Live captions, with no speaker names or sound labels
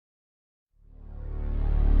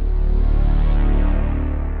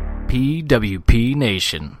PWP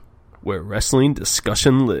Nation, where wrestling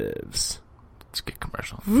discussion lives. That's a good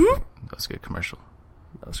commercial. That was a good commercial.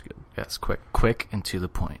 That was good. Yeah, it's quick and to the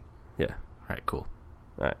point. Yeah. All right, cool.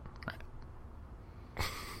 All right.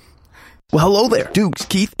 Well, hello there. Dukes,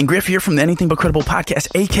 Keith, and Griff here from the Anything But Credible podcast,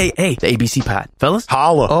 a.k.a. the ABC Pod. Fellas?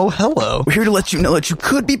 Holla. Oh, hello. We're here to let you know that you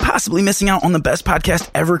could be possibly missing out on the best podcast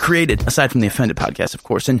ever created, aside from the Offended podcast, of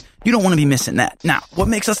course, and you don't want to be missing that. Now, what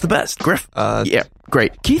makes us the best? Griff? Yeah,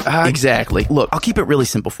 great. Keith? Exactly. Look, I'll keep it really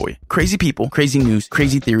simple for you. Crazy people, crazy news,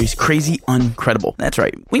 crazy theories, crazy uncredible. That's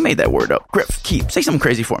right. We made that word up. Griff, Keith, say something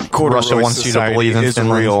crazy for me. Russia wants you to believe in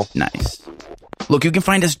Finland. Real. Nice. Look, you can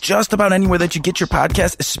find us just about anywhere that you get your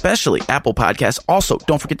podcast, especially Apple Podcasts. Also,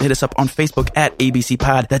 don't forget to hit us up on Facebook at ABC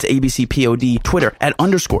Pod. That's ABC POD. Twitter at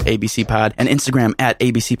 _ABC Pod. And Instagram at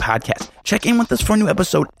ABC Podcast. Check in with us for a new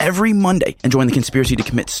episode every Monday and join the conspiracy to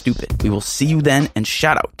commit stupid. We will see you then, and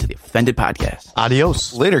shout out to the Offended Podcast.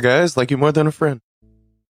 Adios. Later, guys. Like you more than a friend.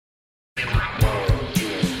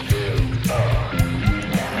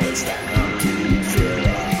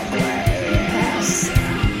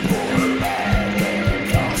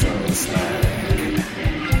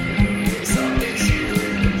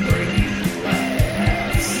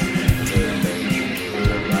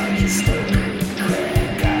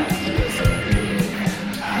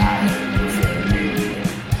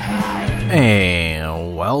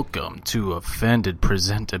 And welcome to Offended,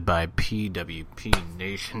 presented by PWP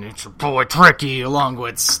Nation. It's your boy Tricky, along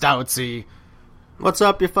with Stoutsy. What's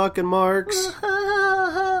up, you fucking marks?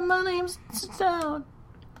 My name's Stout.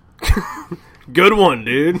 Good one,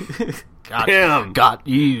 dude. Damn. Got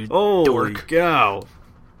you, Holy dork. cow.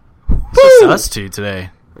 It's just us two today.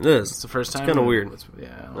 It is. It's the first time. It's kind of weird.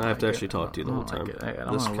 Yeah, I have to actually talk to you the whole time. I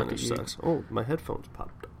don't This want to kind look of at you. sucks. Oh, my headphones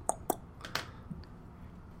popped up.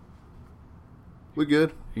 We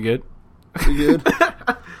good? You good? We good?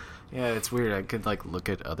 Yeah, it's weird. I could look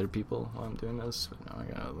at other people while I'm doing this, but now I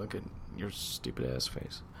gotta look at your stupid ass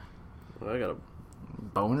face. I gotta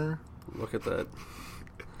Boner? look at that.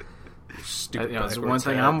 Stupid. It's one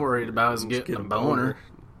thing I'm worried about is getting a boner.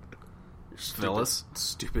 Stupid, Phyllis.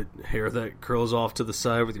 stupid hair that curls off to the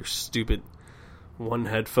side with your stupid one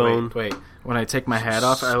headphone. Wait. When I take my hat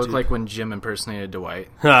off, I look Stupid. like when Jim impersonated Dwight.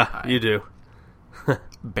 Ha! You do.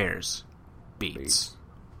 Bears. Beats.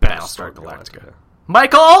 Battlestar Galactica.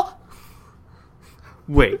 Michael!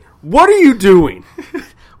 Wait, what are you doing?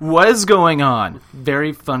 What is going on?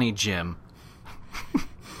 Very funny, Jim.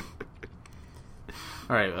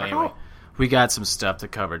 Alright, well, anyway. We got some stuff to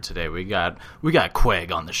cover today. We got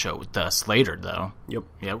Quag on the show with us later, though. Yep.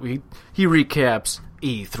 Yeah, he recaps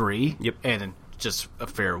E3. Yep. And just a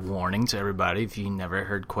fair warning to everybody, if you never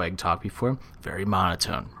heard Quag talk before, very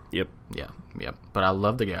monotone. Yep. Yeah. But I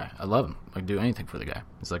love the guy. I love him. I'd do anything for the guy.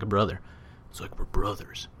 He's like a brother. It's like we're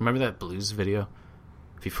brothers. Remember that blues video?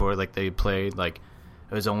 Before, they played, it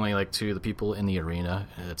was only, two of the people in the arena,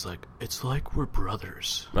 and it's like we're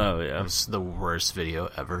brothers. Oh, yeah. It was the worst video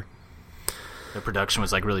ever. The production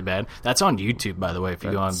was, really bad. That's on YouTube, by the way, if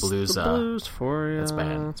you go on Blues. The blues for you. That's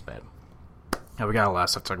bad. That's bad. Yeah, we got a lot of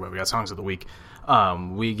stuff to talk about. We got songs of the week.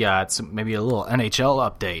 We got maybe a little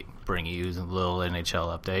NHL update. Bring you a little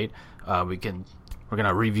NHL update. We're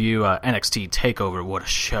gonna review NXT TakeOver. What a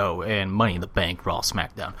show! And Money in the Bank, Raw,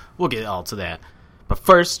 SmackDown. We'll get all to that. But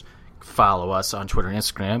first, follow us on Twitter and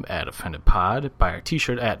Instagram at OffendedPod. Buy our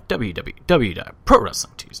t-shirt at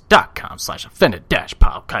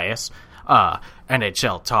www.prowrestlingtees.com/offended-podcast.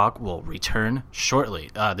 NHL talk will return shortly.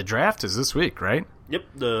 The draft is this week, right? Yep.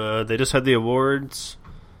 They just had the awards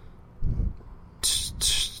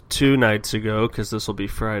 2 nights ago, because this will be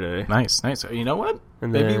Friday. Nice. You know what?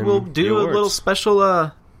 And Maybe then we'll the do a awards. little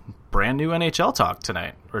special brand new NHL talk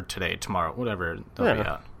tonight. Or today, tomorrow, whatever they'll be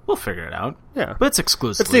out. We'll figure it out. Yeah. But it's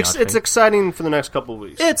exclusively It's exciting for the next couple of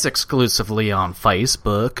weeks. It's exclusively on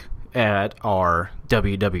Facebook at our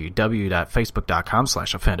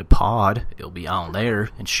www.facebook.com/offendedpod. It'll be on there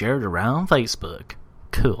and shared around Facebook.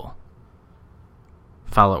 Cool.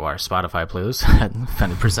 Follow our Spotify playlist at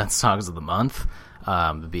Offended Presents Songs of the Month.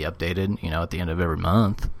 It'll be updated, at the end of every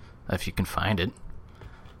month, if you can find it.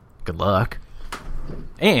 Good luck.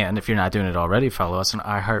 And if you're not doing it already, follow us on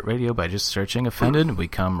iHeartRadio by just searching Offended. We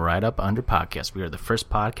come right up under podcast. We are the first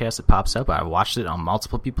podcast that pops up. I watched it on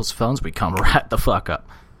multiple people's phones. We come right the fuck up.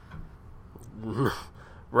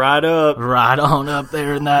 Right up. Right on up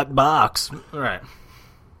there in that box. All right.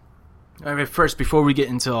 All right, first, before we get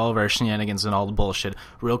into all of our shenanigans and all the bullshit,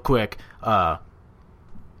 real quick,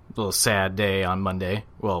 little sad day on Monday.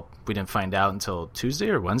 Well, we didn't find out until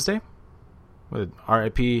Tuesday or Wednesday. With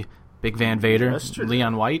R.I.P. Big Van Vader, Yesterday.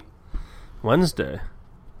 Leon White. Wednesday.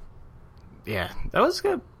 Yeah, that was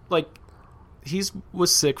good. like,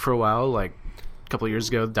 was sick for a while, like, a couple of years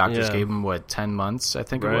ago. The doctors Yeah. gave him, 10 months, I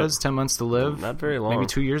think Right. it was, 10 months to live. Not very long. Maybe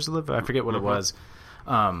 2 years to live. I forget what it was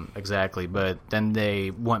exactly. But then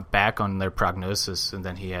they went back on their prognosis, and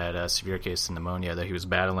then he had a severe case of pneumonia that he was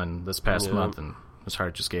battling this past Yeah. month, and his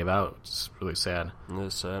heart just gave out. It's really sad. It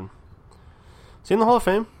is sad. Is he in the Hall of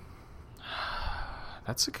Fame?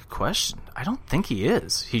 That's a good question. I don't think he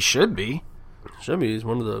is. He should be. Should be. He's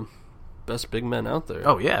one of the best big men out there.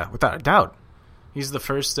 Oh, yeah, without a doubt. He's the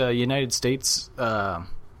first United States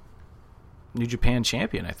New Japan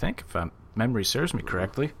champion, I think, if memory serves me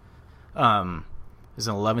correctly. He's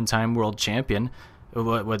an 11-time world champion.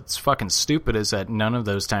 What's fucking stupid is that none of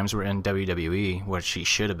those times were in WWE, which he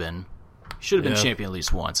should have been. He should have been Yeah. champion at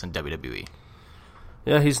least once in WWE.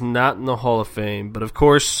 Yeah, he's not in the Hall of Fame, but of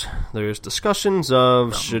course, there's discussions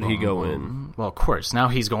of should he go in. Well, of course, now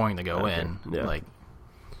he's going to go in. yeah.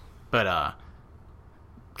 But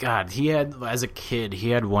God, as a kid, he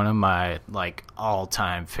had one of my,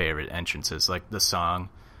 all-time favorite entrances, like the song,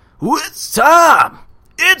 "It's time!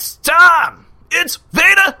 It's time! It's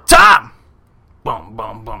Vader time!" Boom,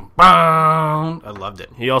 boom, boom, boom. I loved it.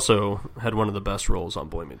 He also had one of the best roles on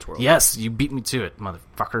Boy Meets World. Yes, you beat me to it,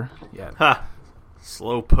 motherfucker. Yeah. Ha!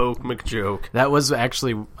 Slowpoke McJoke. That was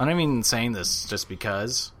actually, I'm not even saying this just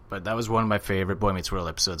because, but that was one of my favorite Boy Meets World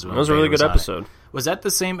episodes. That was a really good episode. Was that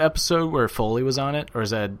the same episode where Foley was on it, or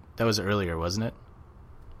is that was earlier, wasn't it?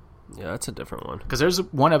 Yeah, that's a different one. Because there's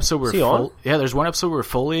one episode where Is he on? there's one episode where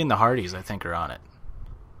Foley and the Hardys, I think, are on it.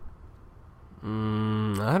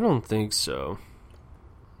 I don't think so.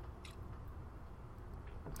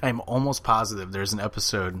 I'm almost positive there's an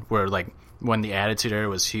episode where, when the Attitude Era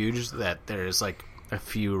was huge, that there's, a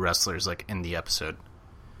few wrestlers, in the episode.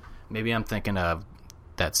 Maybe I'm thinking of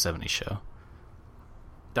That 70s Show.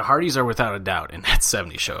 The Hardys are without a doubt in That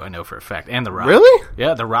 70s Show, I know for a fact. And The Rock. Really?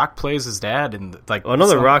 Yeah, The Rock plays his dad. And, Oh,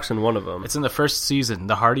 another Rock's in one of them. It's in the first season.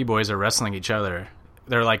 The Hardy Boys are wrestling each other.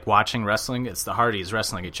 They're, watching wrestling. It's the Hardys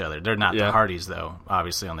wrestling each other. They're not the Hardys, though,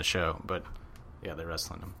 obviously, on the show. But, yeah, they're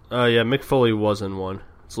wrestling them. Yeah, Mick Foley was in one.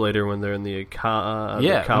 It's later when they're in the college.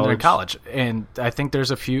 When they're in college. And I think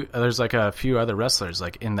there's a few other wrestlers,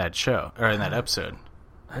 in that show, or in that episode.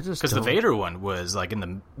 I just Because the Vader one was, in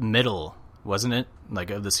the middle, wasn't it?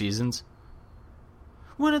 Of the seasons?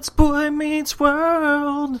 When it's Boy Meets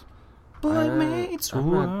World. Boy Meets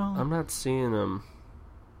World. I'm not seeing them.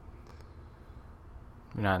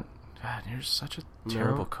 You're not... God, you're such a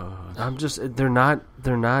terrible co-host. I'm just... They're not...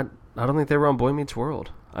 I don't think they were on Boy Meets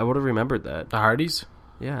World. I would have remembered that. The Hardys?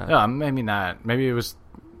 Yeah. Yeah, maybe not. Maybe it was...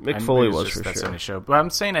 Mick Foley maybe it was just for that sure. 70s Show. But I'm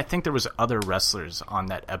saying I think there was other wrestlers on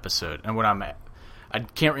that episode. And I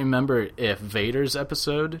can't remember if Vader's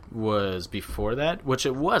episode was before that, which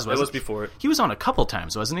it was. It was before it. He was on a couple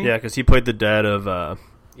times, wasn't he? Yeah, because he played the dad of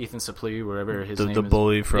Ethan Suplee, wherever his the name is.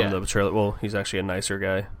 bully from Yeah. the trailer. Well, he's actually a nicer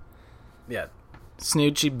guy. Yeah.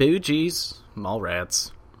 Snoochie Boochies.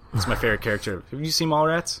 Mallrats. It's my favorite character. Have you seen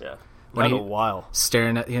Mallrats? Yeah. When Not he- a while.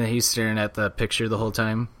 He's staring at the picture the whole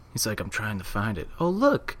time. He's like, I'm trying to find it. Oh,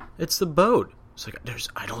 look, it's the boat. It's like,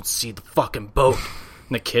 I don't see the fucking boat.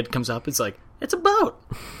 And the kid comes up. It's like, it's a boat.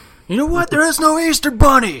 You know what? There is no Easter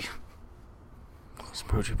Bunny.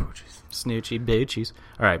 Smoochy poochies. Snoochie Boochies.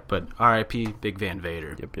 All right, but R.I.P. Big Van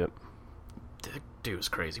Vader. Yep. The dude was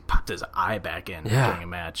crazy. Popped his eye back in during a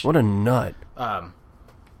match. What a nut.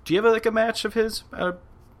 Do you have a match of his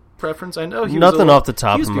preference? I know he was Nothing off the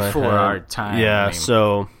top he was of my before head. our time. Yeah, I mean,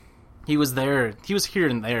 so... he was there. He was here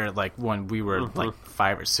and there, when we were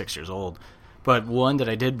 5 or 6 years old. But one that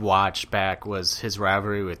I did watch back was his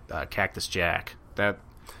rivalry with Cactus Jack. That's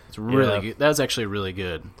really good. That was actually really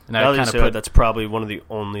good. And Now I that you kind say of that, that's probably one of the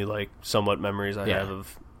only somewhat memories I have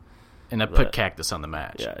of. and I put Cactus on the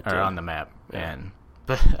match Yeah, or on the map.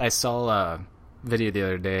 But I saw a video the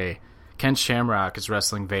other day. Ken Shamrock is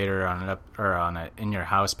wrestling Vader on a In Your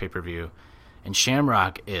House pay-per-view, and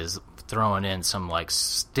Shamrock is throwing in some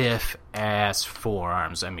stiff ass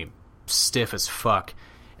forearms. I mean, stiff as fuck.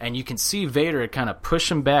 And you can see Vader kind of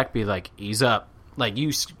push him back, be like, ease up.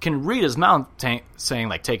 You can read his mouth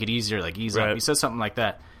saying, take it easier, ease up. He says something like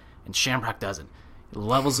that. And Shamrock doesn't.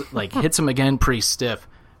 Levels, hits him again pretty stiff.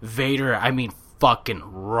 Vader, fucking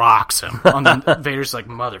rocks him. Vader's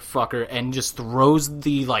motherfucker, and just throws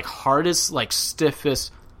the, hardest,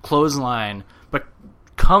 stiffest clothesline, but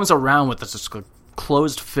comes around with this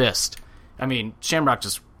closed fist. Shamrock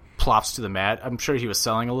just plops to the mat. I'm sure he was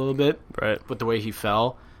selling a little bit with the way he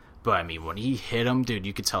fell. But, when he hit him, dude,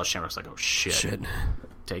 you could tell Shamrock's like, oh, shit.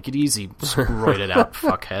 Take it easy. Scroid it out,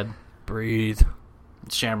 fuckhead. Breathe.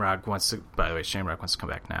 Shamrock wants to come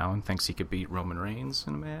back now and thinks he could beat Roman Reigns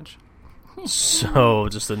in a match. So,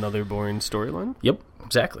 just another boring storyline? Yep,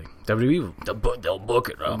 exactly. WWE, they'll book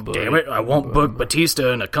it. Damn it, I won't book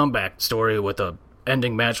Batista in a comeback story with a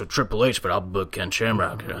ending match with Triple H, but I'll book Ken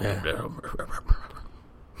Shamrock.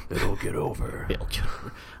 It'll get over.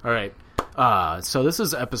 All right. So this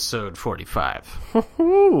is episode 45.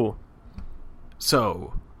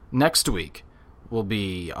 So next week will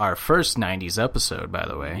be our first 90s episode, by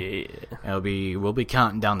the way. Yeah. We'll be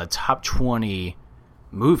counting down the top 20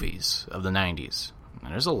 movies of the 90s.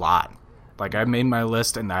 And there's a lot. Like, I made my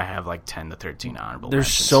list, and I have like 10 to 13 honorable There's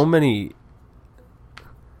mentions. so many.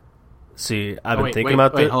 See, I've been thinking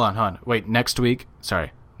about this. Hold on. Wait, next week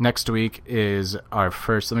is our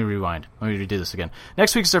first... Let me rewind. Let me redo this again.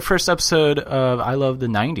 Next week is our first episode of I Love the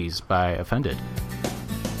 90s by Offended.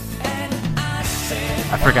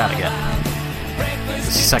 I forgot again. This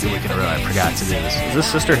is the second week in a row I forgot to do this. Is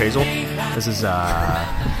this Sister Hazel? This is,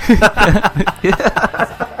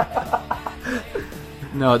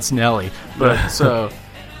 No, it's Nelly. But, so,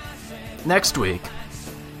 next week,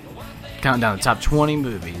 counting down the top 20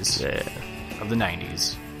 movies of the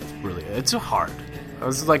 90s. It's hard. I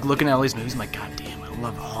was, like, looking at all these movies, I'm like, God damn, I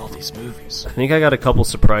love all these movies. I think I got a couple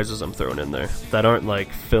surprises I'm throwing in there that aren't,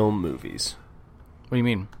 like, film movies. What do you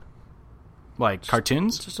mean? Like,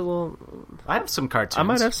 cartoons? Just a little... I have some cartoons. I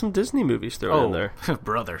might have some Disney movies thrown in there.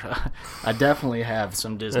 Brother. I definitely have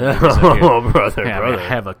some Disney movies up here. brother. I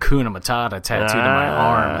have a Kuna Matata tattooed to my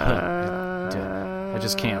arm. I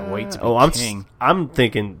just can't wait to be king. I'm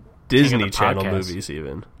thinking Disney the Channel podcast. movies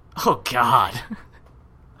even. Oh, God.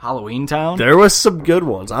 Halloween Town? There was some good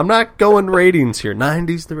ones. I'm not going ratings here.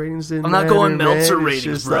 90s, the ratings didn't I'm not matter, going Meltzer man. ratings,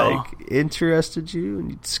 It's just bro. like interested you and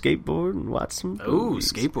you'd skateboard and watch some Ooh,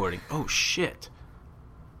 movies. skateboarding. Oh, shit.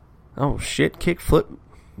 Oh, shit, kickflip.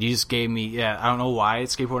 You just gave me... I don't know why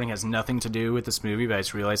skateboarding has nothing to do with this movie, but I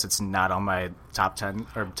just realized it's not on my top 10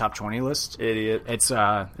 or top 20 list. Idiot. It's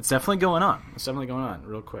definitely going on. It's definitely going on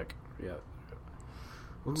real quick. Yeah.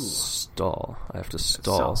 Ooh. Stall. I have to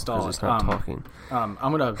stall Stall. because he's not talking. I'm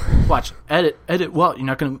gonna watch edit. What? You're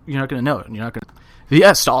not gonna know it. You're not gonna.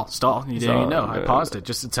 Yeah, stall. You didn't even know. I paused it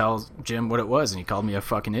just to tell Jim what it was, and he called me a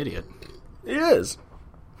fucking idiot. It is.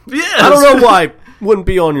 Yeah. I don't know why it wouldn't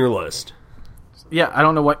be on your list. Yeah, I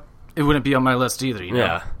don't know what it wouldn't be on my list either. You know?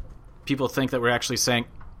 Yeah. People think that we're actually saying,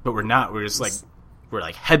 but we're not. We're just like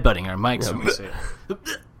headbutting our mics when we say it.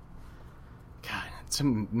 God, it's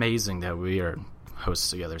amazing that we are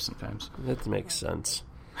hosts together sometimes. That makes sense.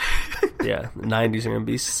 Yeah, the 90s are going to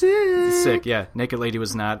be sick. Yeah. Naked Lady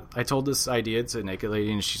was not... I told this idea to Naked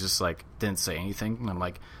Lady, and she just, like, didn't say anything. And I'm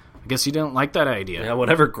like, I guess you didn't like that idea. Yeah,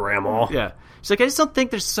 whatever, Grandma. Yeah. She's like, I just don't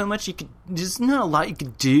think there's so much you could... There's not a lot you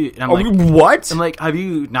could do. And I'm what? I'm like, have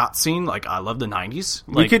you not seen, like, I Love the 90s?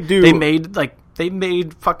 We Like, could do... They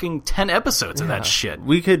made fucking 10 episodes of that shit.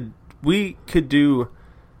 We could do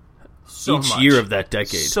So each much. year of that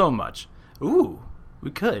decade. So much. Ooh. We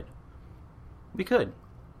could.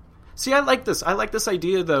 See, I like this. I like this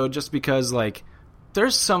idea, though, just because, like,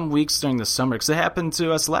 there's some weeks during the summer, because it happened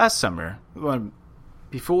to us last summer.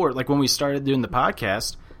 Before, like, when we started doing the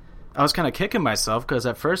podcast, I was kind of kicking myself, because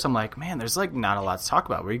at first I'm like, man, there's, like, not a lot to talk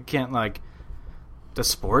about. We can't, like, the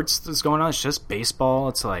sports that's going on, it's just baseball.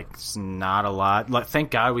 It's, like, it's not a lot. Like, thank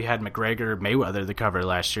God we had McGregor-Mayweather to cover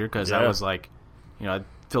last year, because that was, like, you know,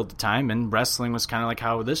 filled the time, and wrestling was kind of like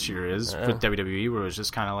how this year is with WWE, where it was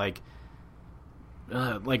just kind of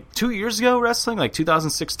like 2 years ago, wrestling, like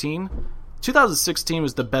 2016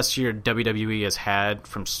 was the best year WWE has had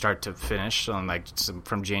from start to finish, on like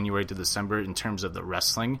from January to December in terms of the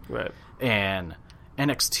wrestling. Right. And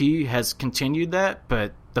NXT has continued that,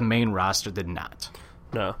 but the main roster did not.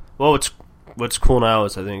 No. Well, what's cool now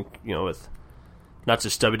is, I think, you know, with not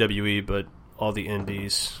just WWE, but all the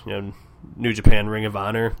indies, you know, New Japan, Ring of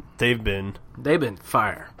Honor, they've been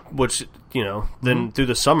fire. Which, you know, then through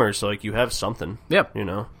the summer, so, like, you have something. Yep. You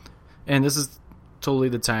know? And this is totally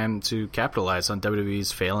the time to capitalize on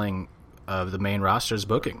WWE's failing of the main roster's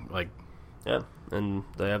booking. Like, yeah, and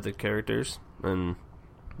they have the characters, and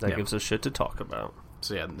that gives us shit to talk about.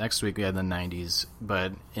 So, yeah, next week we have the 90s.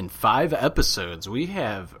 But in 5 episodes, we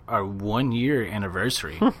have our 1-year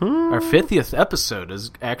anniversary. Our 50th episode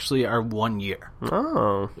is actually our 1 year.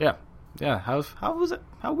 Oh. Yeah. Yeah, how was it?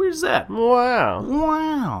 How weird is that? Wow.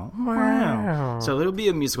 So there'll be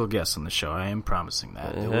a musical guest on the show. I am promising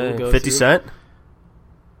that. We'll go 50 Cent?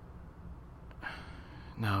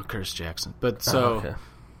 No, Curtis Jackson. But so... Okay.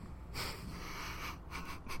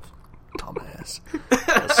 Dumbass.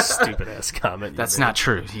 Stupid ass comment. That's not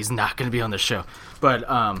true. He's not going to be on the show. But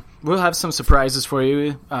we'll have some surprises for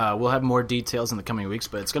you. We'll have more details in the coming weeks,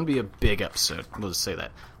 but it's going to be a big episode. We'll just say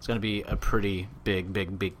that. It's going to be a pretty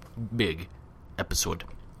big episode.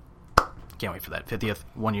 Can't wait for that. 50th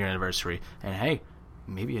 1-year anniversary. And hey,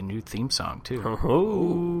 maybe a new theme song, too.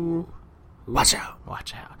 Ooh. Watch out.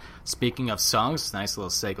 Watch out. Speaking of songs, nice little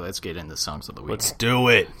segue. Let's get into songs of the week. Let's do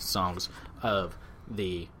it. Songs of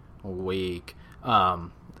the week.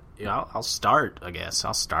 I'll start, I guess.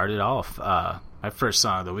 I'll start it off. My first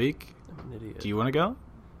song of the week. I'm an idiot. Do you want to go?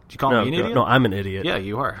 Did you call me an idiot? No, I'm an idiot. Yeah,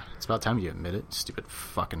 you are. It's about time you admit it. Stupid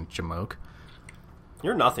fucking jamoke.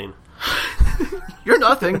 You're nothing. You're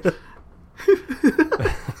nothing.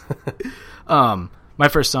 My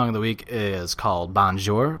first song of the week is called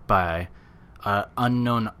Bonjour by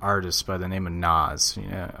unknown artist by the name of Nas.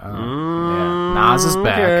 Nas is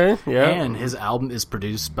back, okay, yeah. And his album is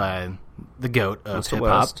produced by the GOAT of Mr. hip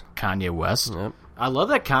hop, West. Kanye West. Yep. I love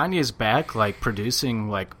that Kanye is back, like producing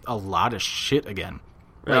like a lot of shit again.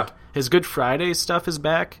 Like Yeah. his Good Friday stuff is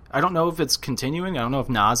back. I don't know if it's continuing. I don't know if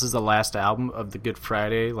Nas is the last album of the Good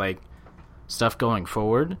Friday like stuff going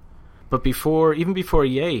forward. But even before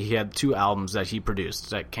Ye, he had 2 albums that he produced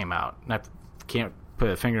that came out. And I can't put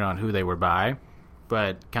a finger on who they were by,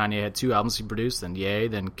 but Kanye had 2 albums he produced, then Ye,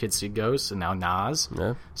 then Kids See Ghosts, and now Nas.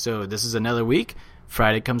 Yeah. So this is another week.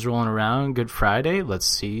 Friday comes rolling around, Good Friday. Let's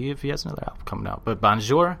see if he has another album coming out. But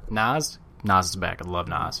Bonjour, Nas is back. I love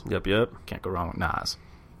Nas. Yep. Can't go wrong with Nas.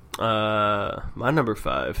 My number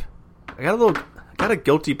 5. I got a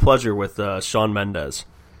guilty pleasure with Shawn Mendes.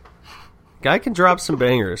 Guy can drop some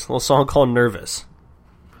bangers. A little song called "Nervous."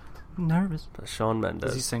 Nervous. By Shawn Mendes.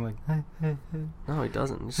 Does he sing like, hey, hey, hey? No, he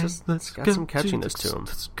doesn't. He's just Let's got go some catchiness to- to him.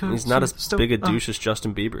 let's go He's not to as the store. big a douche as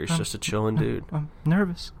Justin Bieber. He's just a chilling dude. I'm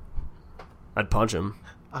nervous. I'd punch him.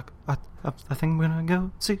 I think I'm gonna go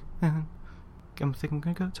see. I think I'm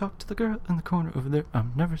gonna go talk to the girl in the corner over there.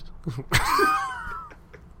 I'm nervous.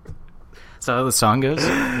 Is that how the song goes?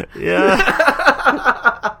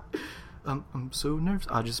 Yeah. I'm so nervous.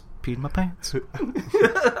 I just peed my pants.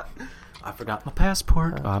 I forgot my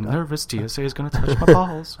passport. I'm nervous. TSA is gonna touch my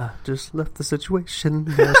balls. I just left the situation.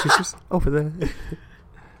 Now she's just over there.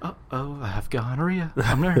 Oh, I have gonorrhea.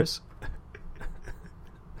 I'm nervous.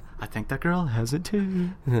 I think that girl has it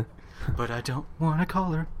too. But I don't want to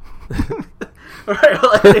call her. All right,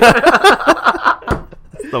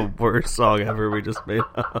 That's the worst song ever we just made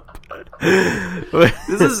up.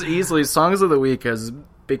 this is easily Songs of the Week has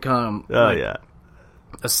become Yeah.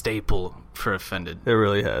 a staple for Offended. It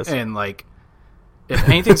really has. And like if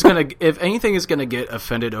anything is gonna get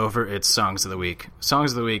offended over, it's Songs of the Week.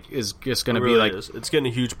 Songs of the Week is just gonna It be really like is. It's getting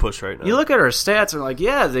a huge push right now. you look at our stats and like,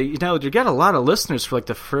 yeah, you got a lot of listeners for like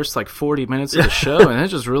the first like 40 minutes of the show, and it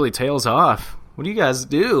just really tails off. What do you guys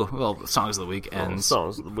do? Well, Songs of the Week ends.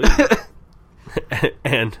 Songs of the week.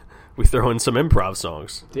 And we throw in some improv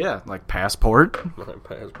songs. Yeah, like Passport.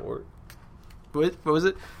 Passport. What was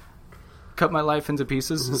it? Cut my life into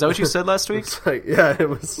pieces. Is that what you said last week? It's like, yeah, it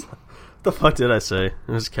was. What the fuck did I say?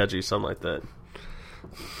 It was catchy, something like that.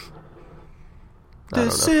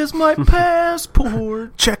 This is my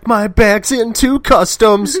passport. Check my bags into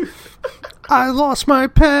customs. I lost my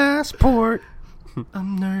passport.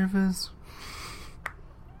 I'm nervous.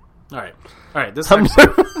 All right. This I'm next,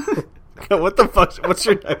 What the fuck? What's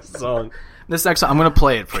your next song? I'm going to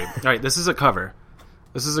play it for you. All right, this is a cover.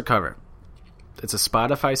 It's a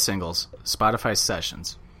Spotify singles, Spotify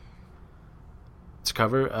sessions. It's a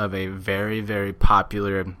cover of a very, very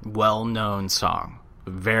popular, well-known song.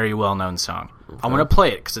 A very well-known song. Okay. I want to play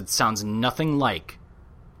it because it sounds nothing like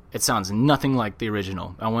the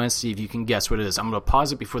original. I want to see if you can guess what it is. I'm going to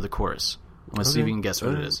pause it before the chorus. I want to see if you can guess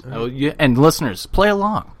what it is. And listeners, play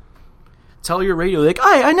along. Tell your radio, like,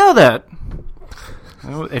 hey, I know that.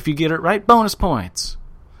 If you get it right, bonus points.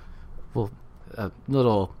 Well, a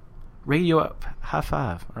little radio high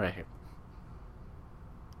five. All right, here.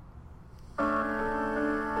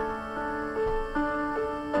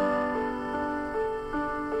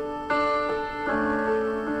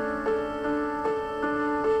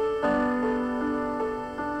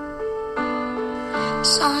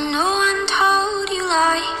 So no one told you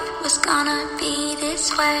life was gonna be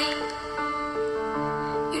this way.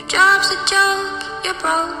 Your job's a joke, you're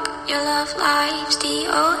broke, your love life's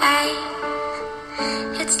DOA.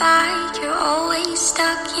 It's like you're always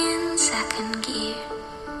stuck in second gear.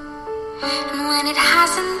 And when it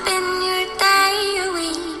hasn't been your day, your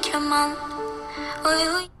week, your month, or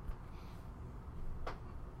your week.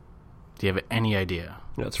 Do you have any idea?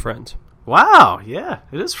 Yeah, it's Friends. Wow, yeah,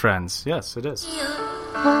 it is Friends. Yes, it is.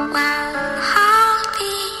 Well, I'll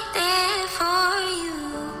be there for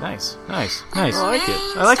you. Nice. I like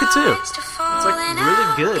it. I like it too. It's like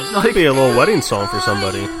really good. It could be a little wedding song for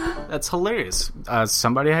somebody. That's hilarious.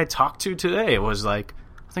 Somebody I talked to today was like,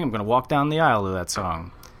 I think I'm going to walk down the aisle to that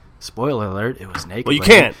song. Spoiler alert, it was Naked. Well, you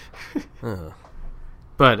Lady. can't.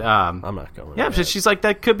 But I'm not going. yeah, but she's like,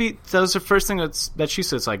 that was the first thing that she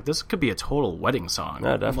said. It's like, this could be a total wedding song.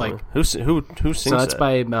 Yeah, definitely. Like, Who sings so that's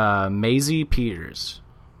that? by Maisie Peters.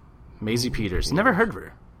 Maisie Peters. Never heard of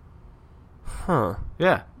her. Huh.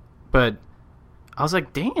 Yeah, but I was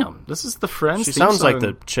like, damn, this is the Friends. She theme sounds like song.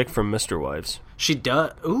 the chick from Mr. Wives. She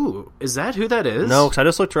does. Ooh, is that who that is? No, because I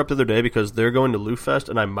just looked her up the other day because they're going to Lou Fest,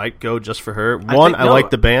 and I might go just for her. One, I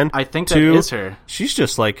like the band. I think Two, that is her. She's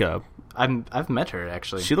just like a... I've met her,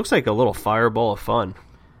 actually. She looks like a little fireball of fun.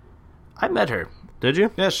 I met her. Did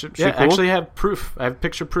you? Yeah, She yeah. cool? Actually, I have proof. I have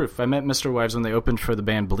picture proof. I met Mr. Wives when they opened for the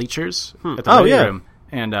band Bleachers at the Oh, Ready yeah. Room,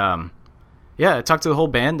 and yeah, I talked to the whole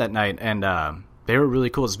band that night, and they were really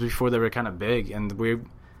cool. It was before they were kind of big, and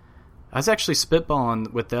I was actually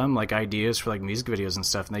spitballing with them like ideas for like music videos and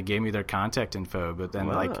stuff, and they gave me their contact info. But then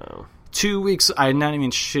like 2 weeks, I'm not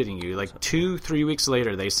even shitting you, like 2-3 weeks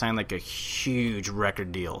later, they signed like a huge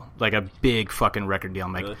record deal, like a big fucking record deal.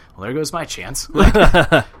 I'm like, well, there goes my chance. Like,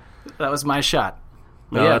 that was my shot.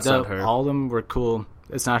 But No, yeah, that's not her. all of them were cool.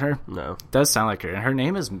 It's not her? No. It does sound like her. And her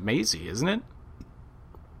name is Maisie, isn't it?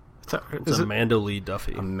 It's Amanda Lee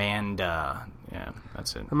Duffy. Amanda. Yeah,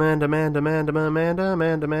 that's it. Amanda.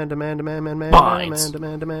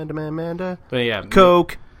 But yeah,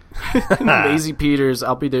 Coke. Maisie Peters,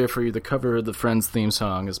 I'll Be There For You. The cover of the Friends theme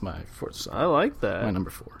song is my fourth song. I like that. My number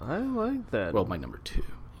 4. I like that. Well, my number 2.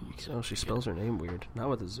 Oh, she spells her name weird. Not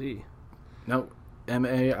with a Z. No,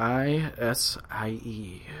 Maisie.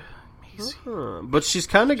 Maisie. But she's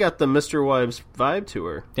kind of got the Mr. Wives vibe to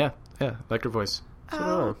her. Yeah, like her voice.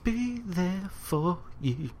 I'll be there for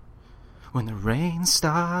you when the rain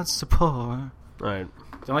starts to pour. All right.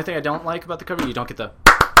 The only thing I don't like about the cover, you don't get the...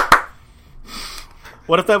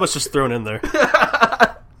 What if that was just thrown in there?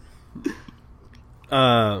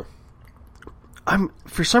 For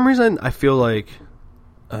some reason I feel like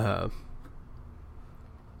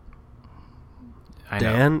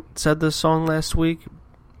Dan said this song last week,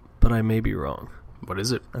 but I may be wrong. What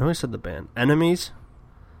is it? I only said the band Enemies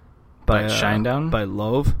by Shinedown? by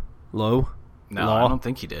Low. No, Law. I don't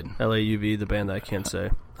think he did. LAUV, the band that I can't say.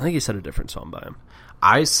 I think he said a different song by him.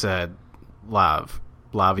 I said Lavi.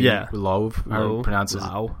 Yeah. Love. How Low. pronounce it?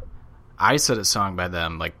 Low. I said a song by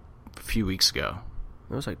them like a few weeks ago.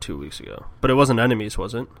 It was like 2 weeks ago. But it wasn't Enemies,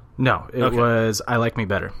 was it? No, it was I Like Me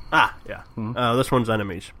Better. Ah, yeah. This one's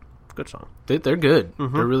Enemies. Good song. They're good.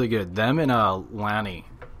 They're really good. Them and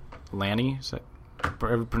Lanny, is that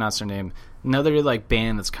however you pronounce their name? Another like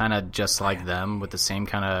band that's kind of just like them with the same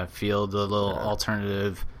kind of feel, the little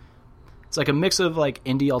alternative. It's like a mix of like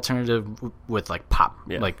indie alternative with like pop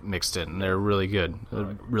like mixed in. They're really good.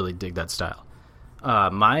 I really dig that style.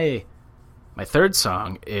 My third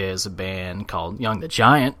song is a band called Young the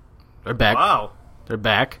Giant. They're back. Wow. They're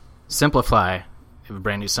back. Simplify. They have a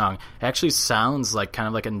brand new song. It actually sounds like kind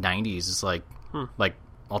of like a 90s like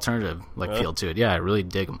alternative feel to it. Yeah, I really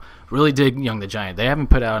dig them. Really dig Young the Giant. They haven't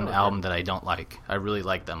put out an album that I don't like. I really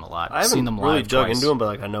like them a lot. I haven't seen them live really dug twice. into them, but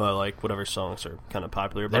like I know I like whatever songs are kind of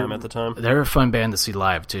popular by them at the time. They're a fun band to see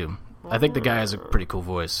live too. I think the guy has a pretty cool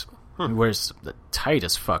voice. He wears the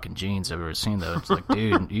tightest fucking jeans I've ever seen though. It's like,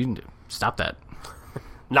 dude, you can stop that.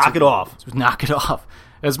 Knock it off. Knock it off.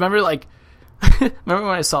 I just remember like remember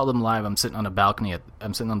when I saw them live, I'm sitting on the balcony at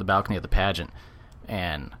the pageant,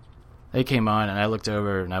 and they came on, and I looked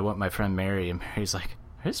over, and I went with my friend Mary, and Mary's like,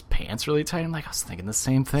 "Are his pants really tight?" I'm like, I was thinking the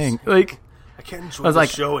same thing. Like, I can't enjoy I was like,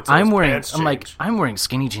 show until I'm his wearing pants change. I'm wearing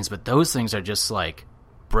skinny jeans, but those things are just like,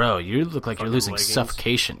 bro, you look like you're losing leggings.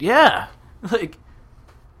 suffocation. Yeah, like it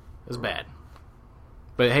was bad.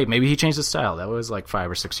 But hey, maybe he changed his style. That was like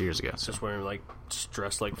 5 or 6 years ago. So. Just wearing like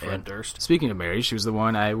dressed like Fred Durst. Speaking of Mary, she was the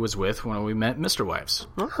one I was with when we met Mr. Wives.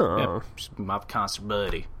 Oh, Yeah, she's my concert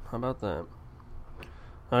buddy. how about that?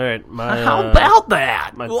 All right, How about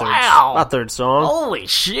that? my Wow! my third song Holy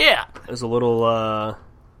shit! is a little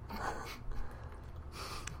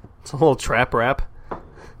it's a little trap rap.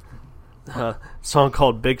 Song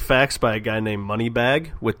called Big Facts by a guy named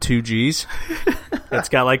Moneybag with 2 G's. It's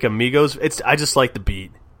got like Amigos. I just like the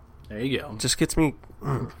beat. There you go. It just gets me,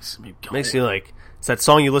 makes you like, it's that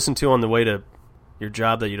song you listen to on the way to your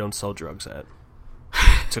job that you don't sell drugs at.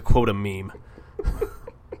 To quote a meme.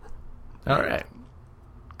 All right.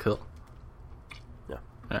 Cool. Yeah.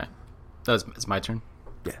 All right. It's my turn?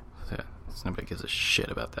 Yeah. Yeah. Nobody gives a shit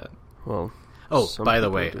about that. Well. Oh, some by the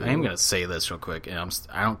people way, do. I am going to say this real quick, and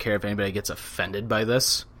I don't care if anybody gets offended by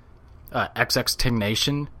this.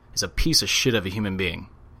 XXXTentacion is a piece of shit of a human being.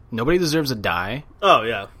 Nobody deserves to die. Oh,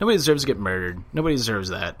 yeah. Nobody deserves to get murdered. Nobody deserves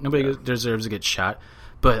that. Nobody deserves to get shot.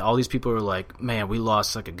 But all these people are like, man, we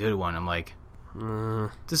lost like a good one. I'm like,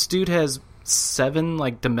 this dude has 7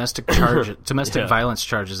 like domestic violence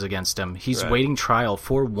charges against him. He's waiting trial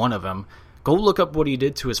for one of them. Go look up what he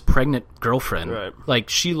did to his pregnant girlfriend. Right. Like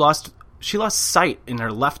she lost sight in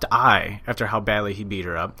her left eye after how badly he beat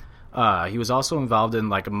her up. He was also involved in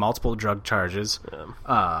like multiple drug charges.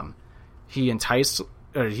 Yeah.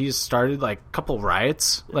 He started like a couple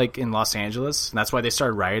riots like in Los Angeles, and that's why they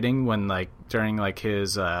started rioting when like during like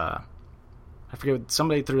his I forget,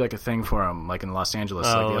 somebody threw like a thing for him like in Los Angeles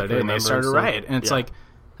like the other day, and they started a riot. And it's like,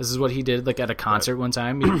 this is what he did like at a concert one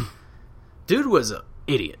time. Dude was an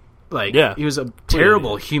idiot. Like he was a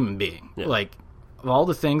terrible human being. Yeah. Like of all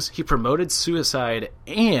the things, he promoted suicide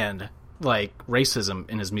and like racism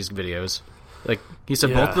in his music videos. Like he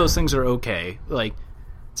said both of those things are okay. Like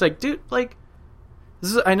it's like, dude, like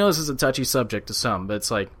I know this is a touchy subject to some, but it's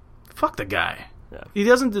like, fuck the guy. Yeah. He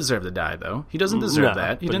doesn't deserve to die, though. He doesn't deserve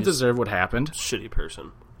that. He didn't deserve what happened. Shitty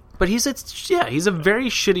person. But he's a very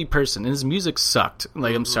shitty person, and his music sucked.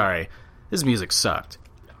 Like, I'm sorry. His music sucked.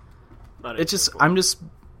 But it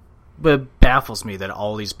baffles me that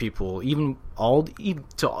all these people, even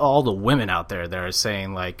to all the women out there that are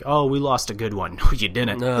saying, like, oh, we lost a good one. No, you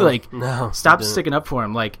didn't. No, stop sticking up for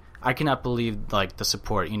him. Like, I cannot believe, like, the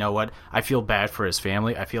support. You know what? I feel bad for his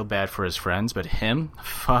family. I feel bad for his friends. But him?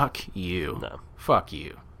 Fuck you. No. Fuck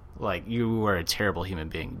you. Like, you are a terrible human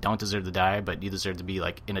being. Don't deserve to die, but you deserve to be,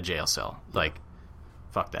 like, in a jail cell. Like,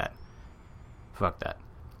 fuck that. Fuck that.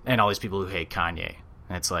 And all these people who hate Kanye.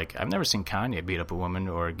 And it's like, I've never seen Kanye beat up a woman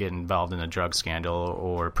or get involved in a drug scandal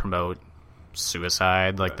or promote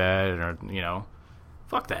suicide like that. Or, you know,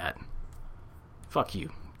 fuck that. Fuck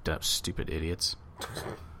you, dumb, stupid idiots.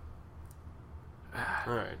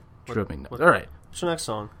 All right. All right. What's your next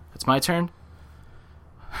song? It's my turn.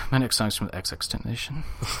 My next song's from the XXXTentacion.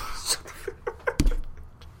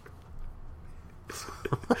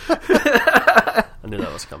 I knew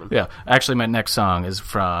that was coming. Yeah. Actually, my next song is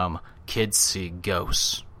from Kids See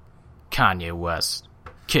Ghosts, Kanye West,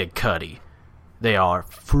 Kid Cudi. They are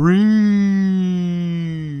free.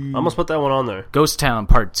 I almost put that one on there. Ghost Town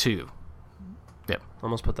Part 2.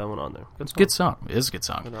 Almost put that one on there. Good song. It is a good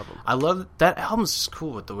song. Good album. I love that album's just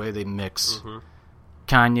cool with the way they mix.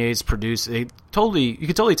 Kanye's produced. You could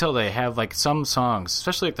totally tell they have like some songs,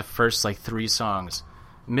 especially like the first like 3 songs,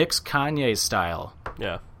 mix Kanye's style.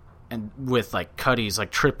 Yeah. And with like Cudi's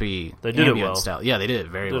like trippy they did ambient it well. style. Yeah, they did it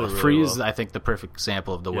very well. Really Free is, I think, the perfect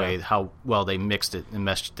example of the way how well they mixed it and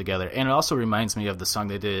meshed it together. And it also reminds me of the song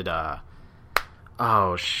they did.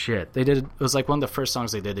 Oh shit! It was like one of the first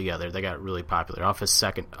songs they did together. They got really popular off of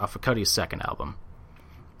Cudi's second album.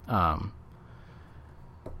 I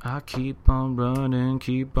keep on running,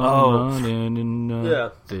 and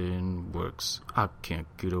nothing works. I can't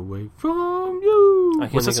get away from you.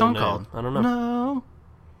 What's the song called? I don't know. No.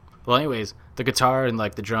 Well, anyways, the guitar and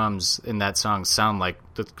like the drums in that song sound like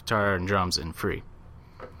the guitar and drums in Free.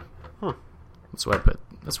 That's what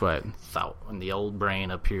I thought in the old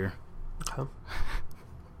brain up here.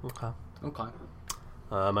 Okay.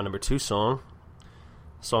 My number 2 song.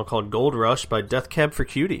 A song called Gold Rush by Death Cab for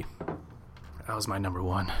Cutie. That was my number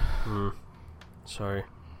 1. Sorry.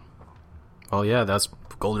 Well, yeah, that's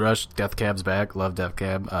Gold Rush. Death Cab's back. Love Death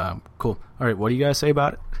Cab. Cool. All right, what do you guys say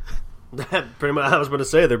about it? Pretty much, I was going to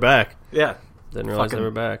say they're back. Yeah. Didn't realize they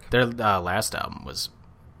were back. Their last album was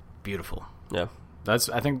beautiful. Yeah. I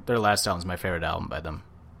think their last album is my favorite album by them.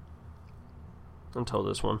 Until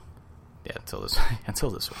this one. Yeah, until this one.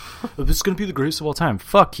 This is going to be the greatest of all time.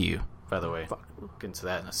 Fuck you, by the way. We'll get into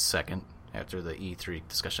that in a second after the E3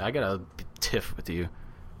 discussion. I got a tiff with you,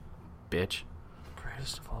 bitch.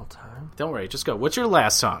 Greatest of all time? Don't worry, just go. What's your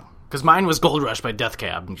last song? Because mine was Gold Rush by Death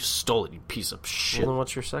Cab, and you stole it, you piece of shit. Well, then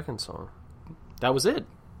what's your second song? That was it.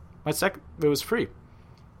 It was Free.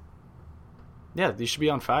 Yeah, these should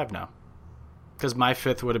be on 5 now. Because my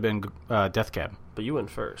 5th would have been Death Cab. But you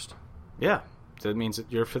went first. Yeah. That means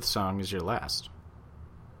that your 5th song is your last.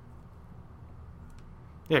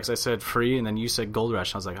 Yeah, because I said Free, and then you said Gold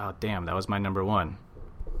Rush. I was like, oh, damn, that was my number 1.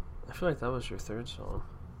 I feel like that was your 3rd song.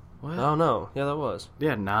 What? Oh, no. Yeah, that was.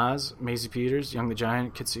 Yeah, Nas, Maisie Peters, Young the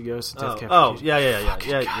Giant, Kids See Ghosts, Death Cab. Oh, yeah.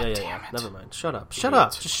 Never mind. Shut up.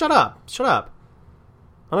 Just shut up.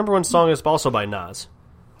 My number 1 song is also by Nas.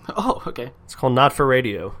 Oh, okay. It's called Not For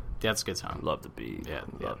Radio. Yeah, that's a good song. Love the beat. Yeah,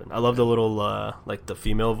 love it. I love the little, like, the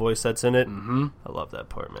female voice that's in it. Mm-hmm. I love that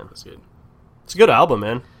part, man. That's good. It's a good album,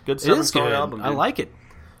 man. Good 7-song good. album, dude. I like it.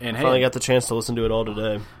 And I finally got the chance to listen to it all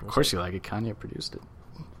today. Of course you like it. Kanye produced it.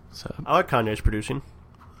 So I like Kanye's producing.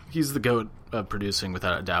 He's the GOAT of producing,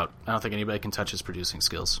 without a doubt. I don't think anybody can touch his producing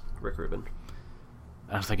skills. Rick Rubin.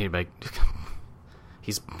 I don't think anybody...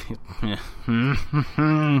 He's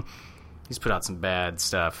put out some bad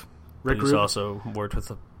stuff. He's also worked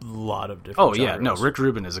with a lot of different Oh, genres. yeah. No, Rick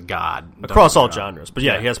Rubin is a god. Across all genres. But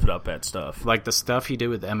yeah, he has put out bad stuff. Like, the stuff he did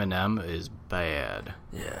with Eminem is bad.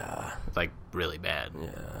 Yeah. Like, really bad. Yeah.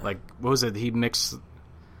 Like, what was it? He mixed...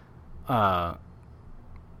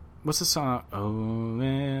 what's the song? Oh,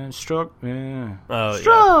 man, struck, man. Oh,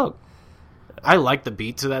 struck! Yeah. I like the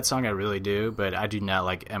beat to that song, I really do, but I do not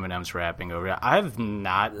like Eminem's rapping over it. I've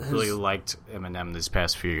not really liked Eminem these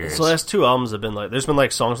past few years. His last two albums have been like, there's been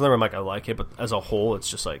like songs on there where I'm like, I like it, but as a whole,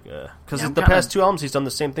 it's just like, because the past two albums, he's done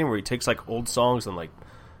the same thing where he takes like old songs and like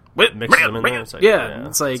mixes them in there. It's like,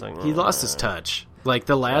 it's like he lost his touch. Like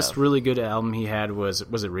the last really good album he had was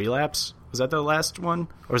it Relapse? Was that the last one?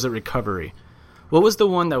 Or was it Recovery? What was the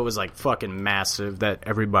one that was like fucking massive that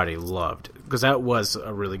everybody loved? Because that was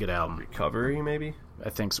a really good album. Recovery, maybe? I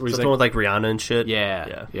think so. Something with like Rihanna and shit?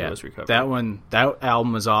 Yeah. It was Recovery. That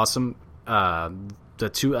album was awesome. The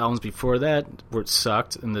two albums before that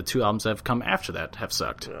sucked, and the two albums that have come after that have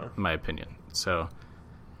sucked, in my opinion. So,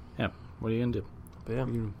 yeah, what are you going to do? But yeah.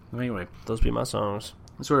 Anyway. Those be my songs.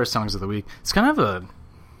 Those were our songs of the week. It's kind of a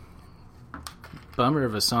bummer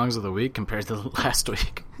of a songs of the week compared to last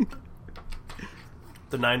week.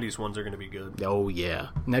 The 90s ones are going to be good. Oh, yeah.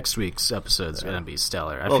 Next week's episode is going to be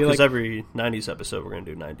stellar. I feel because like every 90s episode we're going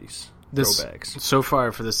to do 90s throwbacks. So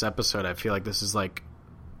far for this episode, I feel like this is like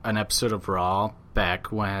an episode of Raw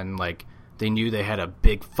back when like they knew they had a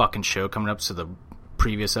big fucking show coming up, so the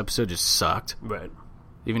previous episode just sucked. Right.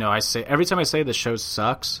 Even though every time I say the show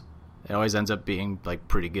sucks, it always ends up being like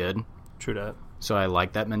pretty good. True that. So I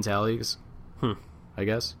like that mentality, I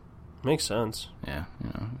guess. Makes sense. Yeah,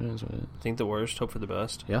 it is what it is. Think the worst, hope for the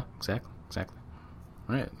best. Yeah, exactly.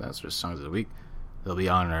 All right, that's just songs of the week. They'll be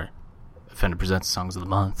on our Fender Presents Songs of the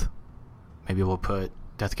Month. Maybe we'll put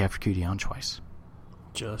Death Cab for Cutie on twice.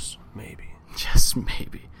 Just maybe. Just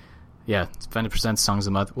maybe. Yeah, Fender Presents Songs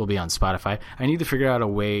of the Month will be on Spotify. I need to figure out a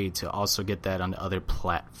way to also get that on other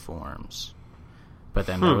platforms. But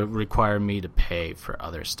then that would require me to pay for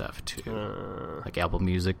other stuff too. Like Apple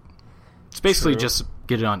Music. It's basically just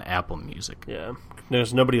get it on Apple Music. Yeah.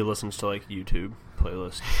 There's nobody who listens to like YouTube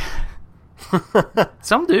playlists.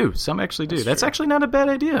 Some do. Some actually do. That's actually not a bad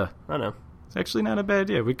idea. I know. It's actually not a bad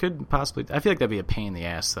idea. We could possibly... I feel like that'd be a pain in the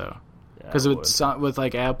ass, though. Because with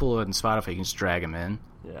like Apple and Spotify, you can just drag them in.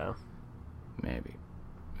 Yeah. Maybe.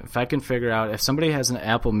 If I can figure out... If somebody has an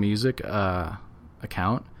Apple Music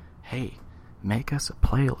account, hey, make us a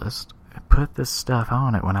playlist and put this stuff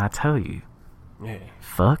on it when I tell you. Hey.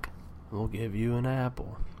 Fuck. We'll give you an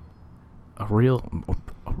apple. A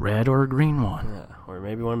red or a green one. Yeah. Or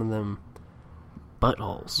maybe one of them...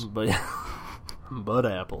 buttholes. Butt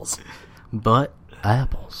apples. Butt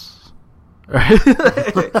apples. Right.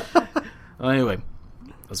 Well, anyway,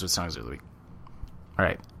 those are songs of the week. All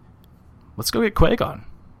right, let's go get Quag on.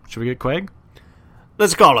 Should we get Quag?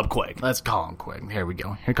 Let's call up Quag. Let's call him Quag. Here we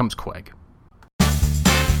go. Here comes Quag.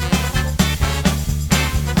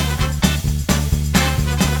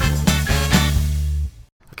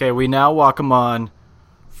 Okay, we now walk him on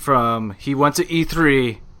from he went to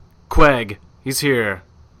E3. Quag, he's here.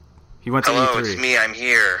 He went to E3. Hello, it's me. I'm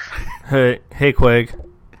here. Hey, Quag.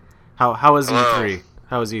 How was Hello. E3?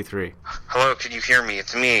 How was E3? Hello, can you hear me?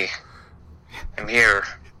 It's me. I'm here.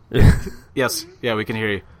 Yes, yeah, we can hear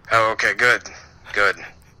you. Oh, okay, good. Good.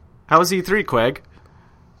 How was E3, Quag?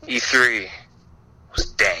 E3 was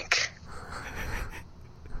dank.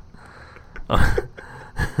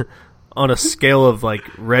 On a scale of like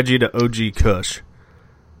Reggie to OG Kush.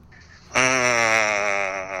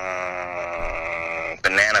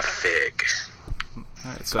 Banana fig.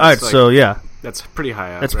 Alright, so yeah. That's pretty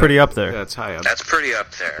high up. That's pretty up there. Yeah, that's high up. That's pretty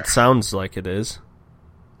up there. It sounds like it is.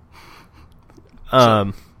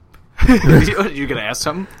 You gonna ask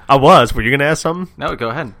something? I was. Were you gonna ask something? No, go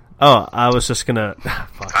ahead. Oh, I was just gonna...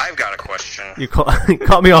 Fuck. I've got a question. You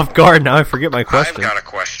caught me off guard. Now I forget my question. I've got a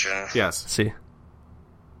question. Yes. Let's see.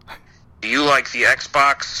 Do you like the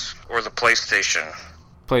Xbox or the PlayStation?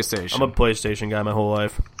 PlayStation. I'm a PlayStation guy my whole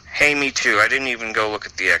life. Hey, me too. I didn't even go look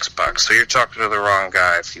at the Xbox, so you're talking to the wrong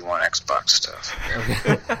guy if you want Xbox stuff.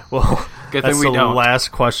 Well, Good that's thing we the don't.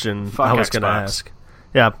 last question Fuck I was going to Xbox. ask.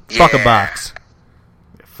 Yeah, fuck a Yeah. box.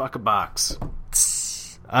 Fuck a box.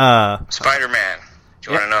 Spider-Man.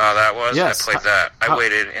 Do you want to know how that was? Yes. I played that. I How-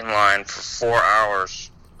 waited in line for 4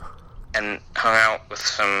 hours and hung out with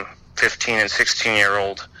some 15 and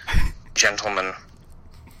 16-year-old gentlemen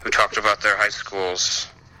who talked about their high schools.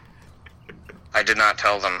 I did not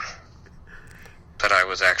tell them. that I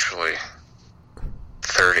was actually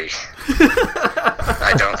 30.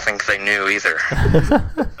 I don't think they knew either.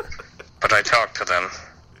 But I talked to them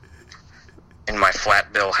in my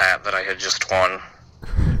flat bill hat that I had just won.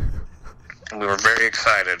 And we were very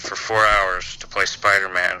excited for 4 hours to play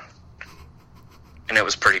Spider-Man. And it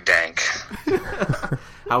was pretty dank.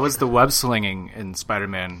 How was the web slinging in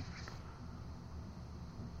Spider-Man?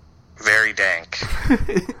 Very dank.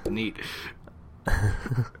 Neat.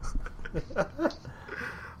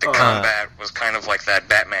 The combat was kind of like that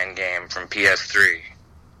Batman game from PS3.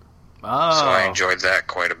 Oh. So I enjoyed that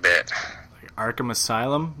quite a bit. Arkham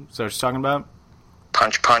Asylum? Is that what you're talking about?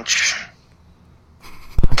 Punch, punch.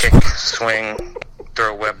 Kick, swing,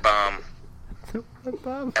 throw a web bomb.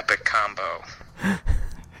 Epic combo.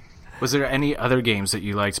 Was there any other games that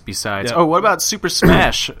you liked besides... Yeah. Oh, what about Super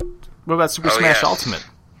Smash? What about Super Smash yes. Ultimate?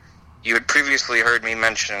 You had previously heard me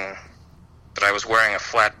mention that I was wearing a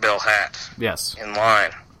flat bill hat Yes. in line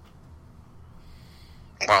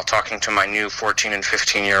while talking to my new 14 and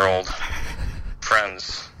 15-year-old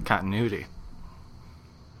friends. Continuity.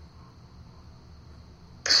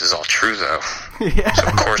 This is all true, though. Yeah. So,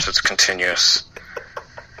 of course, it's continuous.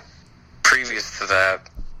 Previous to that,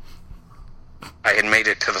 I had made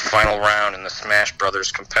it to the final round in the Smash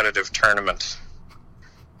Brothers competitive tournament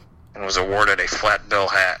and was awarded a flat bill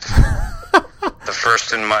hat. The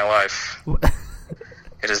first in my life.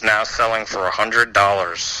 It is now selling for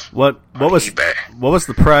 $100 What was eBay. What was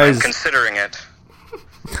the prize? I'm considering it,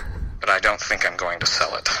 but I don't think I'm going to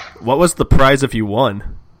sell it. What was the prize if you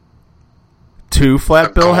won? 2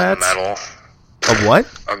 flat A bill gold hats? medal. A what?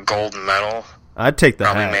 A gold medal. I'd take the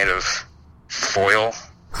Probably hat. made of foil.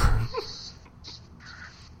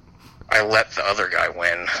 I let the other guy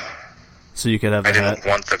win. So you could have I the hat. didn't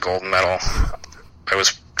want the gold medal. I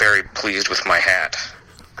was very pleased with my hat.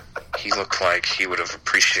 He looked like he would have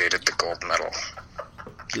appreciated the gold medal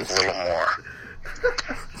a little more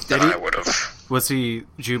than I would have. Was he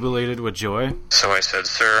jubilated with joy? So I said,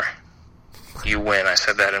 "Sir, you win." I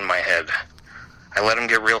said that in my head. I let him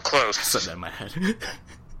get real close, Said that in my head.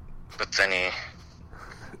 but then he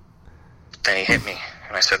hit me.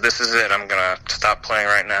 And I said, "This is it. I'm going to stop playing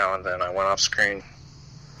right now." And then I went off screen.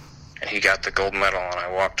 And he got the gold medal, and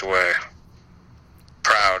I walked away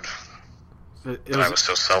proud It that I was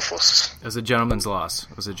so selfless. was a gentleman's loss.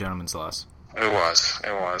 It was a gentleman's loss. It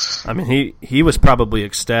was. I mean, he was probably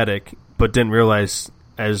ecstatic, but didn't realize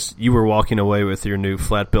as you were walking away with your new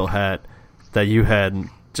flat bill hat that you had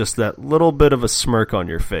just that little bit of a smirk on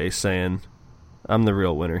your face saying, "I'm the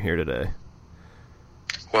real winner here today."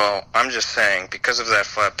 Well, I'm just saying, because of that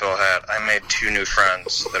flat bill hat, I made 2 new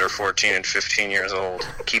friends that are 14 and 15 years old,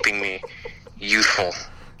 keeping me youthful.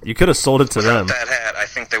 You could have sold it to Without them. that hat, I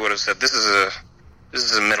think they would have said, this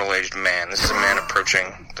is a middle-aged man. This is a man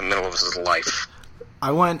approaching the middle of his life.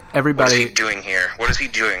 I want What is everybody... he doing here? What is he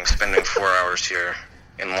doing spending 4 hours here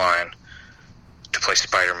in line to play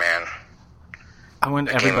Spider-Man? I want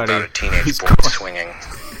A game everybody... about a teenage who's boy going- swinging.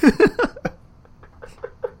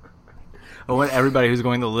 I want everybody who's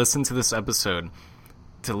going to listen to this episode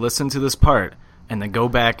to listen to this part and then go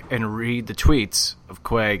back and read the tweets of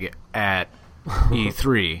Quag at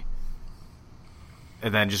E3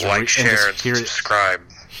 and then just, Like, and share, just hear it, subscribe.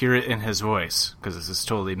 hear it in his voice, because this is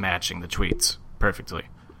totally matching the tweets perfectly.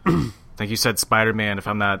 I think you said Spider-Man, if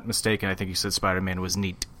I'm not mistaken, I think you said Spider-Man was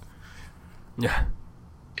neat. Yeah.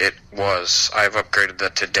 It was. I've upgraded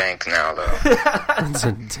that to dank now, though, It's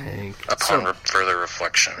a tank. upon further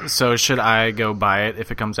reflection. So should I go buy it if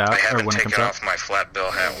it comes out, I or haven't when it comes taken out? off my flat bill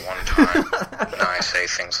hat one time. Now I say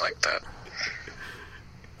things like that.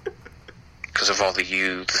 Because of all the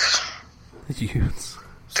youths Youths.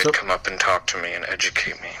 that come up and talk to me and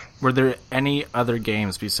educate me. Were there any other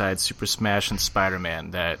games besides Super Smash and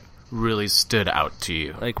Spider-Man that really stood out to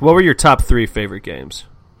you? Like, what were your top 3 favorite games?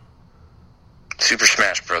 Super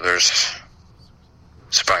Smash Brothers,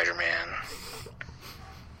 Spider-Man,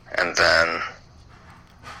 and then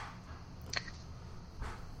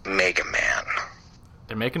Mega Man.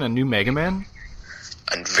 They're making a new Mega Man?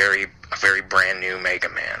 A very brand new Mega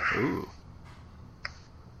Man. Ooh.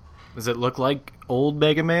 Does it look like old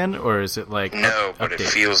Mega Man, or is it like No, but it update?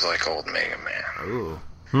 feels like old Mega Man. Ooh.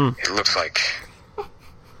 It looks like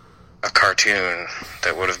a cartoon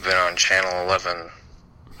that would have been on Channel 11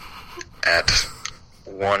 at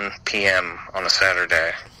 1 p.m. on a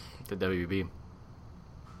Saturday. The WB.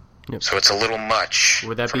 So it's a little much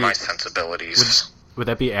Would that for be- my sensibilities. Would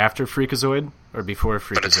that be after Freakazoid or before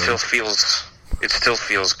Freakazoid? But it still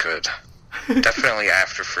feels good. Definitely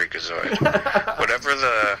after Freakazoid.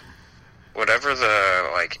 Whatever the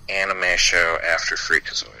like anime show after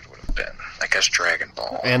Freakazoid would have been. I guess Dragon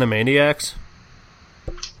Ball. Animaniacs?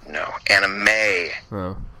 No, anime.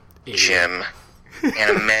 Oh. Jim.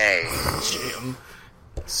 Anime. Jim.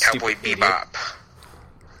 Cowboy Bebop.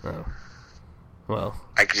 Oh. Well.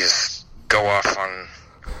 I could just go off on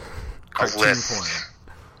a Cartoon list,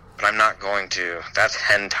 porn. but I'm not going to. That's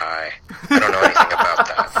hentai. I don't know anything about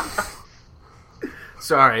that.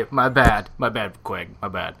 Sorry, my bad. My bad, Quig. My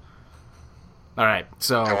bad. Alright,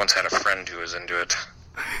 so... I once had a friend who was into it.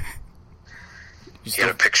 you He had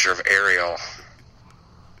a still- picture of Ariel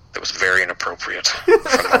that was very inappropriate from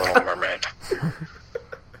The Little Mermaid.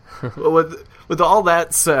 Well, with all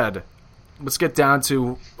that said, let's get down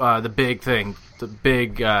to the big thing. The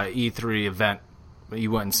big E3 event that you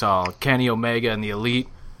went and saw. Kenny Omega and the Elite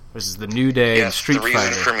versus the New Day and Yes, Street the reason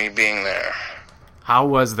Fighter. for me being there, How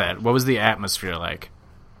was that? What was the atmosphere like?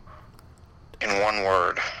 in one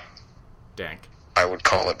word, Dank. I would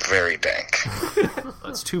call it very dank.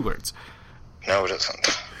 That's 2 words. No, it isn't.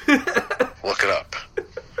 Look it up.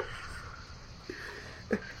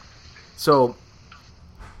 So,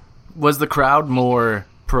 was the crowd more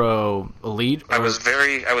pro Elite? I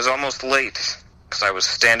was almost late because I was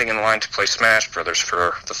standing in line to play Smash Brothers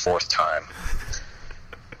for the 4th time.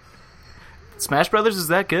 Smash Brothers is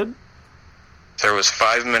that good? There was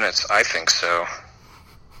 5 minutes, I think so.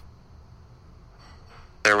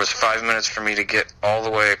 There was 5 minutes for me to get all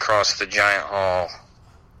the way across the giant hall,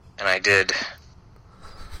 and I did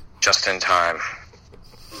just in time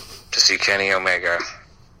to see Kenny Omega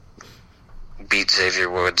beat Xavier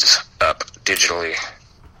Woods up digitally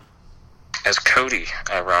as Cody,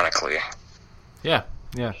 ironically. Yeah.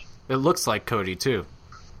 It looks like Cody too.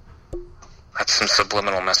 That's some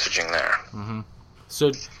subliminal messaging there.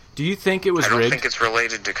 So, do you think it was I don't rigged? think it's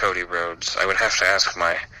related to Cody Rhodes. I would have to ask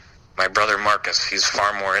my brother Marcus. He's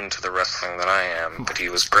far more into the wrestling than I am, but he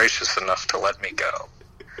was gracious enough to let me go.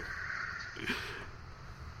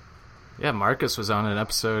 Yeah, Marcus was on an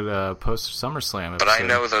episode post SummerSlam. But I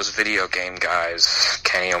know those video game guys,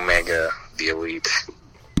 Kenny Omega, the Elite,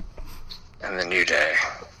 and the New Day,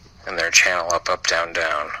 and their channel Up, Up, Down,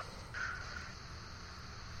 Down,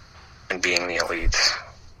 and being the Elite.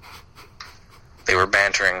 They were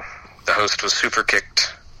bantering. The host was super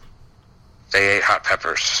kicked. They ate hot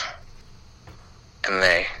peppers. And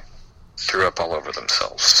they threw up all over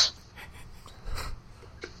themselves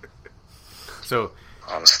So,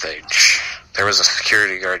 on stage. There was a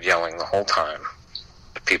security guard yelling the whole time.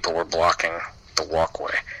 But people were blocking the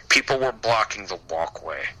walkway. People were blocking the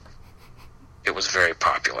walkway. It was very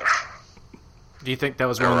popular. do you think that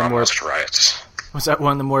was There one were of the more almost riots. was that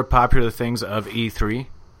one of the more popular things of E3?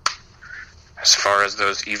 As far as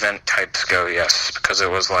those event types go, yes. Because it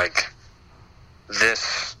was like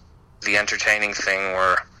this, the entertaining thing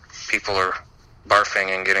where people are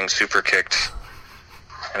barfing and getting super kicked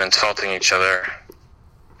and insulting each other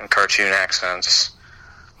in cartoon accents,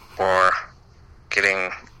 or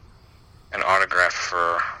getting an autograph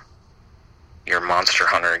for your Monster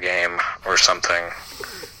Hunter game or something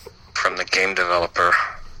from the game developer.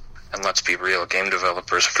 And let's be real, game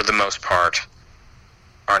developers, for the most part,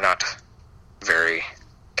 are not very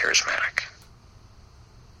charismatic.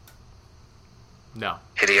 No.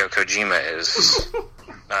 Hideo Kojima is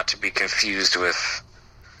not to be confused with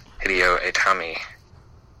Hideo Itami,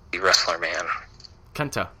 the wrestler man.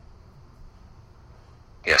 Kenta.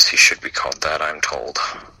 Yes, he should be called that, I'm told.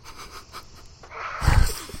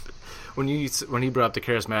 When you brought up the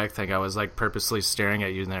charismatic thing, I was like purposely staring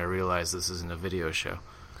at you, and then I realized this isn't a video show.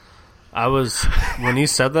 When he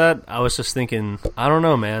said that, I was just thinking, I don't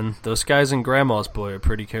know, man. Those guys in Grandma's Boy are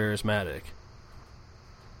pretty charismatic.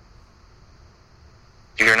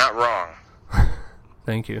 You're not wrong.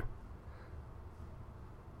 Thank you.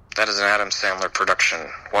 That is an Adam Sandler production,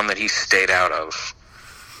 one that he stayed out of.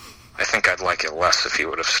 I think I'd like it less if he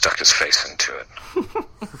would have stuck his face into it.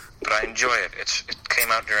 But I enjoy it. It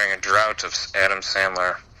came out during a drought of Adam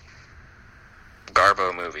Sandler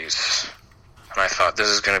Garbo movies. And I thought, this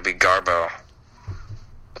is going to be Garbo.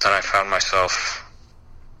 But then I found myself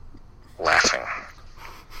laughing.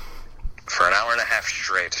 For an hour and a half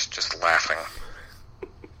straight, just laughing.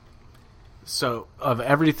 So, of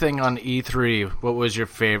everything on E3, what was your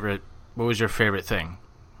favorite thing?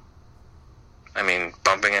 I mean,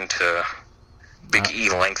 bumping into Big E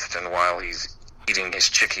Langston while he's eating his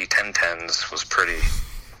Chicky 10-10s was pretty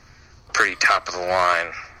top of the line.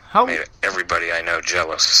 How Made everybody I know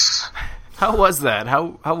jealous. how was that?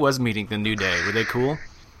 How was meeting the New Day? Were they cool?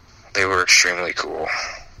 They were extremely cool.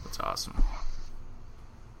 That's awesome.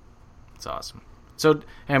 That's awesome. So,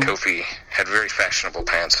 and Kofi had very fashionable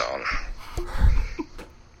pants on.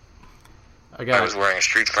 I was wearing a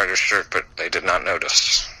Street Fighter shirt, but they did not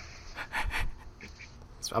notice.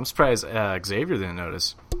 I'm surprised Xavier didn't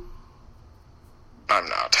notice. I'm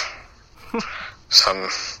not. Some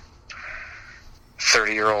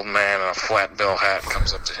 30-year-old man in a flat bill hat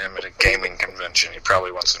comes up to him at a gaming convention. He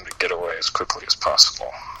probably wants him to get away as quickly as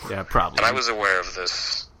possible. Yeah, probably. And I was aware of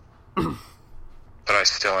this, but I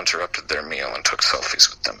still interrupted their meal and took selfies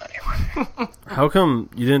with them anyway. How come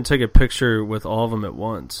you didn't take a picture with all of them at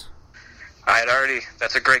once?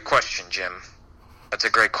 That's a great question, Jim. That's a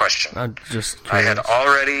great question. I'm just curious. I had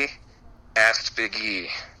already asked Big E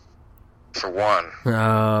for one.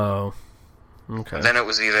 Oh. Okay. And then it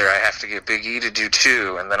was either I have to get Big E to do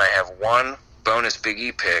two, and then I have one bonus Big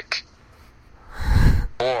E pick,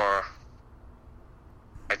 or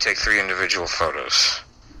I take 3 individual photos.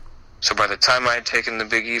 So by the time I had taken the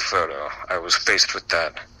Big E photo, I was faced with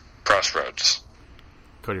that crossroads.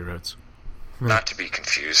 Cody Rhodes. Not to be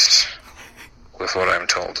confused with what I'm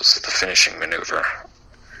told is the finishing maneuver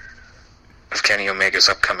of Kenny Omega's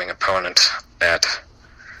upcoming opponent at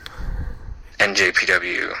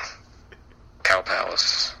NJPW Cow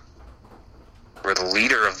Palace, where the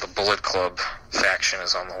leader of the Bullet Club faction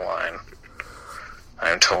is on the line. I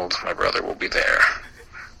am told my brother will be there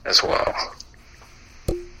as well.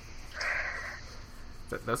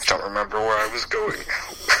 Don't remember where I was going.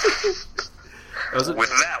 With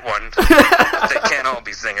that one, they can't all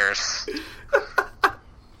be zingers.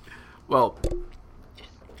 Well,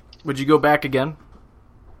 would you go back again?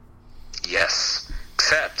 Yes,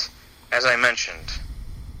 except, as I mentioned,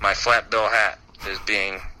 my flat bill hat is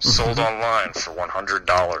being sold online for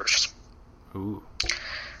 $100. Ooh.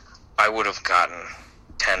 I would have gotten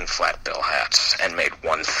 10 flat bill hats and made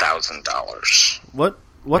 $1,000.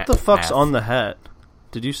 What the fuck's on the hat?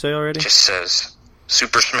 Did you say already? It just says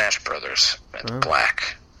Super Smash Brothers in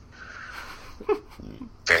black.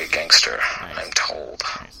 Very gangster, Nice. I'm told.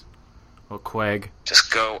 Nice. Well, Quag.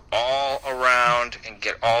 Just go all around and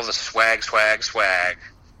get all the swag,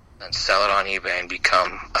 and sell it on eBay and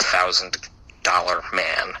become a $1,000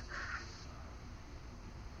 man.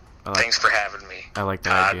 Thanks for having me. I like that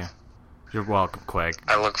Todd. idea. You're welcome, Quag.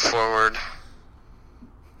 I look forward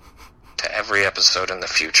to every episode in the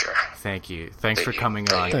future. Thank you. Thanks for coming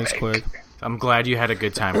on. Thanks, Quag. I'm glad you had a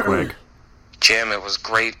good time, Quag. Jim, it was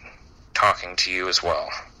great talking to you as well.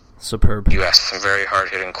 Superb. You asked some very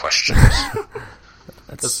hard-hitting questions.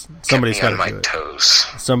 Somebody's Kept me got on my to do it. toes.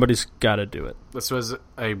 Somebody's got to do it. This was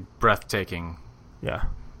a breathtaking Yeah.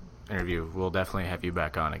 interview. We'll definitely have you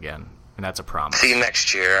back on again, and that's a promise. See you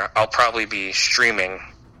next year. I'll probably be streaming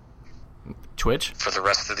Twitch? for the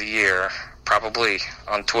rest of the year. Probably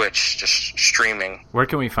on Twitch, just streaming. Where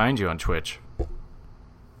can we find you on Twitch?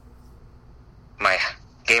 My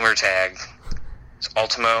gamer tag is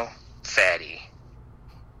Ultimo Fatty.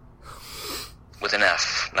 With an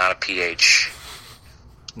F, not a PH.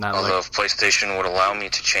 Not Although if PlayStation would allow me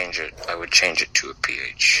to change it, I would change it to a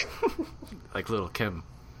PH. like Little Kim.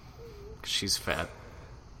 'Cause she's fat.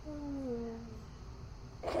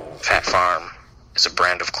 Fat Farm is a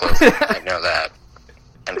brand of clothing. I know that.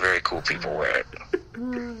 And very cool people wear it.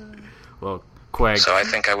 Well, Quag, So I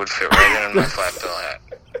think I would fit right in my flat bill hat.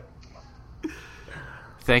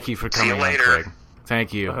 thank you for See you coming on, later. Quag.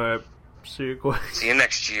 Thank you. All right. See you, Quag. See you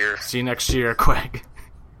next year. See you next year, Quag.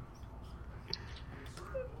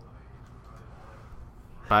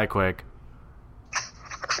 Bye, Quag.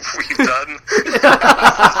 We done?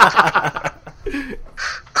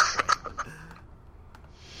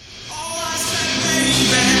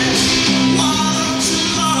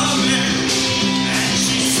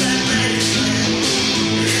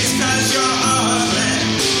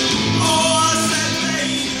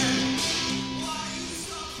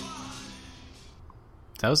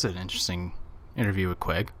 That was an interesting interview with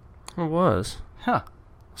Quag. It was. Huh.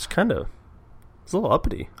 It's a little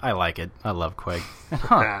uppity. I like it. I love Quag.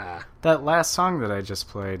 Huh. That last song that I just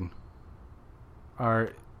played,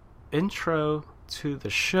 our intro to the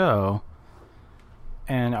show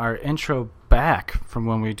and our intro back from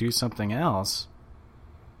when we do something else,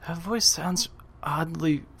 that voice sounds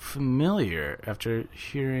oddly familiar after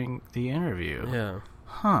hearing the interview. Yeah.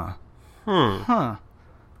 Huh. Huh.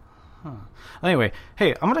 Anyway,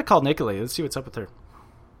 hey, I'm gonna call Nicolay. Let's see what's up with her.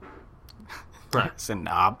 It's a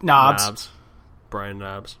Knobs. Brian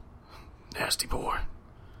Knobs. Nasty boy.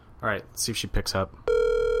 Alright, let's see if she picks up.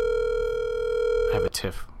 I have a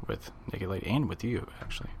tiff with Nicolay and with you,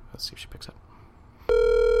 actually. Let's see if she picks up.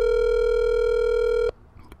 You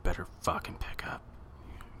better fucking pick up.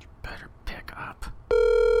 You better pick up.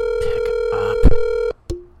 Pick up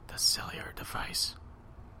the cellular device.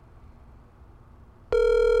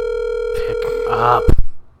 Pick up.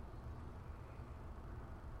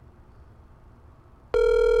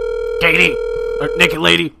 Katie! Or Nikki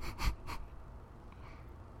Lady!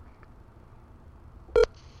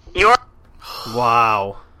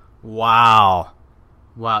 Wow.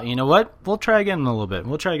 You know what? We'll try again in a little bit.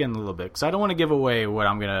 Because I don't want to give away what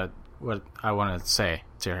I want to say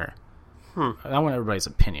to her. I want everybody's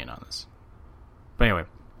opinion on this. But anyway,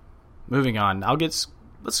 moving on. Let's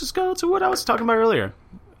just go to what I was talking about earlier.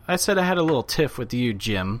 I said I had a little tiff with you,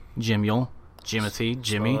 Jimmy. Is it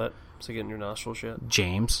getting your nostrils yet?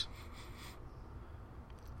 James.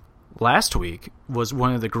 Last week was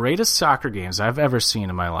one of the greatest soccer games I've ever seen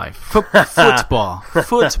in my life. Football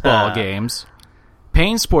games.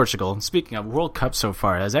 Spain's Portugal. And speaking of World Cup so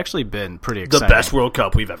far, has actually been pretty exciting. The best World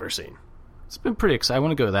Cup we've ever seen. It's been pretty exciting. I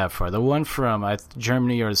want to go that far. The one from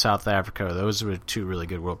Germany or South Africa, those were two really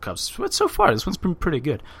good World Cups. But so far, this one's been pretty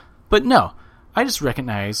good. But no, I just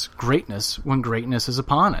recognize greatness when greatness is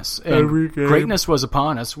upon us. And greatness was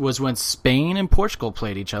upon us was when Spain and Portugal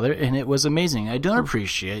played each other, and it was amazing. I don't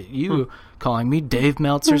appreciate you calling me Dave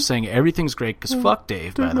Meltzer, saying everything's great, because fuck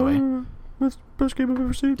Dave, by the way. Best game I've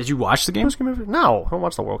ever seen. Did you watch the game? Best game ever. No, I don't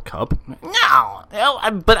watch the World Cup. No, I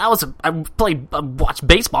watched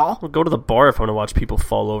baseball. I'll go to the bar if I want to watch people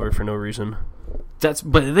fall over for no reason.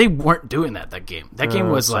 But they weren't doing that game. That game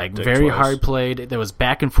was like very hard played. There was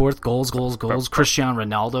back and forth, goals. Cristiano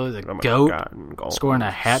Ronaldo, the GOAT, scoring a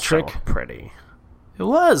hat trick. So pretty. It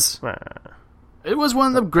was. It was one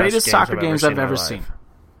of the greatest soccer games I've ever seen.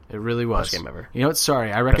 It really was. Best game ever. You know what?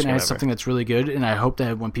 Sorry, I recognize something that's really good, and I hope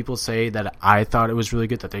that when people say that I thought it was really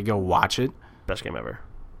good, that they go watch it. Best game ever.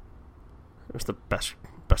 It was the best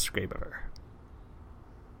game ever.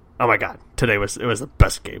 Oh my god! It was the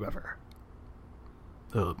best game ever.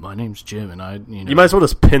 My name's Jim, and You might as well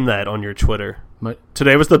just pin that on your Twitter.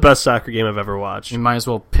 Today was the best soccer game I've ever watched. You might as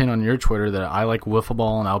well pin on your Twitter that I like wiffle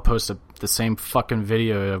ball, and I'll post the same fucking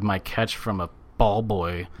video of my catch from a ball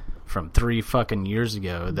boy from 3 fucking years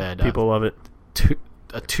ago. That people love it.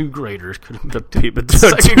 A 2-grader could have made a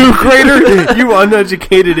 2-grader. You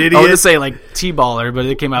uneducated idiot. I would say like T-baller, but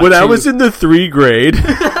it came out. When I was in the 3rd grade,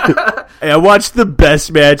 I watched the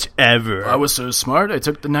best match ever. I was so smart. I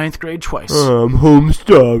took the 9th grade twice.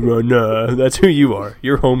 Homestar Runner. That's who you are.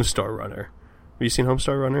 You're Homestar Runner. Have you seen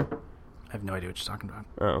Homestar Runner? I have no idea what you're talking about.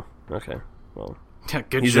 Oh, okay. Well,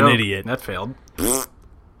 good he's joke. An idiot. That failed.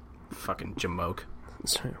 Fucking jamoke.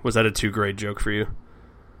 Was that a 2-grade joke for you?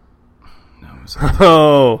 No, it was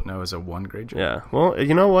it was a 1-grade joke. Yeah. Well,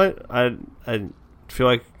 you know what? I feel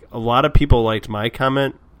like a lot of people liked my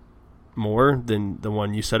comment more than the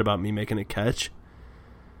one you said about me making a catch.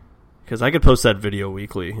 Because I could post that video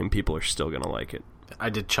weekly and people are still going to like it. I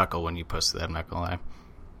did chuckle when you posted that, I'm not going to lie.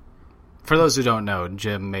 For those who don't know,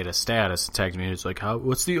 Jim made a status and tagged me. It's like,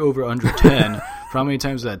 what's the over under 10 for how many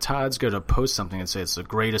times that Todd's going to post something and say it's the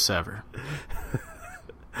greatest ever?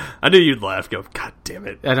 I knew you'd laugh. Go, God damn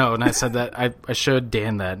it! I know. When I said that, I showed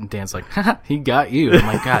Dan that, and Dan's like, he got you. I'm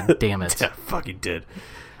like, God damn it! Yeah, fuck, he did.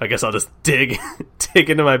 I guess I'll just dig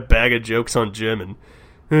into my bag of jokes on Jim and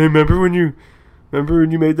hey, remember when you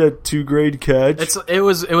made that 2-grade catch? It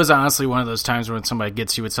was honestly one of those times when somebody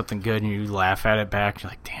gets you with something good and you laugh at it back.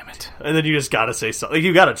 You're like, damn it! And then you just gotta say something. Like,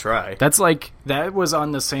 you gotta try. That was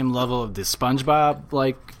on the same level of the SpongeBob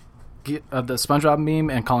the SpongeBob meme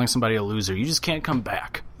and calling somebody a loser. You just can't come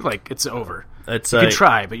back. Like, it's over. You can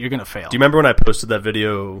try, but you're gonna fail. Do you remember when I posted that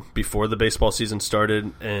video before the baseball season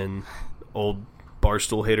started and old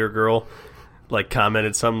Barstool hater girl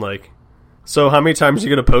commented something like, so how many times are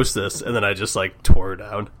you going to post this? And then I just tore her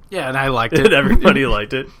down. Yeah, and I liked it. And everybody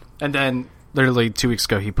liked it. And then literally 2 weeks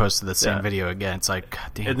ago he posted the same video again. It's like,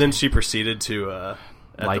 God damn. And then she proceeded to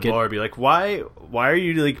at the bar be like, why are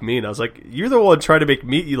you mean? I was like, you're the one trying to make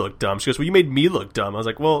me look dumb. She goes, well, you made me look dumb. I was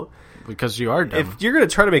like, well, because you are dumb. If you're going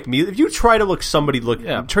to try to make me, if you try to make somebody look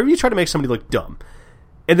dumb,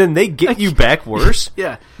 and then they get you back worse,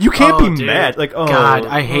 yeah, you can't be mad. Like, oh God,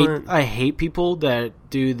 I hate people that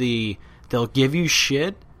do they'll give you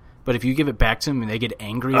shit, but if you give it back to them and they get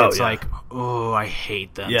angry, I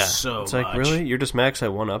hate them so it's much. Like, really? You're just Max, I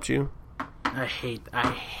one-upped you? I hate.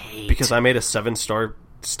 Because I made a 7-star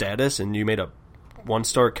status and you made a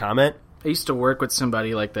 1-star comment? I used to work with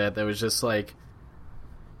somebody like that was just like,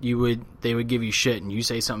 they would give you shit and you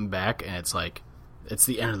say something back and it's like, it's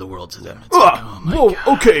the end of the world to them. It's like, oh my God.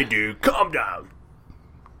 Okay, dude, calm down.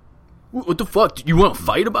 What the fuck? Do you want to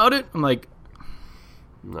fight about it? I'm like,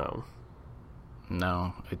 no,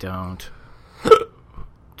 I don't.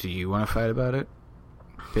 Do you want to fight about it,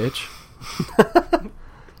 bitch?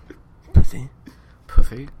 Pussy.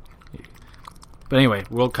 But anyway,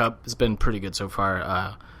 World Cup has been pretty good so far.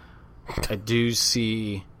 I do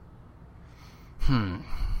see.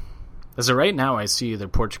 As of right now, I see either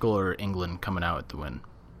Portugal or England coming out with the win.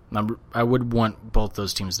 I would want both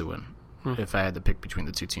those teams to win. if I had to pick between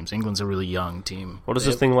the two teams. England's a really young team. What does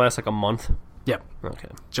this thing last, like a month? Yep. Okay.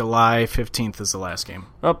 July 15th is the last game.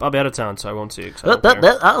 Oh, I'll be out of town, so I won't see you.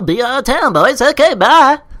 I'll be out of town, boys. Okay,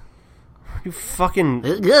 bye. You fucking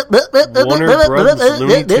Warner Warner Bros.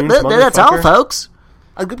 Looney Tunes motherfucker. That's all, folks.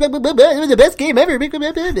 The best game ever. Excuse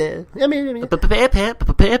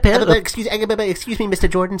me, Mr.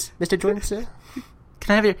 Jordans. Mr. Jordans, sir.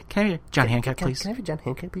 Can I have your John Hancock, please? Can I have your John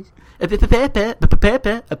Hancock, please?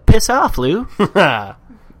 Piss off, Lou. Okay.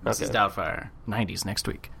 This is Doubtfire. 90s next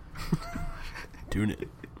week. Tune it.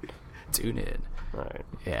 Tune in. All right.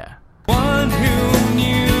 Yeah. One who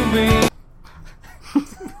knew me.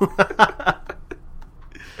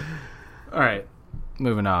 All right.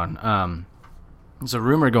 Moving on. There's a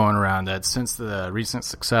rumor going around that since the recent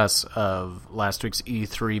success of last week's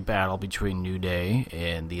E3 battle between New Day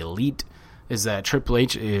and the Elite, is that Triple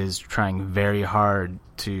H is trying very hard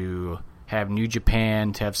to have New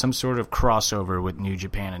Japan, to have some sort of crossover with New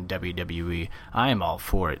Japan and WWE. I am all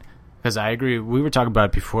for it. Because I agree, we were talking about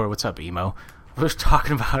it before. What's up, Emo? We were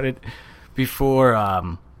talking about it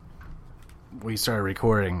before we started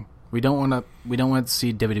recording. We don't want to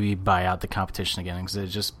see WWE buy out the competition again because it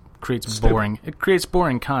just creates boring. It creates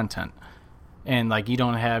boring content, and like you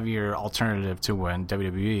don't have your alternative to when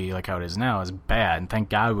WWE, like how it is now, is bad. And thank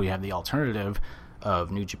God we have the alternative of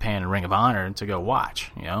New Japan and Ring of Honor to go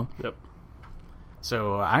watch. You know. Yep.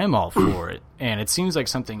 So I am all for it, and it seems like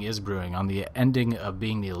something is brewing. On the ending of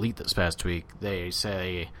Being the Elite this past week, they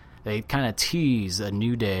kind of tease a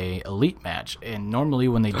New Day Elite match, and normally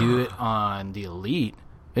when they do it on the Elite,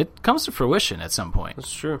 it comes to fruition at some point.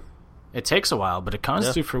 That's true. It takes a while, but it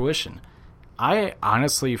comes to fruition. I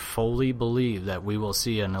honestly fully believe that we will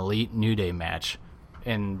see an Elite New Day match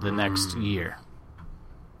in the next year.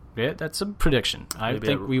 Yeah, that's a prediction. I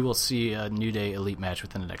think we will see a New Day Elite match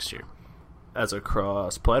within the next year. As a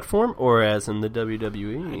cross-platform or as in the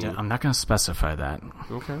WWE? I'm not going to specify that.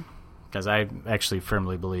 Okay. Because I actually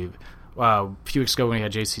firmly believe... a few weeks ago when we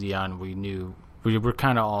had JCD on, we knew... We were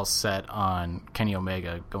kind of all set on Kenny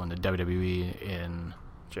Omega going to WWE in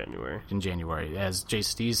January. As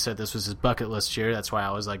JCD said, this was his bucket list year. That's why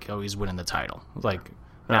I was like, oh, he's winning the title. Like,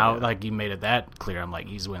 now, like, you made it that clear. I'm like,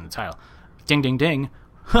 he's winning the title. Ding, ding, ding.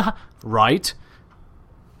 Right?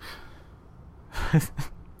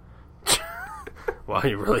 Wow,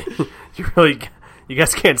 you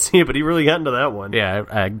guys can't see it, but he really got into that one. Yeah,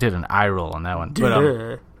 I did an eye roll on that one.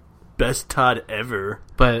 But, best Todd ever.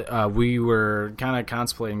 But we were kind of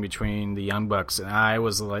contemplating between the Young Bucks, and I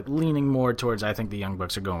was like leaning more towards I think the Young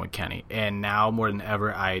Bucks are going with Kenny. And now more than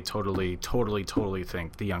ever, I totally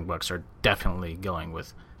think the Young Bucks are definitely going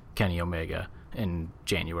with Kenny Omega in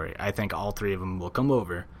January. I think all three of them will come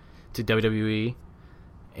over to WWE,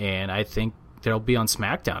 and I think they'll be on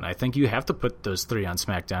SmackDown. I think you have to put those three on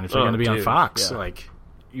SmackDown if they're going to be on Fox. Yeah. Like,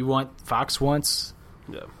 you want Fox wants,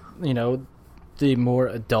 the more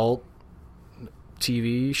adult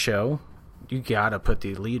TV show. You got to put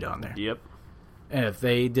the Elite on there. Yep. And if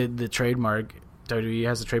they did the trademark, WWE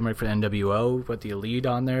has the trademark for NWO, put the Elite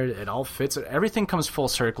on there, it all fits. Everything comes full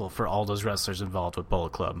circle for all those wrestlers involved with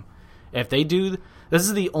Bullet Club. If they do, this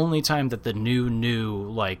is the only time that the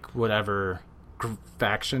new, like, whatever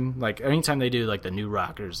faction, like anytime they do like the New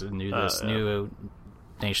Rockers, the new new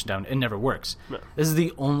Nation Down, it never works. No. This is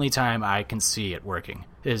the only time I can see it working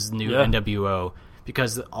is new NWO,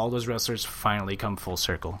 because all those wrestlers finally come full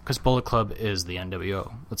circle, because Bullet Club is the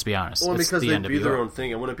NWO. Let's be honest. Well, because they do their own thing.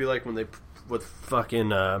 It wouldn't be like when they with fucking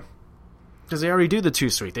because they already do the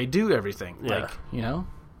 2-Street. They do everything. Yeah. Like, you know,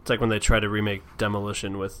 it's like when they try to remake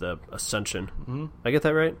Demolition with Ascension. Mm-hmm. I get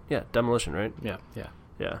that right? Yeah, Demolition, right? Yeah.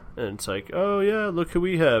 Yeah, and it's like, oh yeah, look who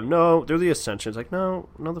we have. No, they're the Ascension. It's like, no,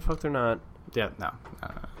 the fuck they're not. Yeah, no.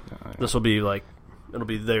 This will be like, it'll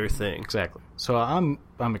be their thing. Exactly. So I'm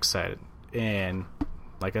excited, and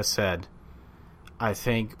like I said, I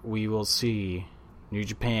think we will see New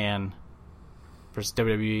Japan versus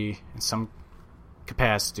WWE in some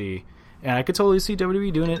capacity, and I could totally see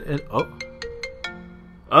WWE doing it.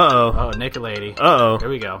 Naked Lady. There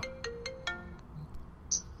we go.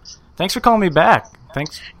 Thanks for calling me back.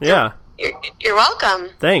 Thanks. Yeah. You're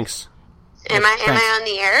welcome. Thanks. Am I on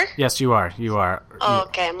the air? Yes, you are. Oh,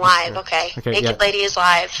 okay, I'm live. Okay. Naked Lady is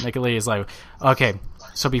live. Naked Lady is live. Okay.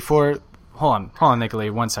 So before, hold on, Naked Lady,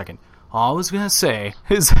 1 second. All I was gonna say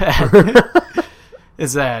is that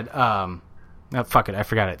fuck it, I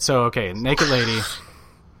forgot it. So okay, Naked Lady,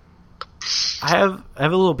 I have a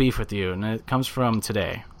little beef with you, and it comes from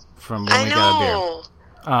today, from when we got a beer.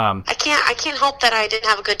 I can't help that I didn't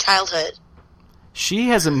have a good childhood. She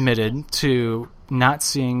has admitted to not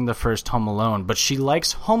seeing the first Home Alone, but she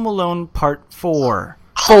likes Home Alone Part 4.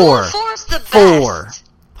 Home Alone 4 the Four. best.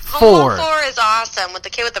 Home Alone 4 is awesome with the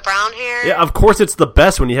kid with the brown hair. Yeah, of course it's the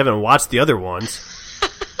best when you haven't watched the other ones.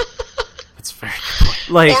 That's very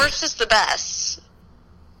good. Like, or it's just the best.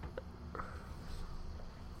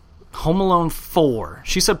 Home Alone 4.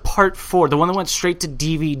 She said part 4, the one that went straight to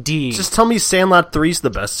DVD. just tell me Sandlot 3's the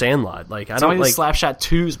best Sandlot. Like, I tell don't me like. Slapshot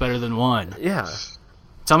 2 is better than 1. Yeah.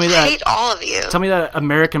 Tell me I that. hate all of you. Tell me that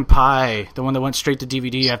American Pie, the one that went straight to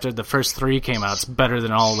DVD after the first 3 came out, is better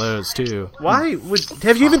than all those too. Why would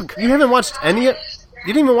you haven't watched any? You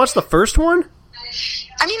didn't even watch the first one?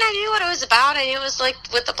 I mean, I knew what it was about. I knew it was like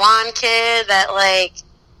with the blonde kid that like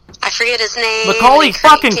I forget his name. Macaulay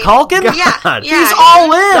fucking Culkin? God. Yeah. He's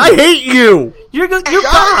all in. I hate you.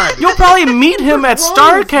 You'll probably meet him at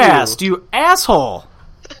StarCast, you asshole.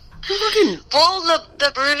 Well,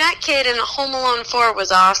 the brunette kid in Home Alone 4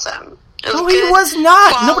 was awesome. No, he was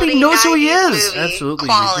not. Nobody knows who he is. Absolutely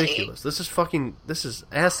ridiculous. This is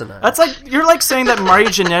asinine. That's like you're like saying that Marty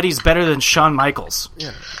Jannetty's better than Shawn Michaels.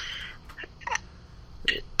 Yeah.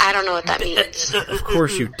 I don't know what that means. Of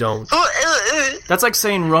course you don't. That's like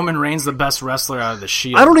saying Roman Reigns the best wrestler out of the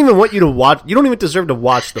Shield. I don't even want you to watch. You don't even deserve to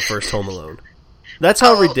watch the first Home Alone. That's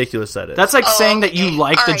how ridiculous that is. That's like saying that you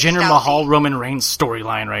like the Alright, Jinder Mahal Roman Reigns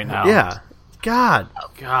storyline right now. Yeah. God.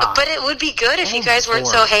 But it would be good if you guys weren't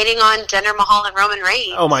so hating on Jinder Mahal and Roman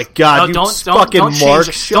Reigns. Oh my God! No, you fucking Mark.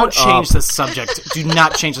 Don't change the subject. Do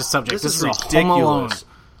not change the subject. This is ridiculous. a Home Alone.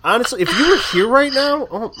 Honestly, if you were here right now,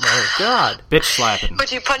 oh my God, bitch slapping.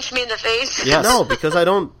 Would you punch me in the face? Yes. No, because I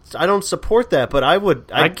don't support that. But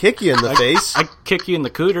I'd kick you in the face. I'd kick you in the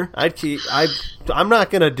cooter. I'm not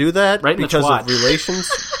gonna do that right because of relations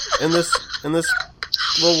in this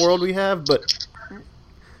little world we have. But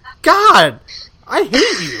God, I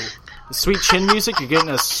hate you. The sweet chin music, you're getting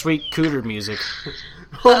a sweet cooter music.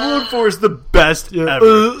 Home Alone 4 is the best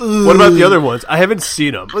ever. What about the other ones? I haven't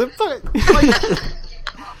seen them.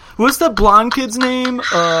 What's the blonde kid's name?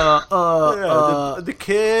 The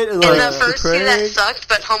kid. And the first two that sucked,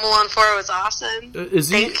 but Home Alone 4 was awesome.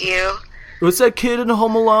 Thank you. What's that kid in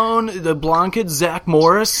Home Alone? The blonde kid, Zach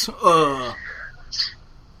Morris?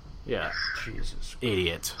 Yeah. Jesus.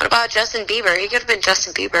 Idiot. What about Justin Bieber? He could have been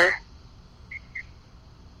Justin Bieber.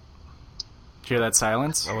 Did you hear that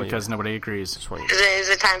silence? Because nobody agrees. Is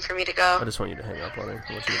it time for me to go? I just want you to hang up on her.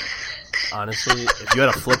 Honestly, if you had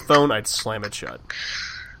a flip phone, I'd slam it shut.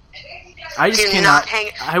 I just do cannot. Not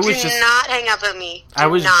hang, I was do just not hang up on me. I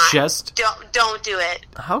was not. just. Don't do it.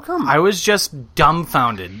 How come? I was just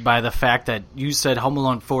dumbfounded by the fact that you said Home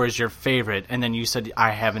Alone 4 is your favorite, and then you said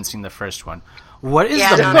I haven't seen the first one. What is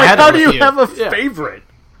the matter How do you with have a favorite?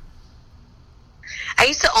 I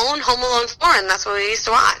used to own Home Alone 4, and that's what we used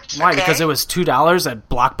to watch. Why? Okay? Because it was $2 at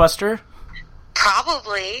Blockbuster?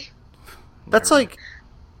 Probably. That's like...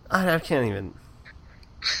 I can't even...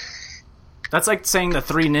 That's like saying the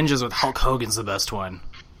Three Ninjas with Hulk Hogan's the best one.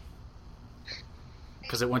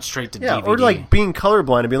 Because it went straight to DVD. Or like being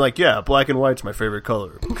colorblind and being like, yeah, black and white's my favorite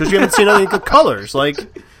color. Because you haven't seen any good colors. Like...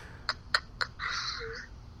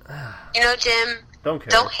 You know, Jim...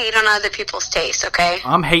 Don't hate on other people's taste, okay?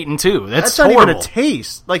 I'm hating too. That's not horrible. even a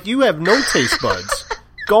taste. Like, you have no taste buds.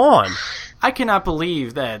 Gone. I cannot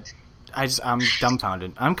believe that. I'm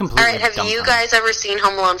dumbfounded. I'm completely Alright, have you guys ever seen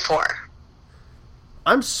Home Alone 4?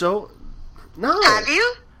 I'm so... No. Have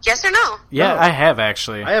you? Yes or no? Yeah, No. I have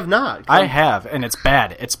actually. I have not. I have, and it's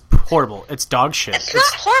bad. It's horrible. It's dog shit. It's not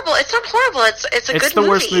horrible. It's not horrible. It's a good movie. It's the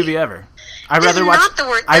worst movie ever. It's not the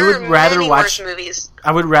worst. I would rather watch worse movies.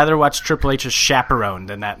 I would rather watch Triple H's Chaperone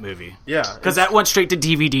than that movie. Yeah, because that went straight to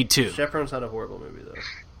DVD too. Chaperone's not a horrible movie though.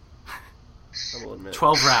 I will admit.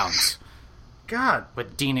 12 Rounds. God,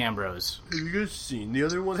 with Dean Ambrose. Have you guys seen the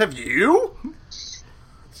other ones? Have you?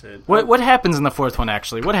 That's it. What happens in the fourth one?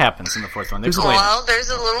 Actually, what happens in the fourth one? Explain. Well, there's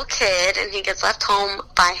a little kid, and he gets left home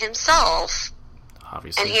by himself.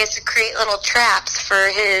 Obviously, and he has to create little traps for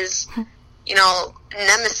his,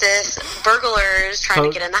 nemesis burglars trying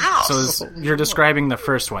to get in the house. So you're describing the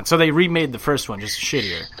first one. So they remade the first one, just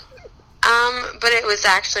shittier. But it was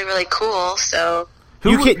actually really cool. So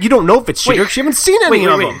you don't know if it's shittier because you haven't seen any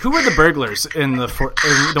of them. Who were the burglars in the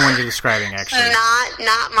one you're describing? Actually,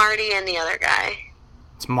 not Marty and the other guy.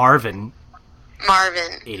 It's Marvin.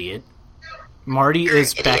 Idiot. Marty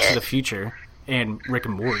is Back to the Future and Rick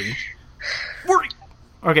and Morty.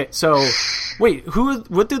 Okay, so wait,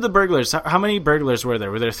 what did the burglars? How many burglars were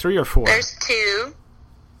there? Were there 3 or 4? There's 2.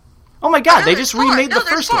 Oh my God! They just remade the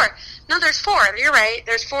first one. No, there's 4. You're right.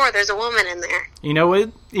 There's 4. There's a woman in there. You know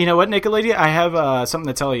what, Nicolady? I have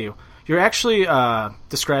something to tell you. You're actually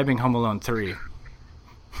describing Home Alone 3.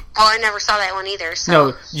 Well, I never saw that one either. So.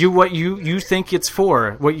 No, what you think it's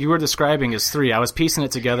 4. What you were describing is 3. I was piecing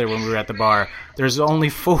it together when we were at the bar. There's only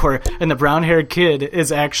 4, and the brown-haired kid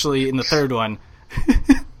is actually in the third one.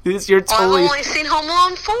 You're totally. I've only seen Home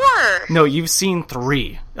Alone 4. No, you've seen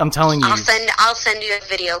 3. I'm telling you. I'll send you a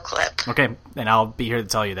video clip. Okay, and I'll be here to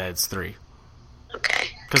tell you that it's 3. Okay,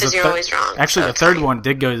 because you're always wrong. Actually, so the third one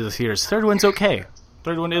did go to the theaters. Third one's okay.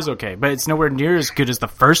 Third one is okay, but it's nowhere near as good as the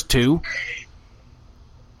first 2.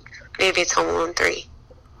 Maybe it's Home Alone 3.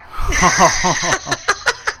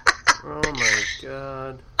 Oh my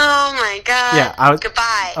god. Oh my god. Yeah,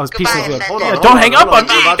 Goodbye. I was Goodbye, piecing it. Hold on, Don't hang up on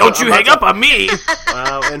me! Don't you hang up on me!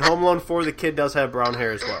 In Home Alone 4, the kid does have brown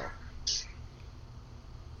hair as well.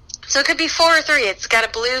 So it could be 4 or 3. It's got a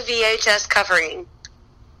blue VHS covering.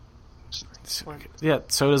 Yeah,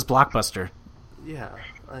 so does Blockbuster. Yeah.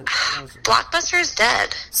 Blockbuster is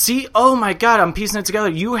dead. See, oh my god, I'm piecing it together.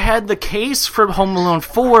 You had the case for Home Alone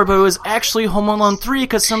 4, but it was actually Home Alone 3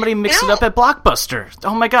 because somebody mixed it up at Blockbuster.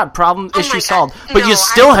 Oh my god, issue solved. But you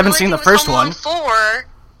still haven't seen the first one. Home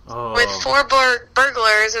Alone 4 with 4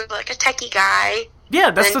 burglars with like a techie guy.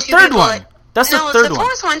 Yeah, that's the third one. That's the third one. No, it's the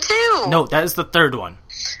fourth one too. No, that is the third one.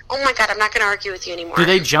 Oh my god, I'm not going to argue with you anymore. Do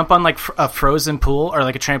they jump on like a frozen pool or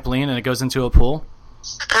like a trampoline and it goes into a pool?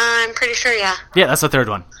 I'm pretty sure, yeah. Yeah, that's the third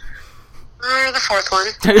one. Or the fourth one.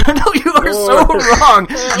 No, you are so wrong.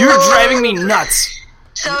 You're driving me nuts.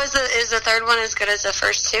 So is the third one as good as the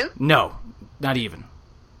first 2? No, not even.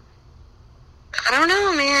 I don't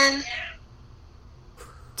know, man.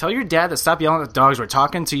 Tell your dad to stop yelling at the dogs. We're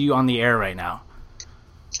talking to you on the air right now.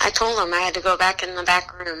 I told him I had to go back in the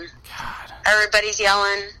back room. God. Everybody's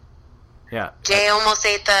yelling. Yeah. Jay almost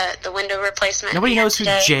ate the window replacement. Nobody knows who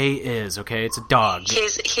today. Jay is, okay? It's a dog.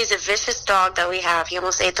 He's a vicious dog that we have. He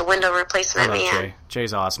almost ate the window replacement I love man. Jay.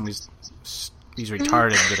 Jay's awesome. He's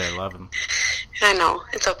retarded, but I love him. I know.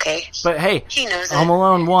 It's okay. But hey, he knows Home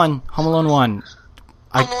Alone 1. Home Alone 1.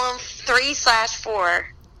 Home Alone 3/4.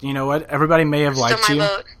 You know what? Everybody may have liked you.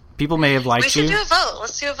 Vote. People may have liked you. We should do a vote.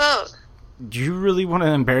 Let's do a vote. Do you really want to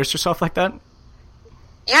embarrass yourself like that?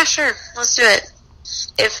 Yeah, sure. Let's do it.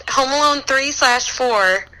 If Home Alone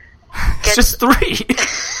 3/4 it's just 3.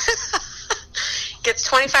 gets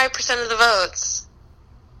 25% of the votes,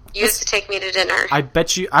 you have to take me to dinner. I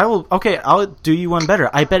bet you I will. Okay, I'll do you one better.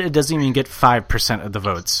 I bet it doesn't even get 5% of the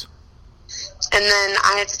votes. And then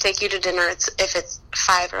I have to take you to dinner if it's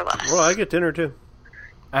 5 or less. Well, I get dinner too.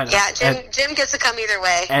 Jim gets to come either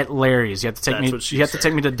way. At Larry's, you have to take me. You have to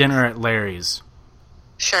take me to dinner at Larry's.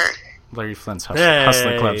 Sure. Larry Flint's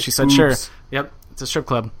Hustler Club. She said, "Sure." Yep, it's a strip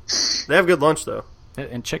club. They have good lunch though,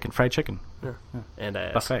 and fried chicken, and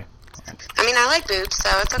ass. buffet. I mean, I like boobs, so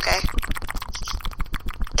it's okay.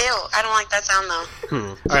 Ew, I don't like that sound though.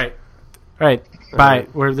 All right. Bye.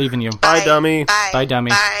 We're leaving you. Bye, dummy. Bye,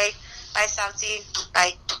 dummy. Bye, Southsea.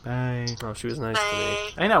 Bye. Bye. Oh, she was nice to me.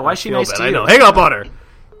 I know. Why is she nice to you? I know. Hang up on her.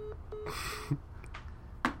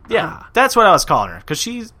 Yeah, that's what I was calling her because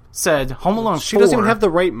she said Home Alone 4. She doesn't even have the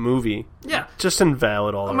right movie. Yeah, just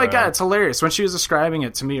invalid all. Oh my god, it's hilarious. When she was describing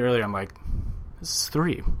it to me earlier, I'm like, "This is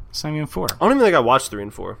 3. It's not even 4." I don't even think I watched 3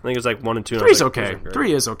 and 4. I think it was like 1 and 2. 3's okay.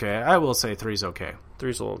 3 is okay. I will say 3's okay.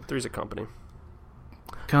 3's a company.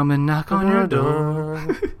 Come and knock on your door.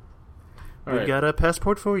 We got a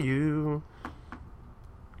passport for you.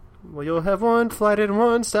 Well, you'll have 1 flight and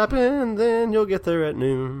 1 stop in, then you'll get there at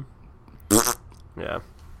noon. Yeah, it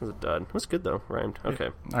was a dud. It was good though. Rhymed. Okay.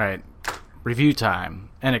 All right. Review time.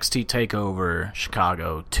 NXT TakeOver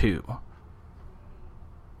Chicago 2.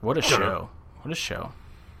 What a show. What a show.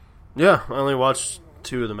 Yeah, I only watched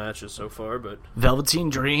 2 of the matches so far, but Velveteen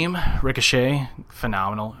Dream, Ricochet,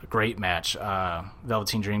 phenomenal. Great match.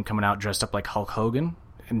 Velveteen Dream coming out dressed up like Hulk Hogan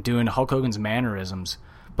and doing Hulk Hogan's mannerisms.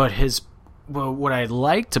 But what I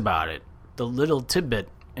liked about it, the little tidbit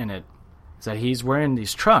in it, is that he's wearing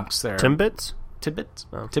these trunks there. Tidbits?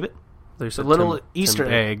 Oh. Tidbit? There's a little Easter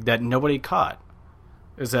egg that nobody caught.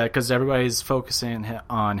 Is that because everybody's focusing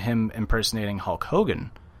on him impersonating Hulk Hogan.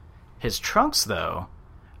 His trunks, though,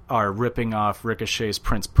 are ripping off Ricochet's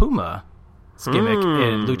Prince Puma gimmick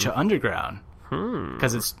in Lucha Underground.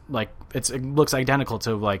 Because it looks identical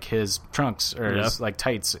to like his trunks or his like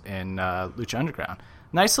tights in Lucha Underground.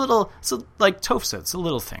 Nice little, like Toph said, it's the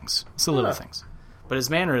little things. It's the little things. But his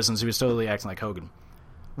mannerisms, he was totally acting like Hogan.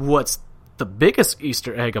 What's the biggest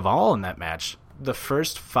Easter egg of all in that match? The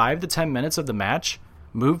first 5 to 10 minutes of the match,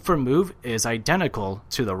 move for move, is identical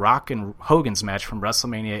to the Rock and Hogan's match from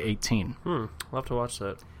WrestleMania 18. I'll have to watch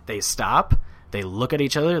that. They stop, they look at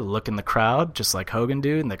each other, look in the crowd, just like Hogan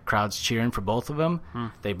do, and the crowd's cheering for both of them.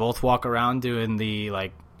 They both walk around doing the,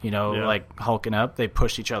 like hulking up. They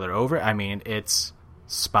push each other over. I mean, it's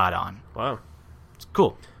spot on. Wow. It's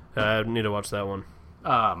cool. I need to watch that one.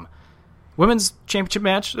 Women's championship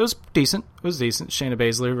match, it was decent. Shayna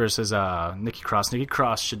Baszler versus Nikki Cross. Nikki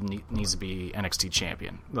Cross needs to be NXT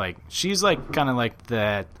champion. Like, she's like kind of like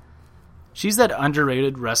that. She's that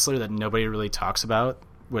underrated wrestler that nobody really talks about,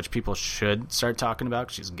 which people should start talking about.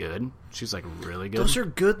 'Cause she's good. She's like really good. Those are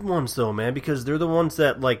good ones though, man, because they're the ones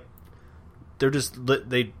that like they're just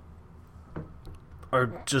they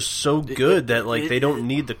are just so good that like they don't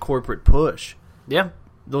need the corporate push. Yeah,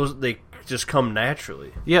 they just come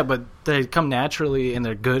naturally. Yeah, but they come naturally and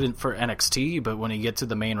they're good for NXT, but when you get to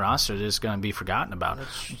the main roster, they're just going to be forgotten about.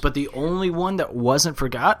 But the only one that wasn't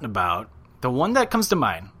forgotten about, the one that comes to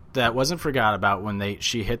mind that wasn't forgot about when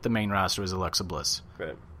she hit the main roster was Alexa Bliss.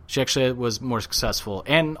 Right. She actually was more successful.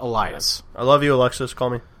 And Elias. I love you, Alexis. Call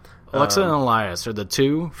me. Alexa and Elias are the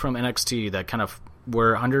two from NXT that kind of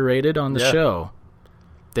were underrated on the show.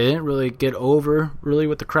 They didn't really get over really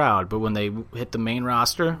with the crowd, but when they hit the main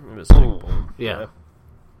roster, it was like, boom. Yeah.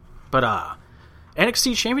 But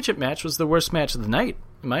NXT Championship match was the worst match of the night,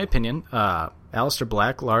 in my opinion. Aleister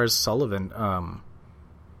Black, Lars Sullivan. I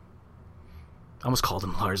almost called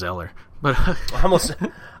him Lars Eller, but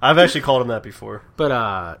I've actually called him that before.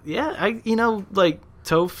 But yeah, like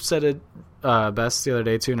Toph said it best the other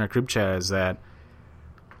day too in our group chat, is that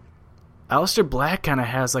Aleister Black kind of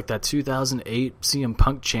has like that 2008 CM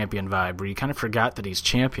Punk champion vibe, where you kind of forgot that he's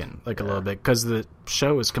champion a little bit, because the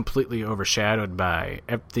show is completely overshadowed by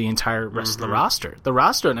the entire rest of the roster. The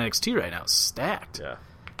roster on NXT right now is stacked. Yeah.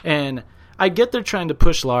 And I get they're trying to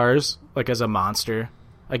push Lars like as a monster.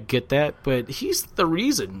 I get that, but he's the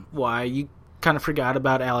reason why you kind of forgot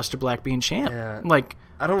about Aleister Black being champ. Yeah. Like,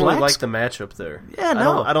 I don't really like the matchup there. Yeah,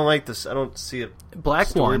 no. I don't like this. I don't see a Black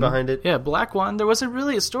story won. behind it. Yeah, Black won. There wasn't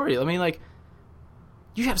really a story. I mean, like,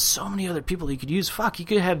 you have so many other people you could use. Fuck, you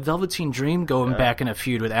could have Velveteen Dream going back in a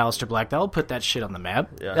feud with Aleister Black. That'll put that shit on the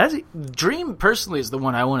map. Yeah. Dream, personally, is the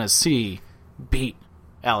one I want to see beat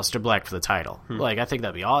Aleister Black for the title. Like, I think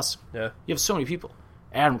that'd be awesome. Yeah. You have so many people.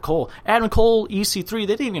 Adam Cole, EC3, they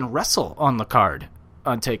didn't even wrestle on the card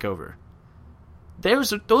on TakeOver.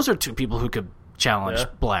 Those are two people who could challenge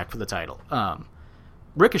Black for the title.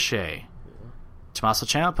 Ricochet, Tommaso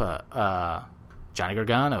Ciampa, Johnny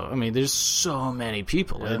Gargano. I mean, there's so many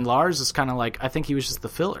people. And Lars is kind of like, I think he was just the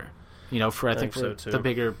filler, for the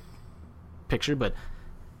bigger picture. But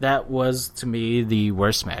that was, to me, the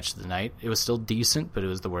worst match of the night. It was still decent, but it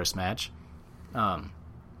was the worst match. The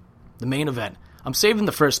main event. I'm saving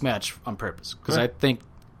the first match on purpose, because I think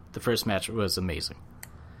the first match was amazing.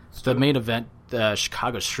 The main event, the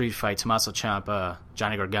Chicago Street Fight, Tommaso Ciampa,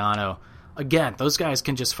 Johnny Gargano. Again, those guys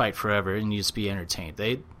can just fight forever and you just be entertained.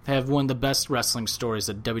 They have one of the best wrestling stories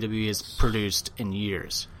that WWE has produced in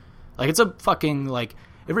years. Like, it's a fucking, like,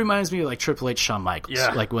 it reminds me of, like, Triple H, Shawn Michaels.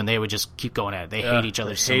 Yeah. Like, when they would just keep going at it. They hate each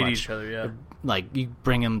other so much. Hate each other, yeah. Like, you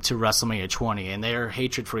bring them to WrestleMania 20, and their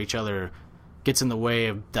hatred for each other gets in the way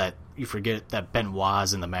of that. You forget that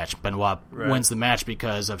Benoit's in the match. Benoit wins the match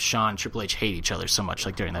because of Shawn and Triple H hate each other so much,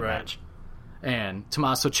 like, during that match. And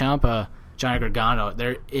Tommaso Ciampa, Johnny Gargano,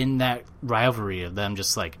 they're in that rivalry of them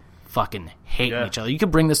just, like, fucking hating each other. You could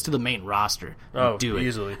bring this to the main roster and do it.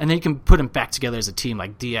 Easily. And then you can put them back together as a team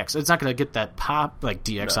like DX. It's not going to get that pop like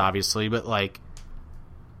DX, obviously, but, like,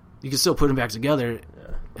 you can still put them back together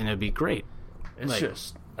and it'd be great. It's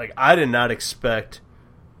just, like, I did not expect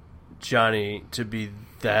Johnny to be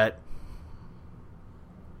that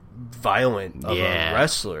violent of a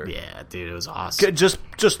wrestler. Yeah, dude, it was awesome.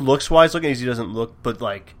 Just looks-wise, looking as he doesn't look, but,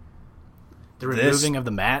 like, the removing of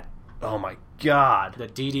the mat. Oh, my God. The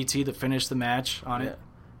DDT that finished the match on it.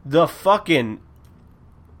 The fucking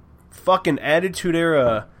Attitude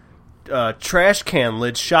Era trash can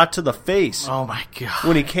lid shot to the face. Oh, my God.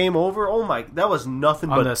 When he came over, that was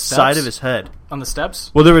nothing on but the the side of his head. On the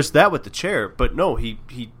steps? Well, there was that with the chair, but no, he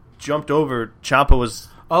jumped over. Ciampa was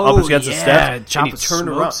up against the steps, and he turned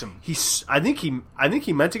around. Him. I think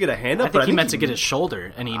he meant to get a hand up. I think he meant to get his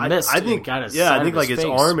shoulder, and he missed. I think got his I think like his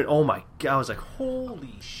arm, and oh my God, I was like,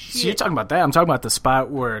 holy shit! So you're talking about that? I'm talking about the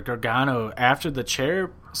spot where Gargano, after the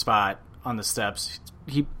chair spot on the steps,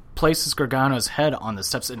 he places Gargano's head on the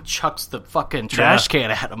steps and chucks the fucking trash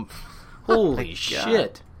can at him. Holy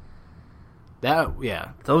shit!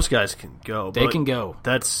 Those guys can go. They can go.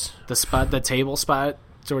 That's the table spot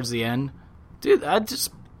towards the end, dude.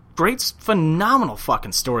 Great, phenomenal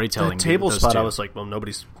fucking storytelling. The table spot, I was like, well,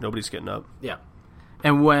 nobody's getting up. Yeah.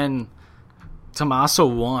 And when Tommaso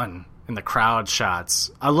won in the crowd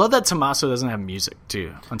shots, I love that Tommaso doesn't have music,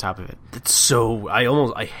 too, on top of it. It's so...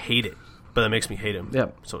 I hate it, but that makes me hate him.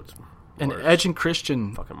 Yep. So it's... And Edge and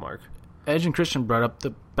Christian... Fucking Mark. Edge and Christian brought up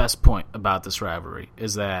the best point about this rivalry,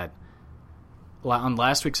 is that on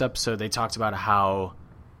last week's episode, they talked about how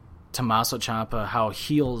Tommaso Ciampa, how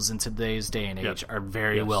heels in today's day and age are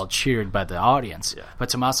very well cheered by the audience. Yeah. But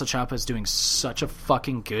Tommaso Ciampa is doing such a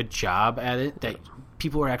fucking good job at it that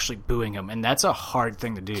people are actually booing him, and that's a hard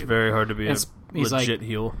thing to do. It's very hard to be he's legit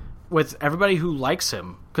heel. With everybody who likes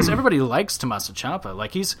him, because everybody likes Tommaso Ciampa.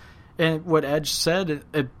 Like, and what Edge said,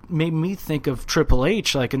 it made me think of Triple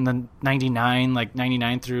H, like in the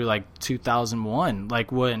 99 through like 2001,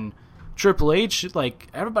 like when Triple H, like,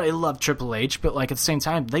 everybody loved Triple H, but like at the same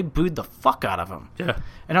time they booed the fuck out of him. Yeah.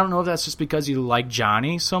 And I don't know if that's just because you like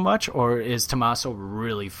Johnny so much, or is Tommaso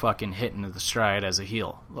really fucking hitting the stride as a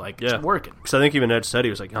heel? Like, it's working. Because I think even Edge said, he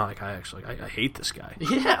was like, "Oh, like, I hate this guy."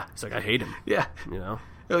 Yeah. He's like, "I hate him." Yeah. You know.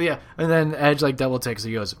 Oh yeah, and then Edge like double takes.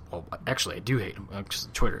 He goes, "Well, actually, I do hate him.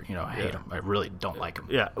 Just Twitter, I hate him. I really don't like him.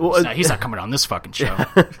 Yeah, well, he's not coming on this fucking show."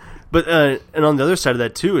 But and on the other side of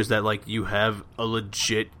that too is that like you have a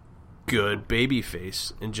legit good baby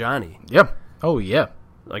face in Johnny. Yep. Oh yeah.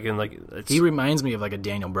 Like he reminds me of like a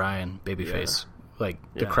Daniel Bryan baby face. Like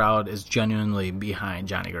the crowd is genuinely behind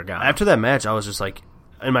Johnny Gargano. After that match, I was just like,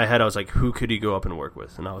 in my head, I was like, who could he go up and work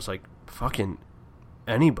with? And I was like, fucking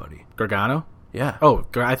anybody. Gargano. Yeah. Oh,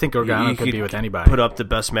 I think Gargano could be with anybody. Put up the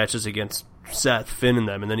best matches against Seth, Finn, and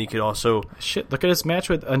them, and then he could also... Shit, look at his match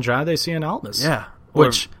with Andrade Cien Almas. Yeah.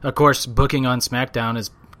 Which, of course, booking on SmackDown is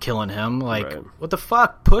killing him. Like, what the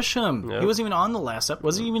fuck? Push him. Yep. He wasn't even on the last episode.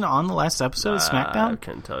 Was he even on the last episode of SmackDown? I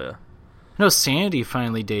can't tell you. No, Sanity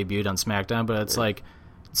finally debuted on SmackDown, but it's like,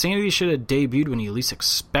 Sanity should have debuted when you least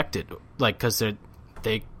expected. Like, because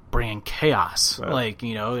they bring in chaos. Right. Like,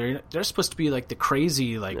 they're supposed to be like the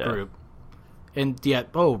crazy group. And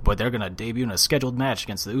yet, but they're going to debut in a scheduled match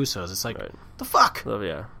against the Usos. It's like, the fuck? Oh,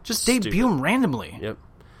 yeah. Just debut them randomly. Yep.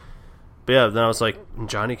 But yeah, then I was like,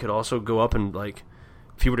 Johnny could also go up and, like,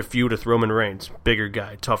 if he were to feud with Roman Reigns, bigger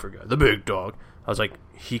guy, tougher guy, the big dog, I was like,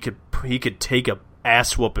 he could take a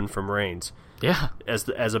ass whooping from Reigns. Yeah. As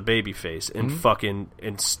a baby face and fucking,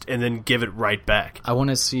 and then give it right back. I want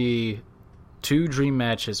to see 2 dream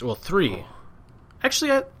matches. Well, 3.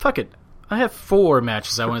 Actually, fuck it. I have 4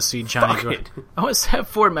 matches I want to see Johnny. I want to have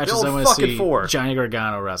 4 matches I want to see Johnny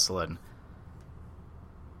Gargano wrestle in.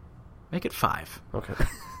 Make it 5. Okay.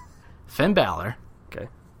 Finn Balor. Okay.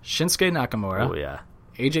 Shinsuke Nakamura. Oh yeah.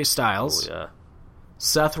 AJ Styles. Oh yeah.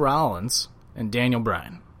 Seth Rollins and Daniel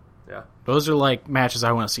Bryan. Yeah. Those are like matches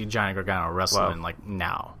I want to see Johnny Gargano wrestle in like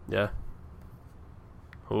now. Yeah.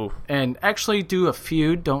 Ooh. And actually do a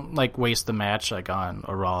feud. Don't like waste the match like on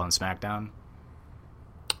a Raw and SmackDown.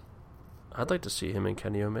 I'd like to see him and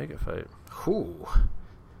Kenny Omega fight. Ooh.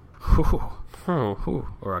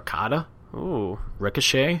 Or Okada. Ooh.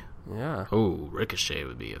 Ricochet. Yeah. Ooh, Ricochet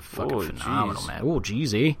would be a fucking phenomenal man. Ooh,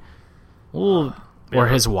 Jeezy. Ooh. Or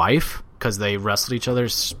his wife, because they wrestled each other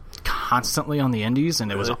constantly on the indies, and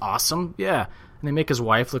it was awesome. Yeah. And they make his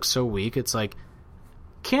wife look so weak. It's like,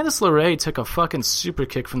 Candice LeRae took a fucking super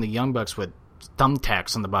kick from the Young Bucks with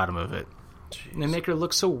thumbtacks on the bottom of it. Jeez. And they make her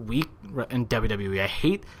look so weak in WWE.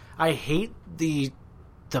 I hate the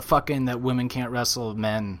fucking that women can't wrestle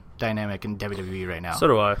men dynamic in WWE right now. So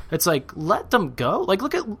do I. It's like, let them go. Like,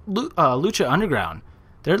 look at Lucha Underground.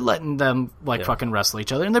 They're letting them fucking wrestle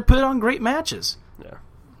each other, and they put on great matches. Yeah.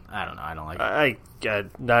 I don't know. I don't like it. I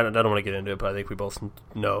don't want to get into it, but I think we both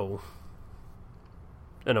know,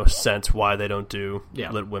 in a sense, why they don't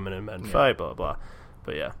let women and men fight, blah, blah.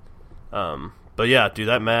 But yeah. Dude,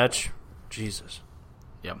 that match, Jesus.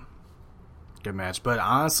 Yep. Good match. But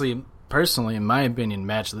honestly, personally, in my opinion,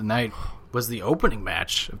 match of the night was the opening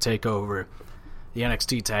match of TakeOver. The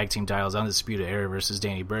NXT Tag Team titles, Undisputed Era versus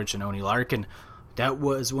Danny Burch and Oney Larkin. That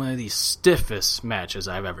was one of the stiffest matches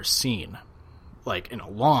I've ever seen, like, in a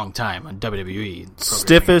long time on WWE.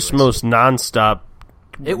 Stiffest, most nonstop.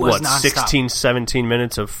 It was nonstop. 16, 17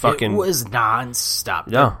 minutes of fucking... It was nonstop.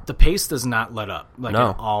 No. The pace does not let up, at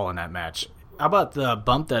all in that match. How about the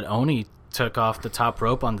bump that Oney took off the top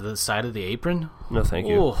rope onto the side of the apron? No, thank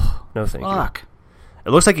you. Ooh, no, thank fuck. you. It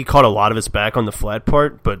looks like he caught a lot of his back on the flat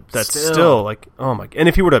part, but that's still like, oh my... And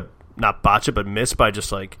if he were to not botch it, but miss by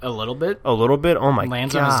just like... A little bit, oh my God.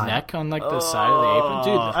 Lands on his neck on like the side of the apron.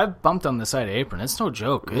 Dude, I've bumped on the side of the apron. It's no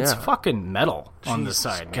joke. It's fucking metal on the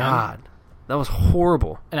side, man. God. That was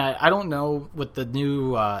horrible. And I don't know with the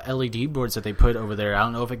new LED boards that they put over there, I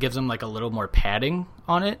don't know if it gives them like a little more padding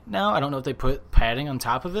on it now. I don't know if they put padding on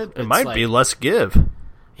top of it. It might be less give.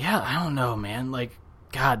 Yeah, I don't know, man. Like,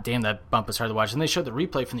 God damn, that bump is hard to watch. And they showed the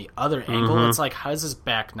replay from the other angle. It's like, how does his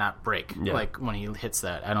back not break? Yeah. Like, when he hits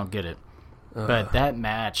that. I don't get it. But that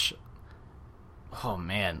match, oh,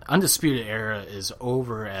 man. Undisputed Era is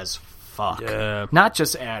over as fuck. Yeah. Not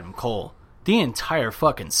just Adam Cole. The entire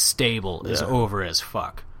fucking stable is over as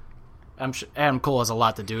fuck. I'm sure Adam Cole has a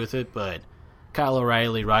lot to do with it, but Kyle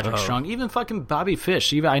O'Reilly, Roderick Strong, even fucking Bobby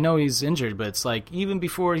Fish. Even I know he's injured, but it's like even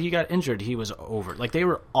before he got injured, he was over. Like they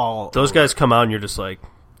were all those over. guys come out and you're just like,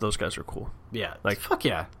 those guys are cool. Yeah, like fuck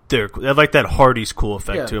yeah, they have like that Hardy's cool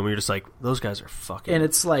effect to them. You're just like, those guys are fucking. And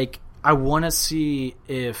it's like I want to see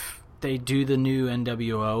if they do the new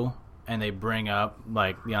NWO and they bring up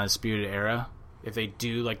like the Undisputed Era. If they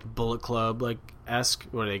do like Bullet Club like esque,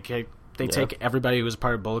 where they take everybody who was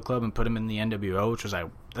part of Bullet Club and put them in the NWO, which was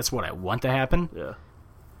that's what I want to happen. Yeah.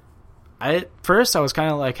 At first, I was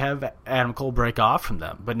kind of like have Adam Cole break off from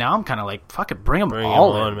them, but now I'm kind of like fuck it, bring them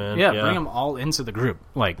all in, man. Yeah, bring them all into the group.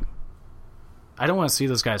 Like, I don't want to see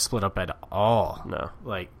those guys split up at all. No,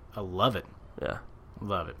 like I love it. Yeah,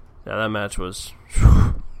 love it. Yeah, that match was.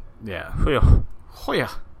 Yeah. Oh yeah.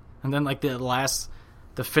 And then like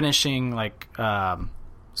the finishing like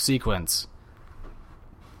sequence.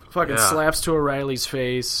 Fucking slaps to O'Reilly's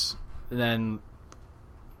face, and then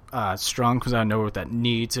Strong comes out of nowhere with that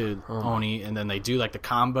knee to Oni, and then they do like the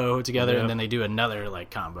combo together, and then they do another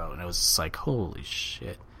like combo, and it was just like holy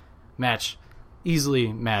shit.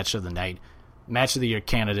 Easily match of the night, match of the year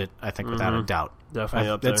candidate, I think without a doubt. Definitely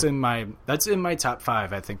up there. That's in my top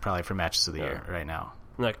 5, I think, probably for matches of the year right now.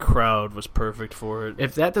 And that crowd was perfect for it.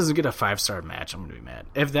 If that doesn't get a 5-star match, I'm gonna be mad.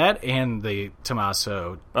 If that and the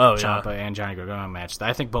Tommaso Ciampa and Johnny Gargano match,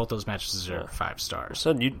 I think both those matches are 5 stars.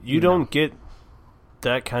 So you don't get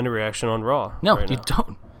that kind of reaction on Raw. No, you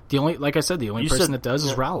don't. The only, like I said, the only person that does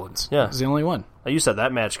is Rollins. Yeah, he's the only one. You said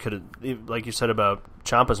that match could have, like you said about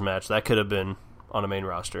Ciampa's match, that could have been on a main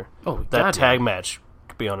roster. Oh, that tag match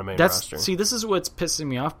could be on a main roster. See, this is what's pissing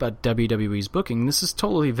me off about WWE's booking. This is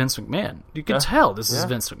totally Vince McMahon. You can tell this is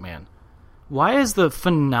Vince McMahon. Why is the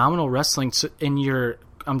phenomenal wrestling in your,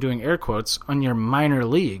 I'm doing air quotes, on your minor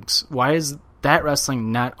leagues, why is that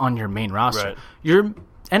wrestling not on your main roster? Right. Your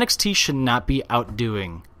NXT should not be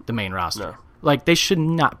outdoing the main roster. No. Like, they should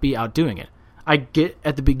not be outdoing it. I get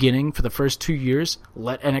at the beginning, for the first 2 years,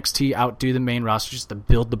 let NXT outdo the main roster just to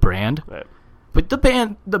build the brand. Right. But the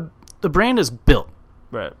brand is built.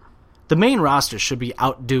 Right. The main roster should be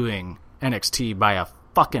outdoing NXT by a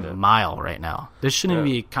fucking mile right now. There shouldn't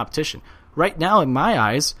be competition. Right now, in my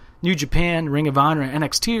eyes, New Japan, Ring of Honor, and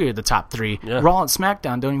NXT are the top 3. Yeah. Raw and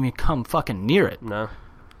SmackDown don't even come fucking near it. No.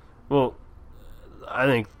 Well, I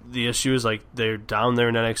think the issue is like they're down there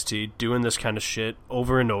in NXT doing this kind of shit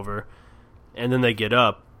over and over, and then they get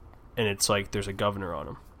up, and it's like there's a governor on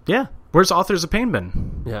them. Yeah. Where's Authors of Pain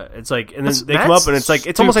been? Yeah, it's like, and then they come up, and it's like,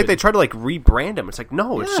 it's almost like they try to like rebrand them. It's like,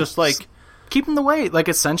 no, it's just like keep them the way. Like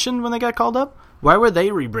Ascension when they got called up, why were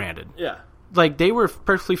they rebranded? Yeah, like they were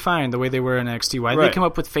perfectly fine the way they were in NXT. Why did they come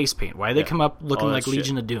up with face paint? Why did they come up looking like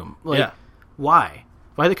Legion of Doom? Like, why?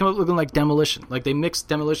 Why did they come up looking like Demolition? Like they mixed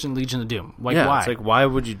Demolition and Legion of Doom. Like why? It's like, why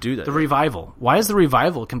would you do that? The Revival. Why is the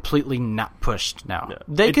Revival completely not pushed now? Yeah.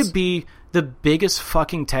 They could be the biggest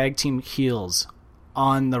fucking tag team heels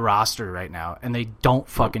on the roster right now, and they don't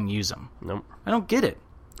fucking use them. Nope. I don't get it.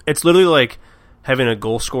 It's literally like having a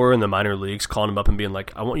goal scorer in the minor leagues, calling him up and being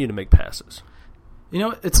like, I want you to make passes. You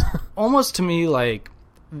know, it's almost to me like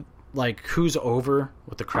who's over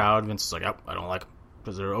with the crowd. Vince is like, oh, I don't like them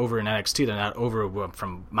because they're over in NXT. They're not over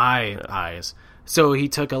from my eyes. So he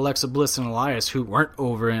took Alexa Bliss and Elias, who weren't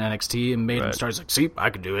over in NXT, and made them start like, see, I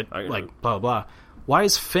could do it. Like, blah, blah, blah. Why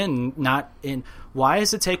is Finn not in? Why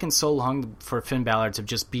is it taking so long for Finn Balor to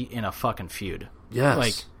just be in a fucking feud? Yes.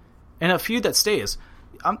 Like, in a feud that stays.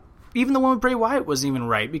 Even the one with Bray Wyatt wasn't even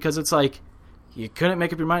right, because it's like, you couldn't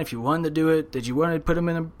make up your mind if you wanted to do it. Did you want to put him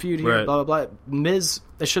in a feud here? Right. Blah, blah, blah. Miz,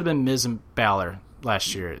 it should have been Miz and Balor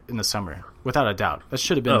last year in the summer, without a doubt. That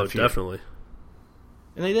should have been the feud. Definitely.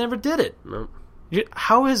 And they never did it. Nope.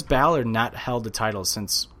 How has Balor not held the title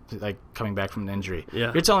since like coming back from an injury?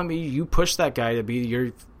 Yeah. You're telling me you pushed that guy to be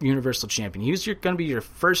your Universal Champion. He was going to be your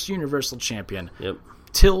first Universal Champion. Yep.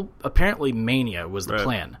 Till apparently Mania was the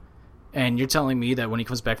plan. And you're telling me that when he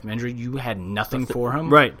comes back from injury, you had nothing for him?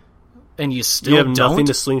 Right. And you still you have don't? nothing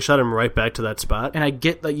to slingshot him right back to that spot. And I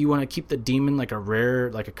get that you want to keep the Demon like a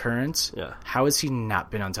rare like occurrence. Yeah. How has he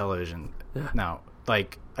not been on television? Yeah. Now,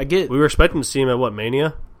 like, I get... We were expecting to see him at, what,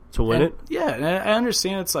 Mania? To win it? Yeah, and I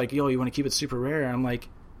understand it's like, you want to keep it super rare. And I'm like,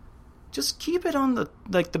 just keep it on the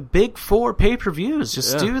big 4 pay-per-views.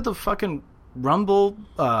 Just do the fucking Rumble.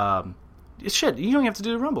 Shit, you don't have to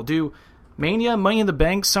do the Rumble. Do Mania, Money in the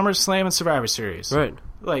Bank, SummerSlam, and Survivor Series. Right.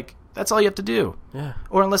 Like, that's all you have to do. Yeah.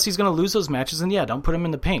 Or unless he's going to lose those matches, then don't put him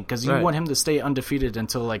in the paint, because you want him to stay undefeated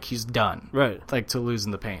until like he's done. Right. Like to lose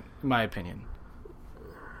in the paint, in my opinion.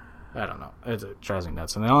 I don't know. It drives me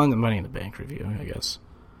nuts. And then on the Money in the Bank review, I guess.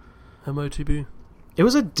 MITB. It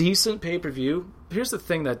was a decent pay-per-view. Here's the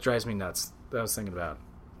thing that drives me nuts that I was thinking about.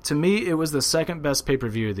 To me, it was the second best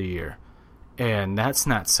pay-per-view of the year. And that's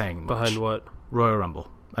not saying much. Behind what? Royal Rumble.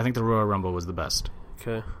 I think the Royal Rumble was the best.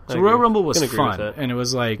 Okay. So Royal Rumble was fun. And it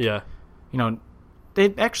was like, yeah. You know,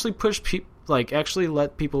 they actually pushed people, like, actually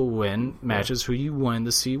let people win matches who you wanted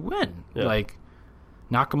to see win. Yeah. Like,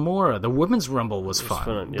 Nakamura. The Women's Rumble was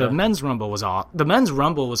fun. Yeah. The Men's Rumble was awesome. The Men's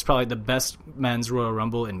Rumble was probably the best Men's Royal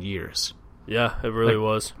Rumble in years. Yeah, it really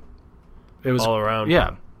was. It was all around.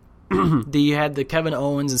 Yeah. You had the Kevin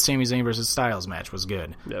Owens and Sami Zayn versus Styles match was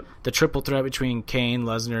good. Yep. The triple threat between Kane,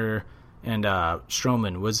 Lesnar, and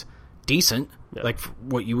Strowman was decent, like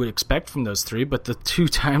what you would expect from those three. But the 2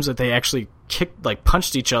 times that they actually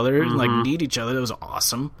punched each other and kneed each other, that was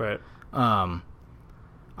awesome. Right.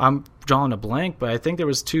 I'm drawing a blank, but I think there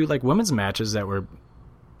was 2 women's matches that were.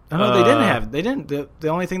 Oh no, they didn't have. They didn't. The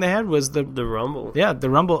only thing they had was the Rumble. Yeah, the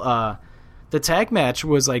Rumble. The tag match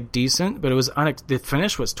was decent, but it was the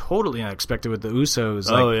finish was totally unexpected with the Usos.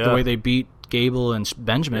 The way they beat Gable and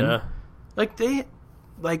Benjamin. Yeah.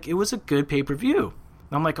 It was a good pay-per-view.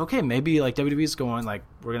 I'm like, okay, maybe WWE's going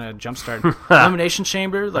we're gonna jumpstart Elimination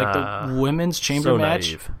Chamber, the women's chamber match.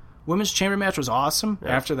 Naive. Women's chamber match was awesome. Yeah.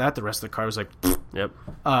 After that, the rest of the card was yep.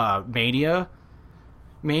 Mania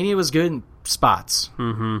was good in spots.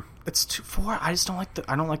 Mm-hmm. It's 4. I just don't like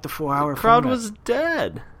I don't like the 4-hour. Crowd format. was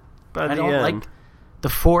dead. I don't like the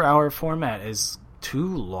 4-hour format is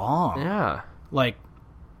too long. Yeah.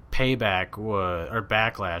 Payback or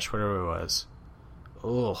Backlash, whatever it was.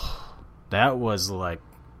 Oh, that was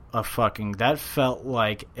that felt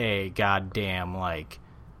like a goddamn oh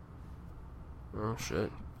shit.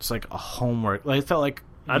 It's like a homework. It felt like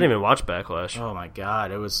I didn't even watch Backlash. Oh my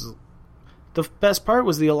god, it was the best part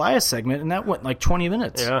was the Elias segment, and that went 20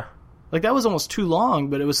 minutes. Yeah. That was almost too long,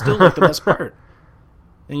 but it was still the best part.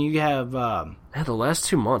 And you have the last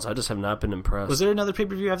 2 months I just have not been impressed. Was there another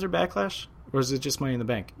pay-per-view after Backlash? Or is it just Money in the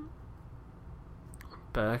Bank?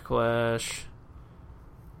 Backlash.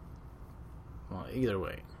 Well, either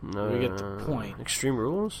way. No, we get the point. Extreme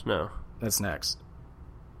Rules? No. That's next.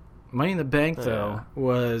 Money in the Bank, though,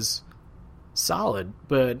 was solid,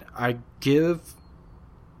 but I give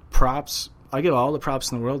all the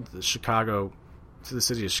props in the world to the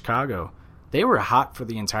city of Chicago. They were hot for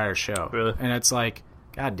the entire show. Really? And it's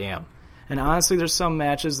god damn. And honestly, there's some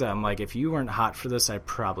matches that I'm if you weren't hot for this, I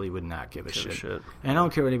probably would not give a shit. And I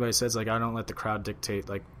don't care what anybody says. I don't let the crowd dictate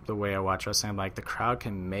the way I watch wrestling. I'm the crowd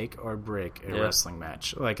can make or break a wrestling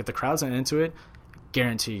match. If the crowd's not into it,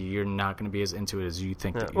 guarantee you're not going to be as into it as you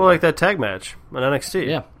think that you are. That tag match on NXT.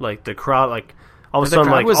 Yeah. The crowd, all of a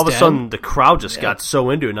sudden, the crowd just got so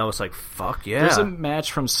into it, and I was like, fuck yeah. There's a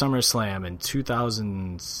match from SummerSlam in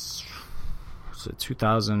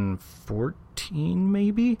 2014,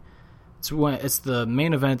 maybe? It's the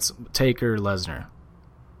main event's Taker Lesnar.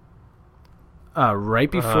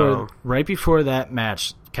 Right before that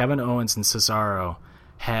match, Kevin Owens and Cesaro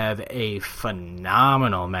have a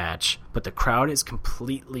phenomenal match, but the crowd is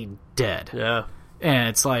completely dead. Yeah. And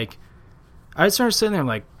it's I started sitting there,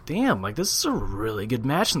 I'm damn, this is a really good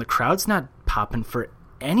match, and the crowd's not popping for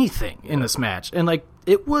anything in this match. And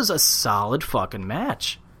it was a solid fucking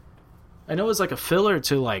match. I know it was a filler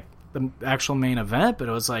to the actual main event, but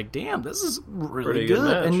it was damn, this is really good.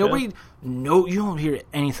 Match, and you don't hear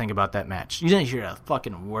anything about that match. You didn't hear a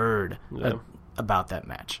fucking word about that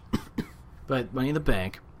match. But Money in the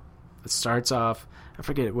Bank, it starts off, I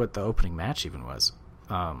forget what the opening match even was.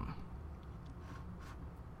 What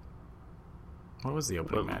was the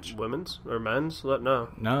opening match? Women's or men's?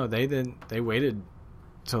 No, they didn't. They waited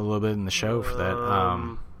till a little bit in the show for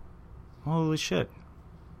that. Holy shit.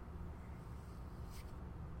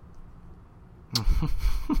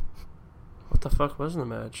 What the fuck was in the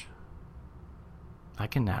match? I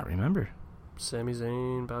cannot remember. Sami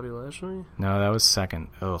Zayn, Bobby Lashley? No, that was second.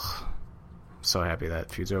 Ugh. So happy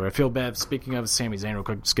that feud's over. I feel bad. Speaking of Sami Zayn, real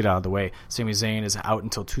quick, just get out of the way. Sami Zayn is out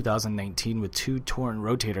until 2019 with 2 torn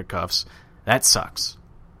rotator cuffs. That sucks.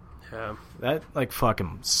 Yeah. That,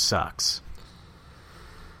 fucking sucks.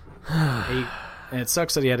 And it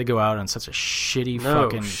sucks that he had to go out on such a shitty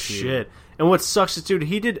fucking shit. And what sucks is, dude,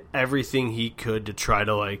 he did everything he could to try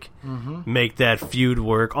to, make that feud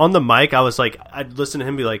work. On the mic, I was I'd listen to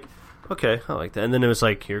him be okay, I like that. And then it was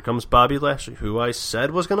here comes Bobby Lashley, who I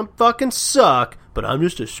said was going to fucking suck, but I'm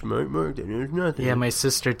just a smart mark that knows nothing. Yeah, my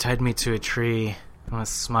sister tied me to a tree. I'm going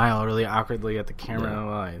to smile really awkwardly at the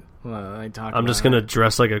camera while I talk. I'm just going to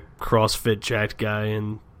dress like a CrossFit jacked guy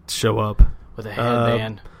and show up. With a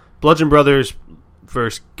headband. Bludgeon Brothers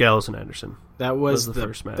versus Gallows and Anderson. That was the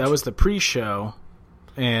first match. That was the pre-show,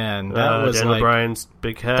 and that was Daniel like Bryan's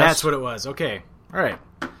Big Cass. That's what it was. Okay, all right.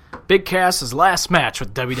 Big Cass's last match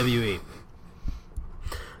with WWE.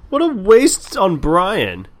 What a waste on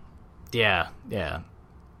Bryan. Yeah.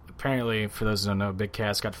 Apparently, for those who don't know, Big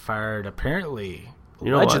Cass got fired. Apparently,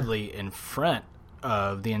 You know allegedly in front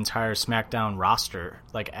of the entire SmackDown roster,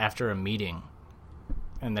 like after a meeting.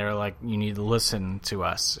 And they're like, you need to listen to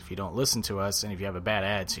us. If you don't listen to us, and if you have a bad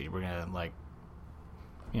attitude, we're going to, like,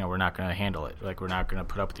 we're not going to handle it. Like, we're not going to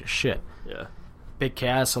put up with your shit. Yeah. Big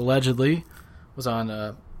Cass allegedly was on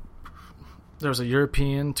there was a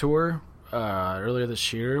European tour earlier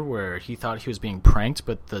this year where he thought he was being pranked,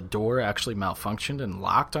 but the door actually malfunctioned and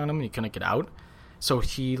locked on him, and he couldn't get out. So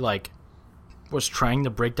he, like, was trying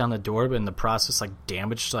to break down the door, but in the process, like,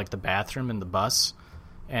 damaged, like, the bathroom in the bus.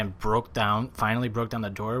 And finally broke down the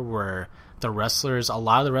door, where a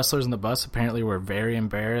lot of the wrestlers in the bus apparently were very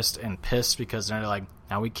embarrassed and pissed because they're like,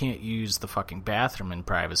 now we can't use the fucking bathroom in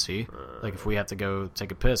privacy. Like, if we have to go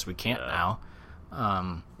take a piss, we can't now.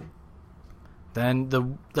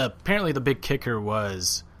 Then apparently the big kicker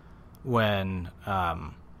was when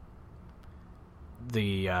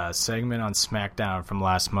the segment on SmackDown from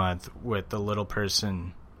last month with the little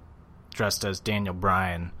person dressed as Daniel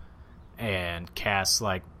Bryan. And Cass,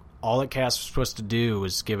 like, all that Cass was supposed to do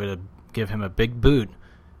was give him a big boot,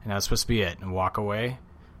 and that was supposed to be it, and walk away.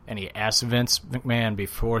 And he asked Vince McMahon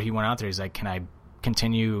before he went out there, he's like, can I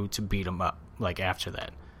continue to beat him up, like, after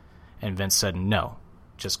that? And Vince said, no,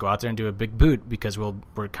 just go out there and do a big boot because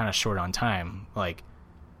we're kind of short on time. Like,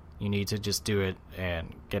 you need to just do it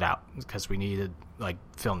and get out because we need to, like,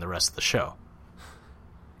 film the rest of the show.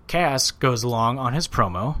 Cass goes along on his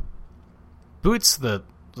promo, boots the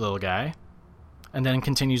little guy, and then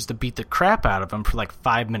continues to beat the crap out of him for like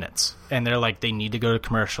 5 minutes. And they're like, they need to go to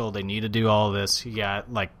commercial, they need to do all this. He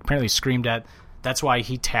got, like, apparently screamed at. That's why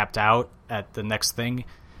he tapped out at the next thing.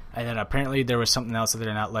 And then apparently there was something else that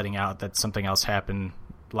they're not letting out, that something else happened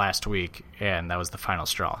last week, and that was the final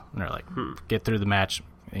straw. And they're like, get through the match,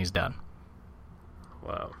 and he's done.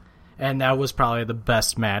 Wow. And that was probably the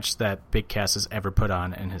best match that Big Cass has ever put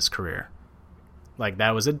on in his career. Like,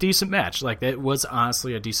 that was a decent match. Like, it was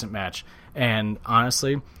honestly a decent match. And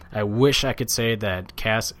honestly, I wish I could say that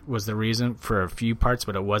Cass was the reason for a few parts,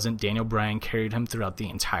 but it wasn't. Daniel Bryan carried him throughout the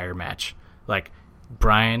entire match. Like,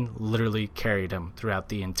 Bryan literally carried him throughout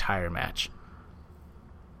the entire match.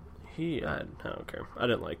 I don't care. I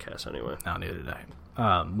didn't like Cass anyway. No, neither did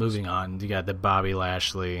I. Moving on, you got the Bobby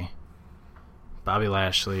Lashley,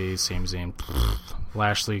 same.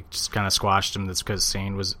 Lashley just kind of squashed him. That's because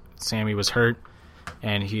Sammy was hurt.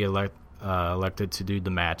 And he elected to do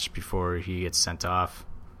the match before he gets sent off.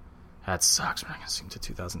 That sucks. We're not going to see him to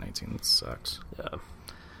 2018. That sucks. Yeah.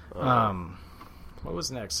 What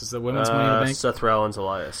was next? Is the women's Money in the Bank? Seth Rollins,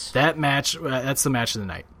 Elias. That match. That's the match of the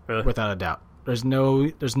night, really? Without a doubt. There's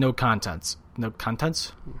no contents. No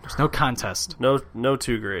contents. There's no contest. No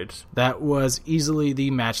 2 grades. That was easily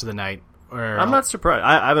the match of the night. I'm not surprised.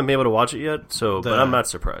 I haven't been able to watch it yet, but I'm not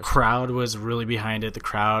surprised. Crowd was really behind it. The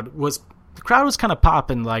crowd was kind of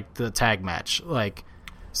popping, like, the tag match, like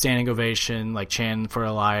standing ovation, like chanting for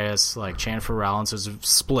Elias, like chanting for Rollins. It was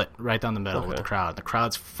split right down the middle with the crowd. The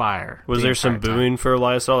crowd's fire. Was there some booing for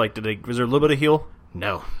Elias at all? Like, was there a little bit of heel?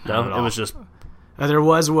 No, it was just. There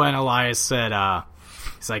was when Elias said,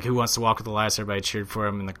 "He's like, who wants to walk with Elias?" Everybody cheered for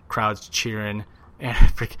him, and the crowd's cheering. And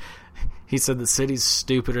he said the city's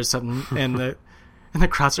stupid or something, and the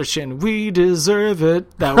crowd starts chanting, "We deserve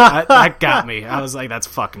it." That got me. I was like, that's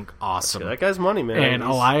fucking awesome. That guy's money, man. And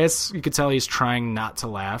Elias, you could tell he's trying not to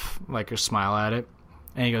laugh, like, or smile at it.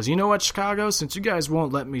 And he goes, "You know what, Chicago? Since you guys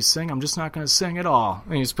won't let me sing, I'm just not going to sing at all."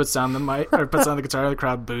 And he just puts down the mic, or puts down the guitar. The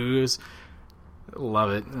crowd boos.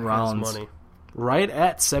 Love it. Rollins, money. Right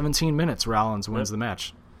at 17 minutes, Rollins wins the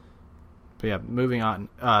match. But yeah, moving on.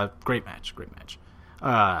 Great match.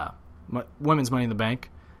 Women's Money in the Bank.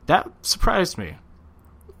 That surprised me.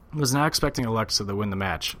 Was not expecting Alexa to win the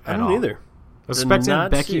match at all. I didn't either. I was expecting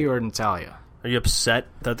Becky or Natalya. Are you upset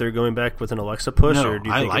that they're going back with an Alexa push? No, or do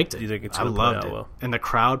you I think liked it. Do you think it's I loved it. Well? And the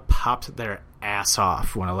crowd popped their ass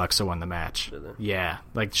off when Alexa won the match. Yeah.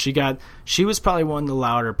 Like, she was probably one of the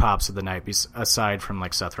louder pops of the night, aside from,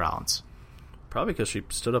 like, Seth Rollins. Probably because she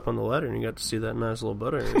stood up on the ladder and you got to see that nice little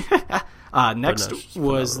butter. Next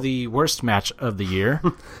was the worst match of the year.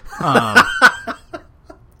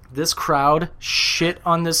 This crowd shit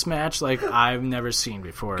on this match like I've never seen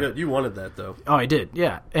before. Good, you wanted that though. Oh, I did,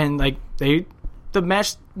 yeah. And like the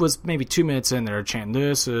match was maybe 2 minutes in, they're chanting,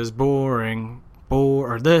 "This is boring,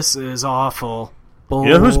 or this is awful." Boring.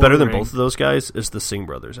 You know who's better than both of those guys is the Singh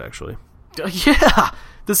brothers, actually. Yeah,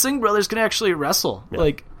 the Singh brothers can actually wrestle.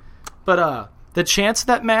 Yeah. But the chants of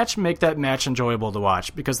that match make that match enjoyable to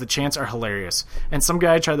watch because the chants are hilarious. And some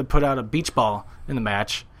guy tried to put out a beach ball in the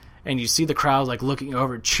match, and you see the crowd looking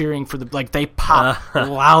over, cheering for they pop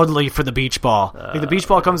loudly for the beach ball. The beach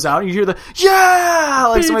ball comes out, and you hear the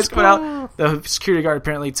somebody's coming out. The security guard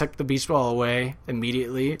apparently took the beach ball away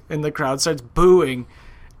immediately, and the crowd starts booing.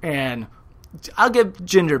 And I'll give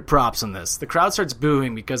Ginger props on this. The crowd starts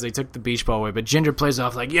booing because they took the beach ball away, but Ginger plays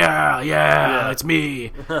off yeah, it's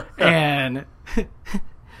me. And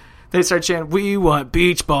they start chanting, "We want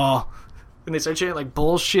beach ball," and they start chanting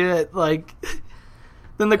bullshit.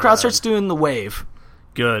 Then the crowd starts doing the wave.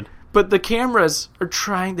 Good. But the cameras are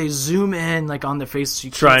they zoom in on their faces. So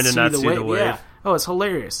you trying can't to not see the wave. Yeah. Oh, it's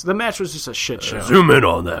hilarious. The match was just a shit show. Zoom in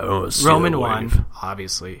on that. Roman won,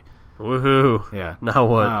 obviously. Woohoo. Yeah. Now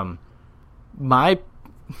what? My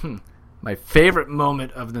favorite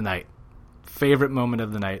moment of the night,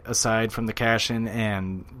 aside from the cash-in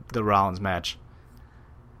and the Rollins match,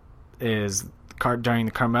 is during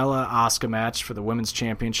the Carmella-Asuka match for the Women's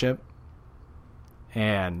Championship.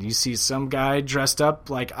 And you see some guy dressed up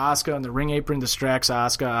like Asuka on the ring apron, distracts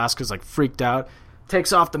Asuka. Asuka's freaked out,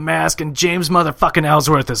 takes off the mask, and James motherfucking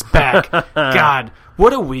Ellsworth is back. God,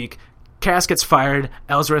 what a week. Cass gets fired.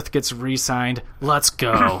 Ellsworth gets re-signed. Let's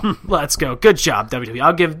go. Let's go. Good job,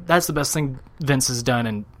 WWE. That's the best thing Vince has done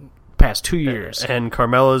in past 2 years. And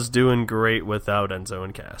Carmella's doing great without Enzo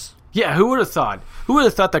and Cass. Yeah, who would have thought? Who would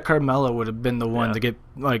have thought that Carmella would have been the one to get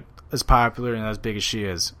as popular and as big as she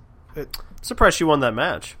is? Surprised she won that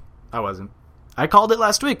match. I wasn't. I called it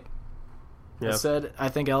last week. Yeah. I said, I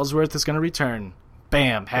think Ellsworth is going to return.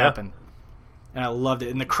 Bam, happened. Yeah. And I loved it.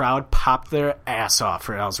 And the crowd popped their ass off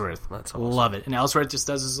for Ellsworth. That's awesome. Love it. And Ellsworth just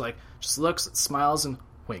does this, just looks, smiles, and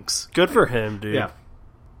winks. Good for him, dude. Yeah.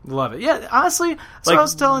 Love it. Yeah, honestly, so I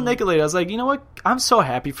was telling Naked Lady, I was like, you know what? I'm so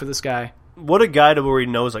happy for this guy. What a guy to where he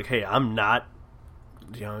knows, hey, I'm not,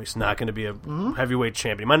 he's not going to be a heavyweight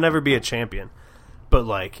champion. He might never be a champion. But,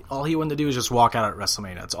 all he wanted to do was just walk out at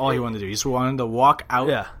WrestleMania. That's all he wanted to do. He just wanted to walk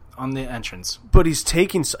out on the entrance. But he's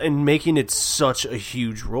taking and making it such a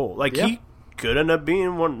huge role. He could end up being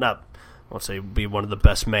I won't say be one of the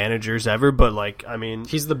best managers ever, but,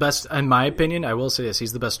 he's the best, in my opinion, I will say this,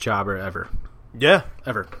 he's the best jobber ever. Yeah.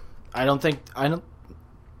 Ever.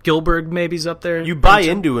 Gilbert maybe's up there. You buy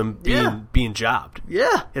into him being jobbed.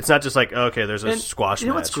 Yeah. It's not just okay, there's a squash match. You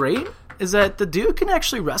know what's great? Is that the dude can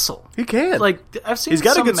actually wrestle. He can. I've seen he's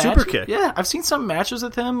got a good super kick. Yeah, I've seen some matches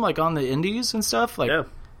with him, on the indies and stuff.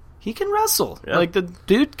 He can wrestle. Yeah. The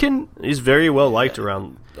dude can. He's very well liked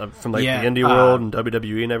around from the indie world and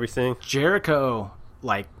WWE and everything. Jericho,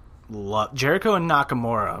 Jericho and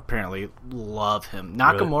Nakamura apparently love him.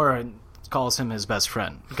 Nakamura calls him his best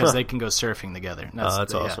friend because they can go surfing together.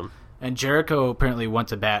 That's awesome. And Jericho apparently went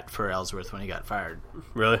to bat for Ellsworth when he got fired.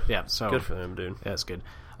 Really? Yeah. So good for him, dude. Yeah, it's good.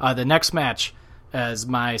 The next match is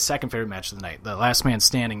my second favorite match of the night. The last man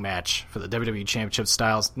standing match for the WWE Championship.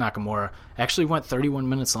 Styles Nakamura actually went 31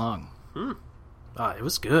 minutes long. It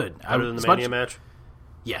was good. Better than the Mania match?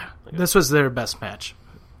 Yeah. This was their best match,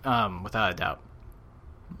 without a doubt.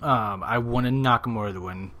 I wanted Nakamura to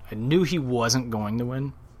win. I knew he wasn't going to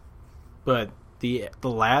win, but the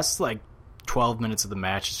last 12 minutes of the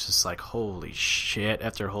match is just holy shit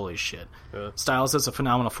after holy shit. Yeah. Styles does a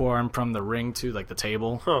phenomenal forearm from the ring to the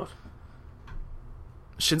table. Huh.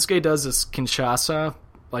 Shinsuke does this Kinshasa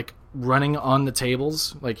running on the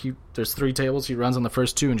tables. There's 3 tables. He runs on the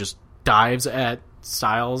first 2 and just dives at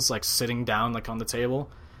Styles sitting down on the table.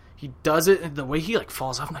 He does it, and the way he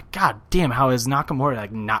falls off, I'm God damn, how is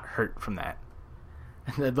Nakamura not hurt from that?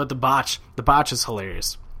 But the botch is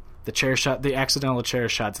hilarious. The chair shot, the accidental chair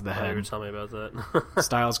shot to the head. You were telling me about that.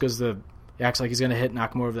 Styles acts like he's going to hit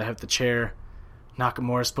Nakamura over the head with the chair.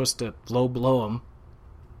 Nakamura's supposed to low blow him.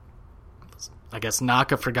 I guess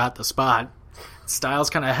Naka forgot the spot.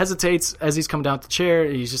 Styles kind of hesitates as he's coming down with the chair.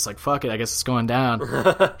 He's just fuck it, I guess it's going down.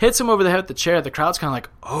 Hits him over the head with the chair. The crowd's kind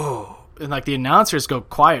of oh. And the announcers go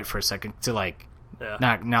quiet for a second to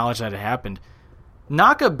not acknowledge that it happened.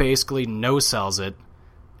 Naka basically no-sells it.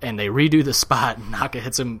 And they redo the spot, and Naka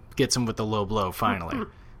gets him with the low blow, finally.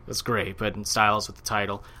 That's great, but Styles with the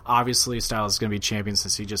title. Obviously, Styles is going to be champion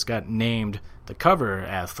since he just got named the cover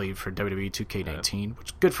athlete for WWE 2K19, which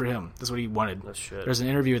is good for him. That's what he wanted. There's an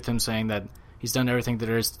interview with him saying that he's done everything that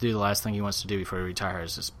there is to do. The last thing he wants to do before he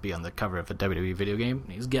retires is be on the cover of a WWE video game,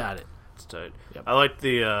 and he's got it. It's tight. Yep. I liked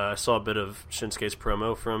I saw a bit of Shinsuke's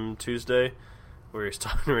promo from Tuesday, where he's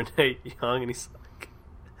talking to Renee Young, and he's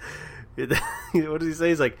what does he say?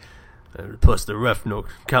 He's plus the ref no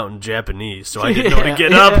counting Japanese, so I didn't know to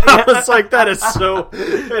get up. I was that is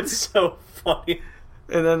it's so funny.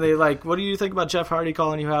 And then they like, what do you think about Jeff Hardy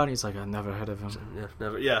calling you out? And he's like, I never heard of him. Yeah,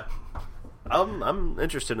 never. Yeah, I'm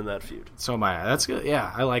interested in that feud. So am I. That's good.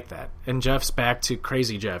 Yeah, I like that. And Jeff's back to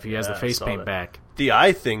crazy Jeff. He has the face paint back. The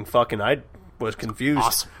eye thing, I was confused.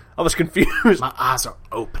 Awesome. I was confused. My eyes are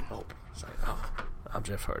open. It's like, I'm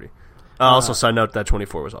Jeff Hardy. Also, side note, that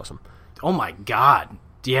 24 was awesome. Oh my god.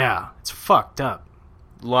 Yeah, it's fucked up.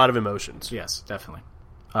 A lot of emotions. Yes, definitely.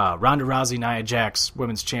 Ronda Rousey, Nia Jax,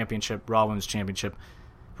 Women's Championship, Raw Women's Championship.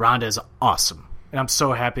 Ronda is awesome. And I'm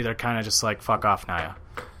so happy they're kind of just like, fuck off, Nia.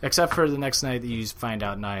 Except for the next night that you find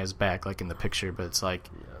out Nia's back, like in the picture. But it's like,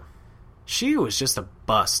 she was just a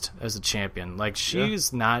bust as a champion. Like,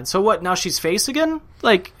 she's not. So what, now she's face again?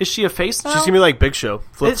 Like, is she a face now? She's going to be like Big Show.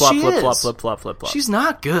 Flip-flop, flip-flop, flip-flop, flip-flop. She's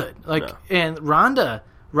not good. Like, and Ronda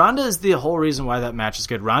is the whole reason why that match is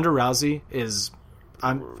good. Ronda Rousey is,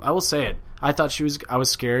 I will say it. I was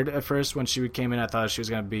scared at first when she came in. I thought she was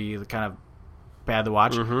going to be kind of bad to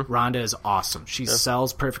watch. Mm-hmm. Ronda is awesome. She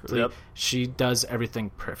sells perfectly. Yep. She does everything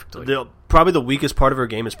perfectly. Probably the weakest part of her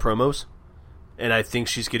game is promos, and I think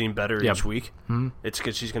she's getting better each week. Mm-hmm. It's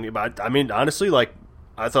because she's going to. I mean, honestly, like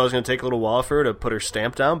I thought it was going to take a little while for her to put her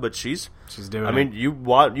stamp down, but she's doing. I mean, you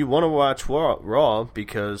want to watch Raw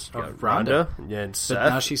because Ronda and Seth. But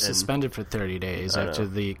now she's suspended for 30 days after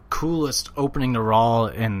the coolest opening to Raw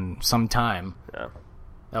in some time. Yeah,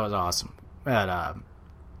 that was awesome. But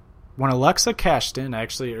when Alexa cashed in,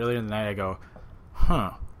 actually earlier in the night, I go,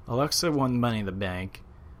 Alexa won Money in the Bank.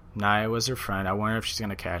 Nia was her friend. I wonder if she's going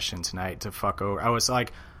to cash in tonight to fuck over. I was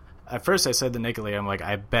like, at first I said to Nicolay, I'm like,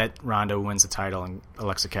 I bet Ronda wins the title and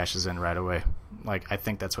Alexa cashes in right away. Like, I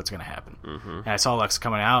think that's what's going to happen. Mm-hmm. And I saw Alexa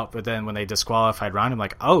coming out, but then when they disqualified Ronda, I'm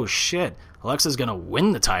like, oh shit, Alexa's going to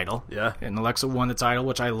win the title. Yeah. And Alexa won the title,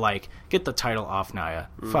 which I like. Get the title off Nia.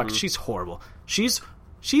 Mm-hmm. Fuck, she's horrible. She's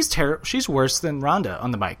terrible. She's worse than Ronda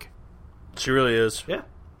on the mic. She really is. Yeah.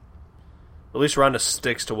 At least Ronda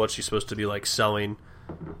sticks to what she's supposed to be like selling.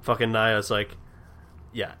 Fucking Nia's like,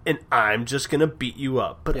 yeah, and I'm just gonna beat you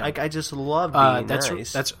up. But like, I just love being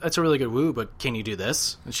nice. That's a really good woo. But can you do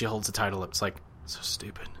this? And she holds the title up. It's like so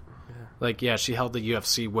stupid. Yeah. Like, yeah, she held the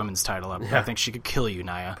UFC women's title up. Yeah. I think she could kill you,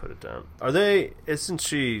 Nia. Put it down. Isn't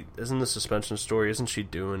the suspension story? Isn't she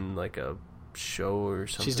doing like a show or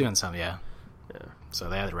something? She's doing something. Yeah. So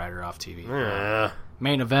they had to write her off TV. Yeah.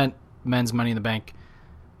 Main event. Men's Money in the Bank.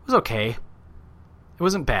 It was okay. It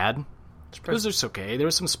wasn't bad. It was just okay. There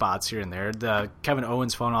were some spots here and there. The Kevin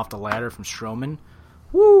Owens falling off the ladder from Strowman.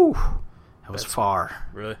 Woo! That was far.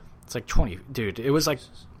 Really? It's like 20. Dude, it was like...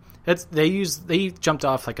 They jumped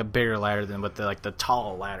off like a bigger ladder than what the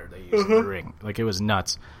tall ladder they used in the ring. Like, it was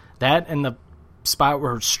nuts. That and the spot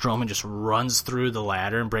where Strowman just runs through the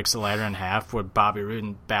ladder and breaks the ladder in half with Bobby Roode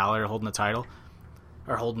and Balor holding the title.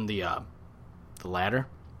 Or holding the ladder.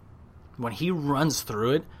 When he runs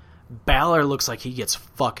through it, Balor looks like he gets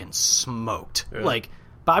fucking smoked. Yeah. Like,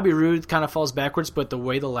 Bobby Roode kind of falls backwards, but the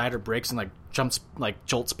way the ladder breaks and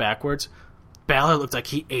jolts backwards, Balor looked like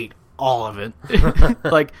he ate all of it.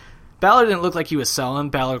 Like, Balor didn't look like he was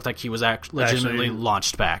selling. Balor looked like he was legitimately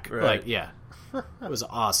launched back. Right. Like, yeah. It was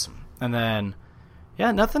awesome. And then,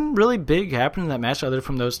 yeah, nothing really big happened in that match other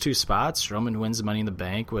from those two spots. Strowman wins the Money in the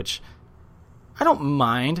Bank, which... I don't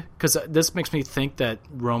mind, because this makes me think that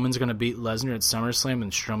Roman's going to beat Lesnar at SummerSlam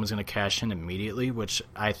and Strowman's going to cash in immediately, which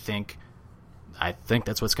I think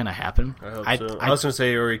that's what's going to happen. I hope so. I was going to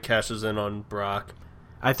say he already cashes in on Brock.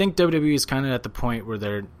 I think WWE is kind of at the point where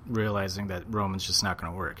they're realizing that Roman's just not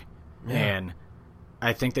going to work. Yeah. And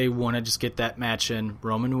I think they want to just get that match in,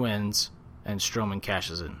 Roman wins, and Strowman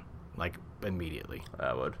cashes in, like, immediately.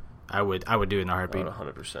 I would do it in a heartbeat.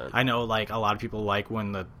 100%. I know, like, a lot of people like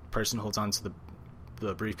when the person holds on to the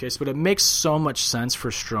briefcase, but it makes so much sense for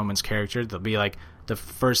Strowman's character. They'll be like, the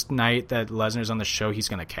first night that Lesnar's on the show, he's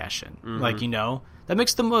going to cash in. Mm-hmm. Like, that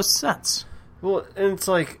makes the most sense. Well, and it's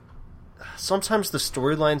like, sometimes the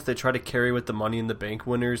storylines they try to carry with the Money in the Bank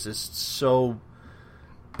winners is so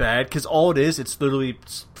bad, because all it is, it's literally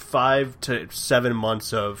 5 to 7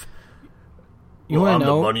 months of, I'm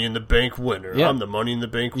the Money in the Bank winner. Yeah. I'm the Money in the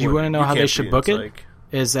Bank winner. You want to know how they should book it?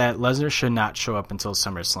 Is that Lesnar should not show up until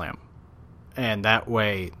SummerSlam. And that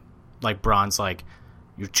way, like, Braun's like,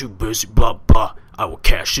 you're too busy, blah, blah. I will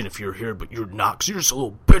cash in if you're here, but you're not, because you're just a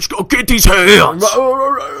little bitch. Go get these hands!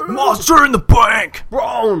 Monster in the Bank!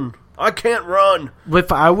 Braun! I can't run!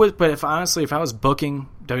 If I was booking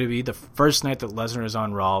WWE, the first night that Lesnar is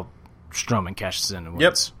on Raw, Strowman cashes in and wins.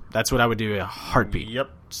 Yep. That's what I would do in a heartbeat.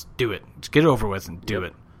 Yep. Just do it. Just get it over with and do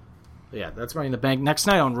it. Yeah, that's Money in the Bank. Next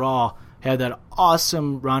night on Raw, had that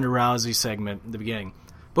awesome Ronda Rousey segment in the beginning.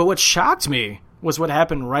 But what shocked me was what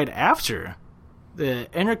happened right after. the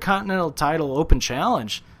Intercontinental title open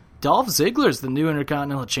challenge, Dolph Ziggler's the new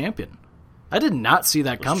Intercontinental champion. I did not see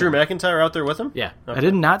that coming. Drew McIntyre out there with him? Yeah. Okay. I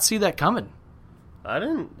did not see that coming. I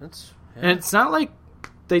didn't. And it's not like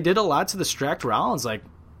they did a lot to distract Rollins. Like,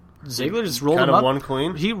 Ziggler just rolled kind him of up. won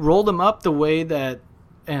clean. He rolled him up the way that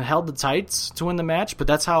and held the tights to win the match, but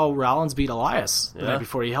that's how Rollins beat Elias the night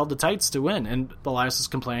before. He held the tights to win, and Elias was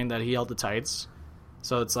complaining that he held the tights.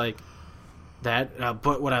 So it's like that.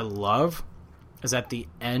 But what I love is at the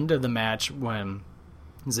end of the match when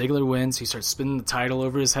Ziggler wins, he starts spinning the title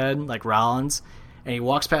over his head like Rollins, and he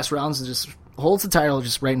walks past Rollins and just holds the title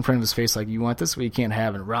just right in front of his face like, you want this? Well, you can't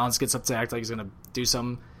have it. Rollins gets up to act like he's going to do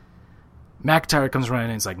something. McIntyre comes running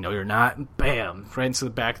in and he's like, no, you're not. Bam. Right into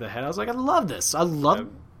the back of the head. I was like, I love this.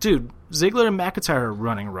 Dude, Ziggler and McIntyre are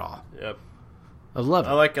running Raw. Yep. I love it.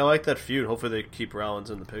 I like that feud. Hopefully they keep Rollins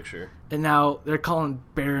in the picture. And now they're calling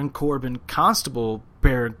Baron Corbin Constable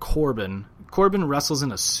Baron Corbin. Corbin wrestles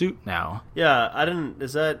in a suit now. Yeah,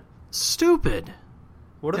 is that... Stupid.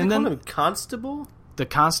 What are they calling him? Constable? The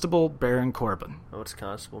Constable Baron Corbin. Oh, what's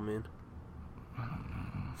Constable mean?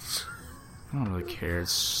 I don't really care.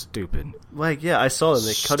 It's stupid. Like, yeah, I saw them.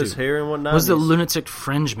 They cut his hair and whatnot. What does the lunatic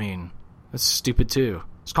fringe mean? That's stupid, too.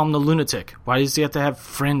 Let's call him the lunatic. Why does he have to have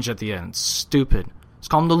fringe at the end? It's stupid. Let's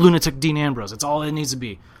call him the lunatic Dean Ambrose. That's all it needs to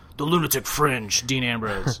be. The lunatic fringe Dean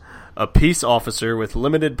Ambrose. A peace officer with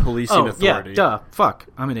limited policing authority. Yeah, duh. Fuck.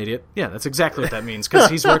 I'm an idiot. Yeah, that's exactly what that means. Because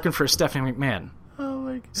he's working for Stephanie McMahon. Oh,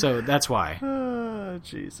 my God. So that's why. Oh,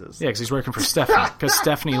 Jesus. Yeah, because he's working for Stephanie. Because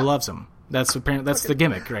Stephanie loves him. That's the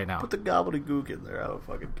gimmick right now. Put the gobbledygook in there. I don't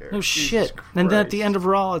fucking care. No shit. And then at the end of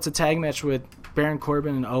Raw, it's a tag match with Baron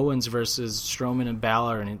Corbin and Owens versus Strowman and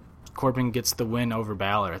Balor, and Corbin gets the win over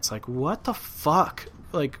Balor. It's like, what the fuck?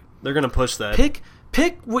 Like, they're gonna push that.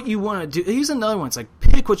 Pick what you want to do. Here's another one. It's like,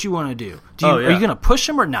 pick what you want to do. Are you gonna push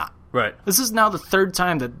him or not? Right. This is now the third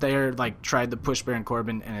time that they're like tried to push Baron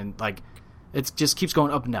Corbin, and like it just keeps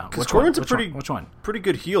going up and down. Because Corbin's which one? Pretty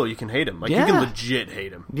good heel. You can hate him. Like you can legit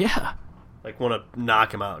hate him. Yeah. Like want to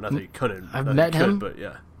knock him out. Not that you couldn't. I've met him, but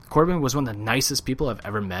yeah. Corbin was one of the nicest people I've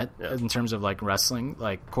ever met in terms of like wrestling.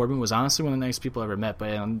 Like Corbin was honestly one of the nicest people I've ever met.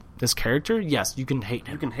 But on this character, yes, you can hate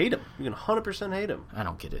him. You can hate him. You can 100% hate him. I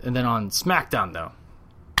don't get it. And then on SmackDown though,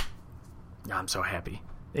 I'm so happy.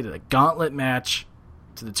 They did a gauntlet match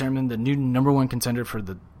to determine the new #1 contender for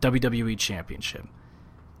the WWE Championship,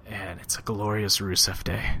 and it's a glorious Rusev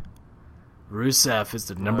Day. Rusev is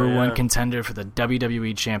the #1 contender for the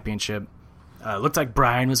WWE Championship. Looked like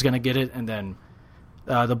Bryan was going to get it, and then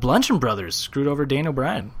the Bludgeon Brothers screwed over Daniel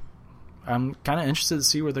Bryan. I'm kind of interested to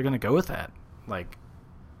see where they're going to go with that. Like,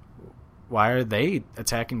 why are they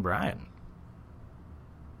attacking Bryan?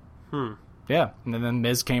 Yeah, and then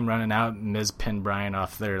Miz came running out, and Miz pinned Bryan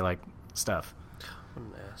off their like stuff.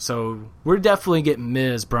 So we're definitely getting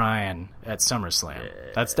Miz Bryan at SummerSlam.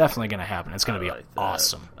 Yeah. That's definitely going to happen. It's going to be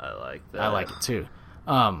awesome. I like that. I like it too.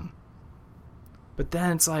 But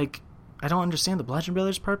then it's like, I don't understand the Bludgeon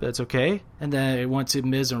Brothers part, but it's okay. And then it went to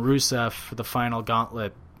Miz and Rusev for the final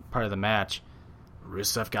gauntlet part of the match.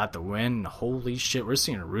 Rusev got the win. Holy shit, we're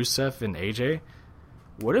seeing Rusev and AJ.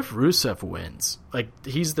 What if Rusev wins? Like,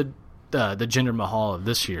 he's the Jinder Mahal of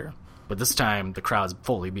this year, but this time the crowd's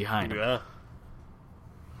fully behind him. Yeah.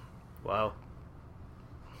 Wow.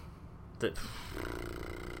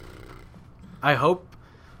 I hope.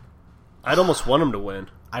 I'd almost want him to win.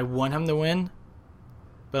 I want him to win,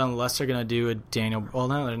 but unless they're going to do a Daniel... Well,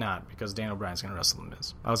 no, they're not, because Daniel Bryan's going to wrestle the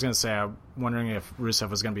Miz. I was going to say, I'm wondering if Rusev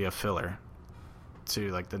was going to be a filler to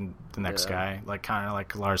like the next guy, like kind of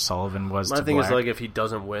like Lars Sullivan was. My thing is, like, if he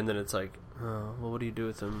doesn't win, then it's like, well, what do you do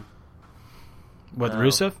with him? With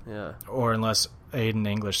Rusev? Yeah. Or unless Aiden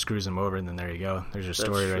English screws him over, and then there you go. There's your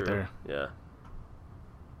story right there.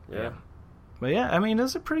 Yeah. But yeah, I mean,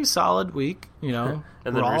 it's a pretty solid week, you know.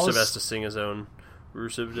 And then Rusev has to sing his own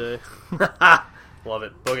Rusev Day. Love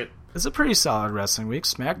it. Book it. It's a pretty solid wrestling week.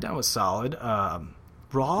 SmackDown was solid.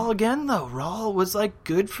 Raw again, though. Raw was, like,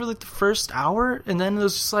 good for, like, the first hour, and then it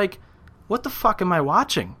was just like, what the fuck am I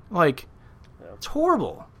watching? Like, it's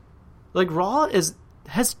horrible. Like, Raw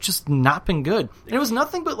has just not been good. And it was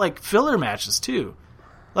nothing but, like, filler matches, too.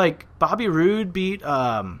 Like, Bobby Roode beat,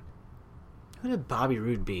 who did Bobby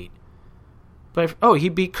Roode beat? He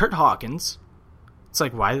beat Kurt Hawkins. It's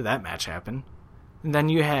like, why did that match happen? And then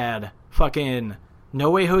you had fucking No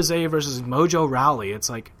Way Jose versus Mojo Rawley. It's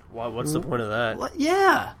like, what's the point of that? What?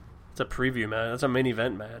 Yeah. It's a preview match. That's a main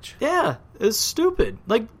event match. Yeah, it's stupid.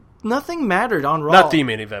 Like, nothing mattered on Raw. Not the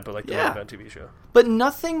main event, but like the main event TV show. But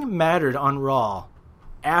nothing mattered on Raw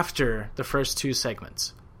after the first two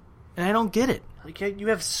segments. And I don't get it. Like, you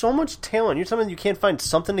have so much talent. You're telling me you can't find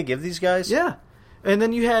something to give these guys? Yeah. And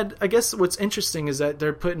then you had, I guess what's interesting is that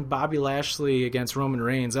they're putting Bobby Lashley against Roman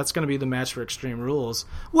Reigns. That's going to be the match for Extreme Rules,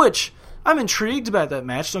 which I'm intrigued about that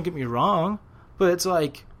match, don't get me wrong, but it's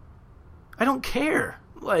like, I don't care.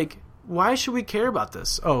 Like, why should we care about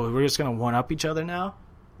this? Oh, we're just going to one-up each other now?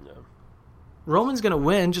 No. Roman's going to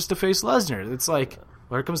win just to face Lesnar. It's like,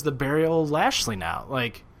 where comes the burial Lashley now?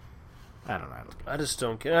 Like, I don't know. I just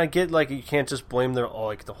don't get. I get like you can't just blame the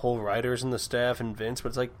whole writers and the staff and Vince, but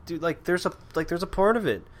it's like, dude, there's a part of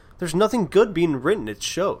it. There's nothing good being written. It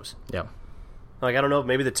shows. Yeah. Like, I don't know,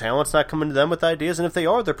 maybe the talent's not coming to them with ideas, and if they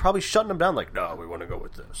are, they're probably shutting them down. Like, no, we want to go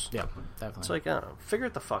with this. Yeah, definitely. It's like, I don't know, figure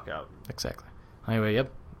it the fuck out. Exactly. Anyway,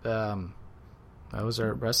 yep. That was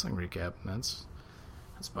our wrestling recap. That's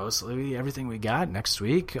mostly everything we got. Next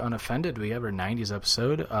week, Unoffended, we have our 90s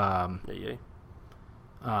episode.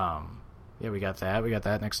 Yeah, we got that. We got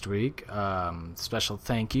that next week. Special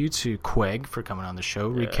thank you to Queg for coming on the show,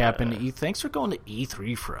 recapping Thanks for going to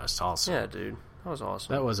E3 for us also. Yeah, dude. That was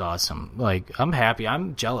awesome. That was awesome. Like, I'm happy.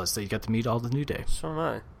 I'm jealous that you got to meet all the New Day. So am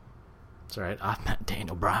I. It's all right. I met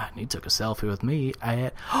Daniel Bryan. He took a selfie with me.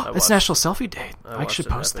 It's National Selfie Day. I should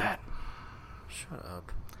post that. Shut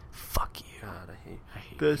up. Fuck you. God, I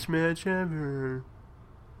hate Best match ever.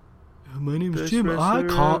 My name's Best Jim. I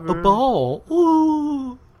caught a ball.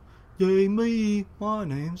 Ooh. Yay me. My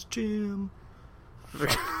name's Jim.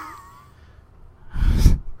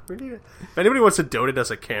 If anybody wants to donate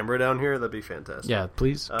us a camera down here, that'd be fantastic. Yeah,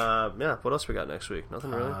 please. Yeah, what else we got next week?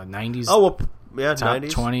 Nothing really. 90s. Oh, well, yeah, top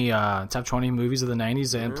 90s. Top 20 movies of the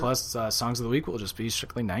 90s, and plus songs of the week will just be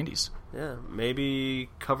strictly 90s. Yeah, maybe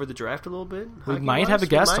cover the draft a little bit. We might have a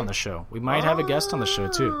guest on the show. We might have a guest on the show,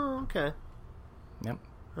 too. Okay. Yep.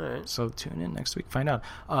 All right. So tune in next week, find out.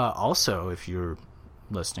 Also, if you're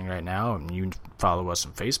listening right now and you follow us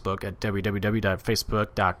on Facebook at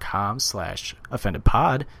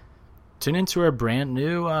www.facebook.com/offendedpod, tune into our brand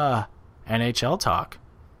new NHL talk.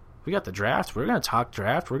 We got the draft. We're going to talk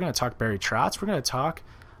draft. We're going to talk Barry Trotz. We're going to talk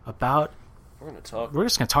about... We're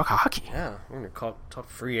just going to talk hockey. Yeah, we're going to talk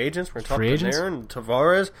free agents. We're going to talk free agents. Panarin,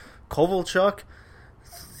 Tavares, Kovalchuk.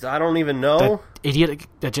 I don't even know. That idiot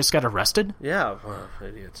that just got arrested? Yeah,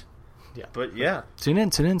 idiots. Yeah. But yeah. Tune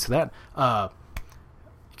in to that. You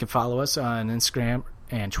can follow us on Instagram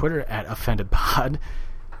and Twitter at OffendedPod. You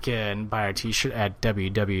can buy our t-shirt at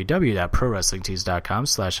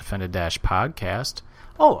www.prowrestlingtees.com/offended-podcast.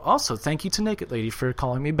 Oh, also, thank you to Naked Lady for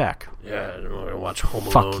calling me back. Yeah, I'm going to watch Home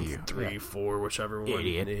Alone 3, 4, whichever one.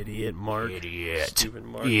 Idiot, Mark. Idiot. Stupid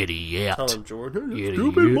Mark. Idiot. Tell him, Jordan. Idiot.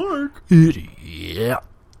 Stupid Mark. Idiot.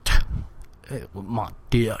 Hey, my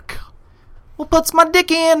dick. Well, puts my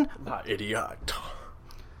dick in. Idiot.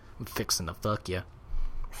 I'm fixing to fuck you.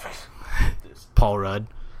 Paul Rudd,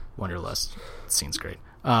 Wanderlust. Scene's great.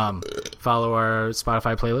 Follow our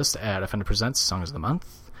Spotify playlist at Offended Presents Songs of the Month.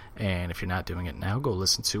 And if you're not doing it now, go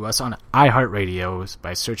listen to us on iHeartRadio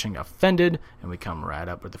by searching Offended, and we come right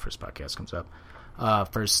up where the first podcast comes up.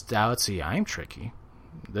 First out, see, I'm Tricky.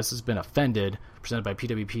 This has been Offended, presented by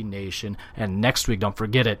PWP Nation. And next week, don't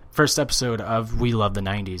forget it, first episode of We Love the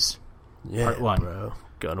 90s. Yeah, Part 1. Bro.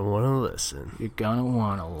 Gonna want to listen. You're gonna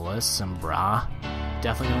want to listen, brah.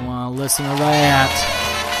 Definitely gonna want to listen to that.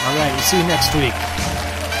 All right, we'll see you next week.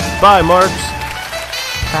 Bye, Marks.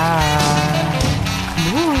 Bye.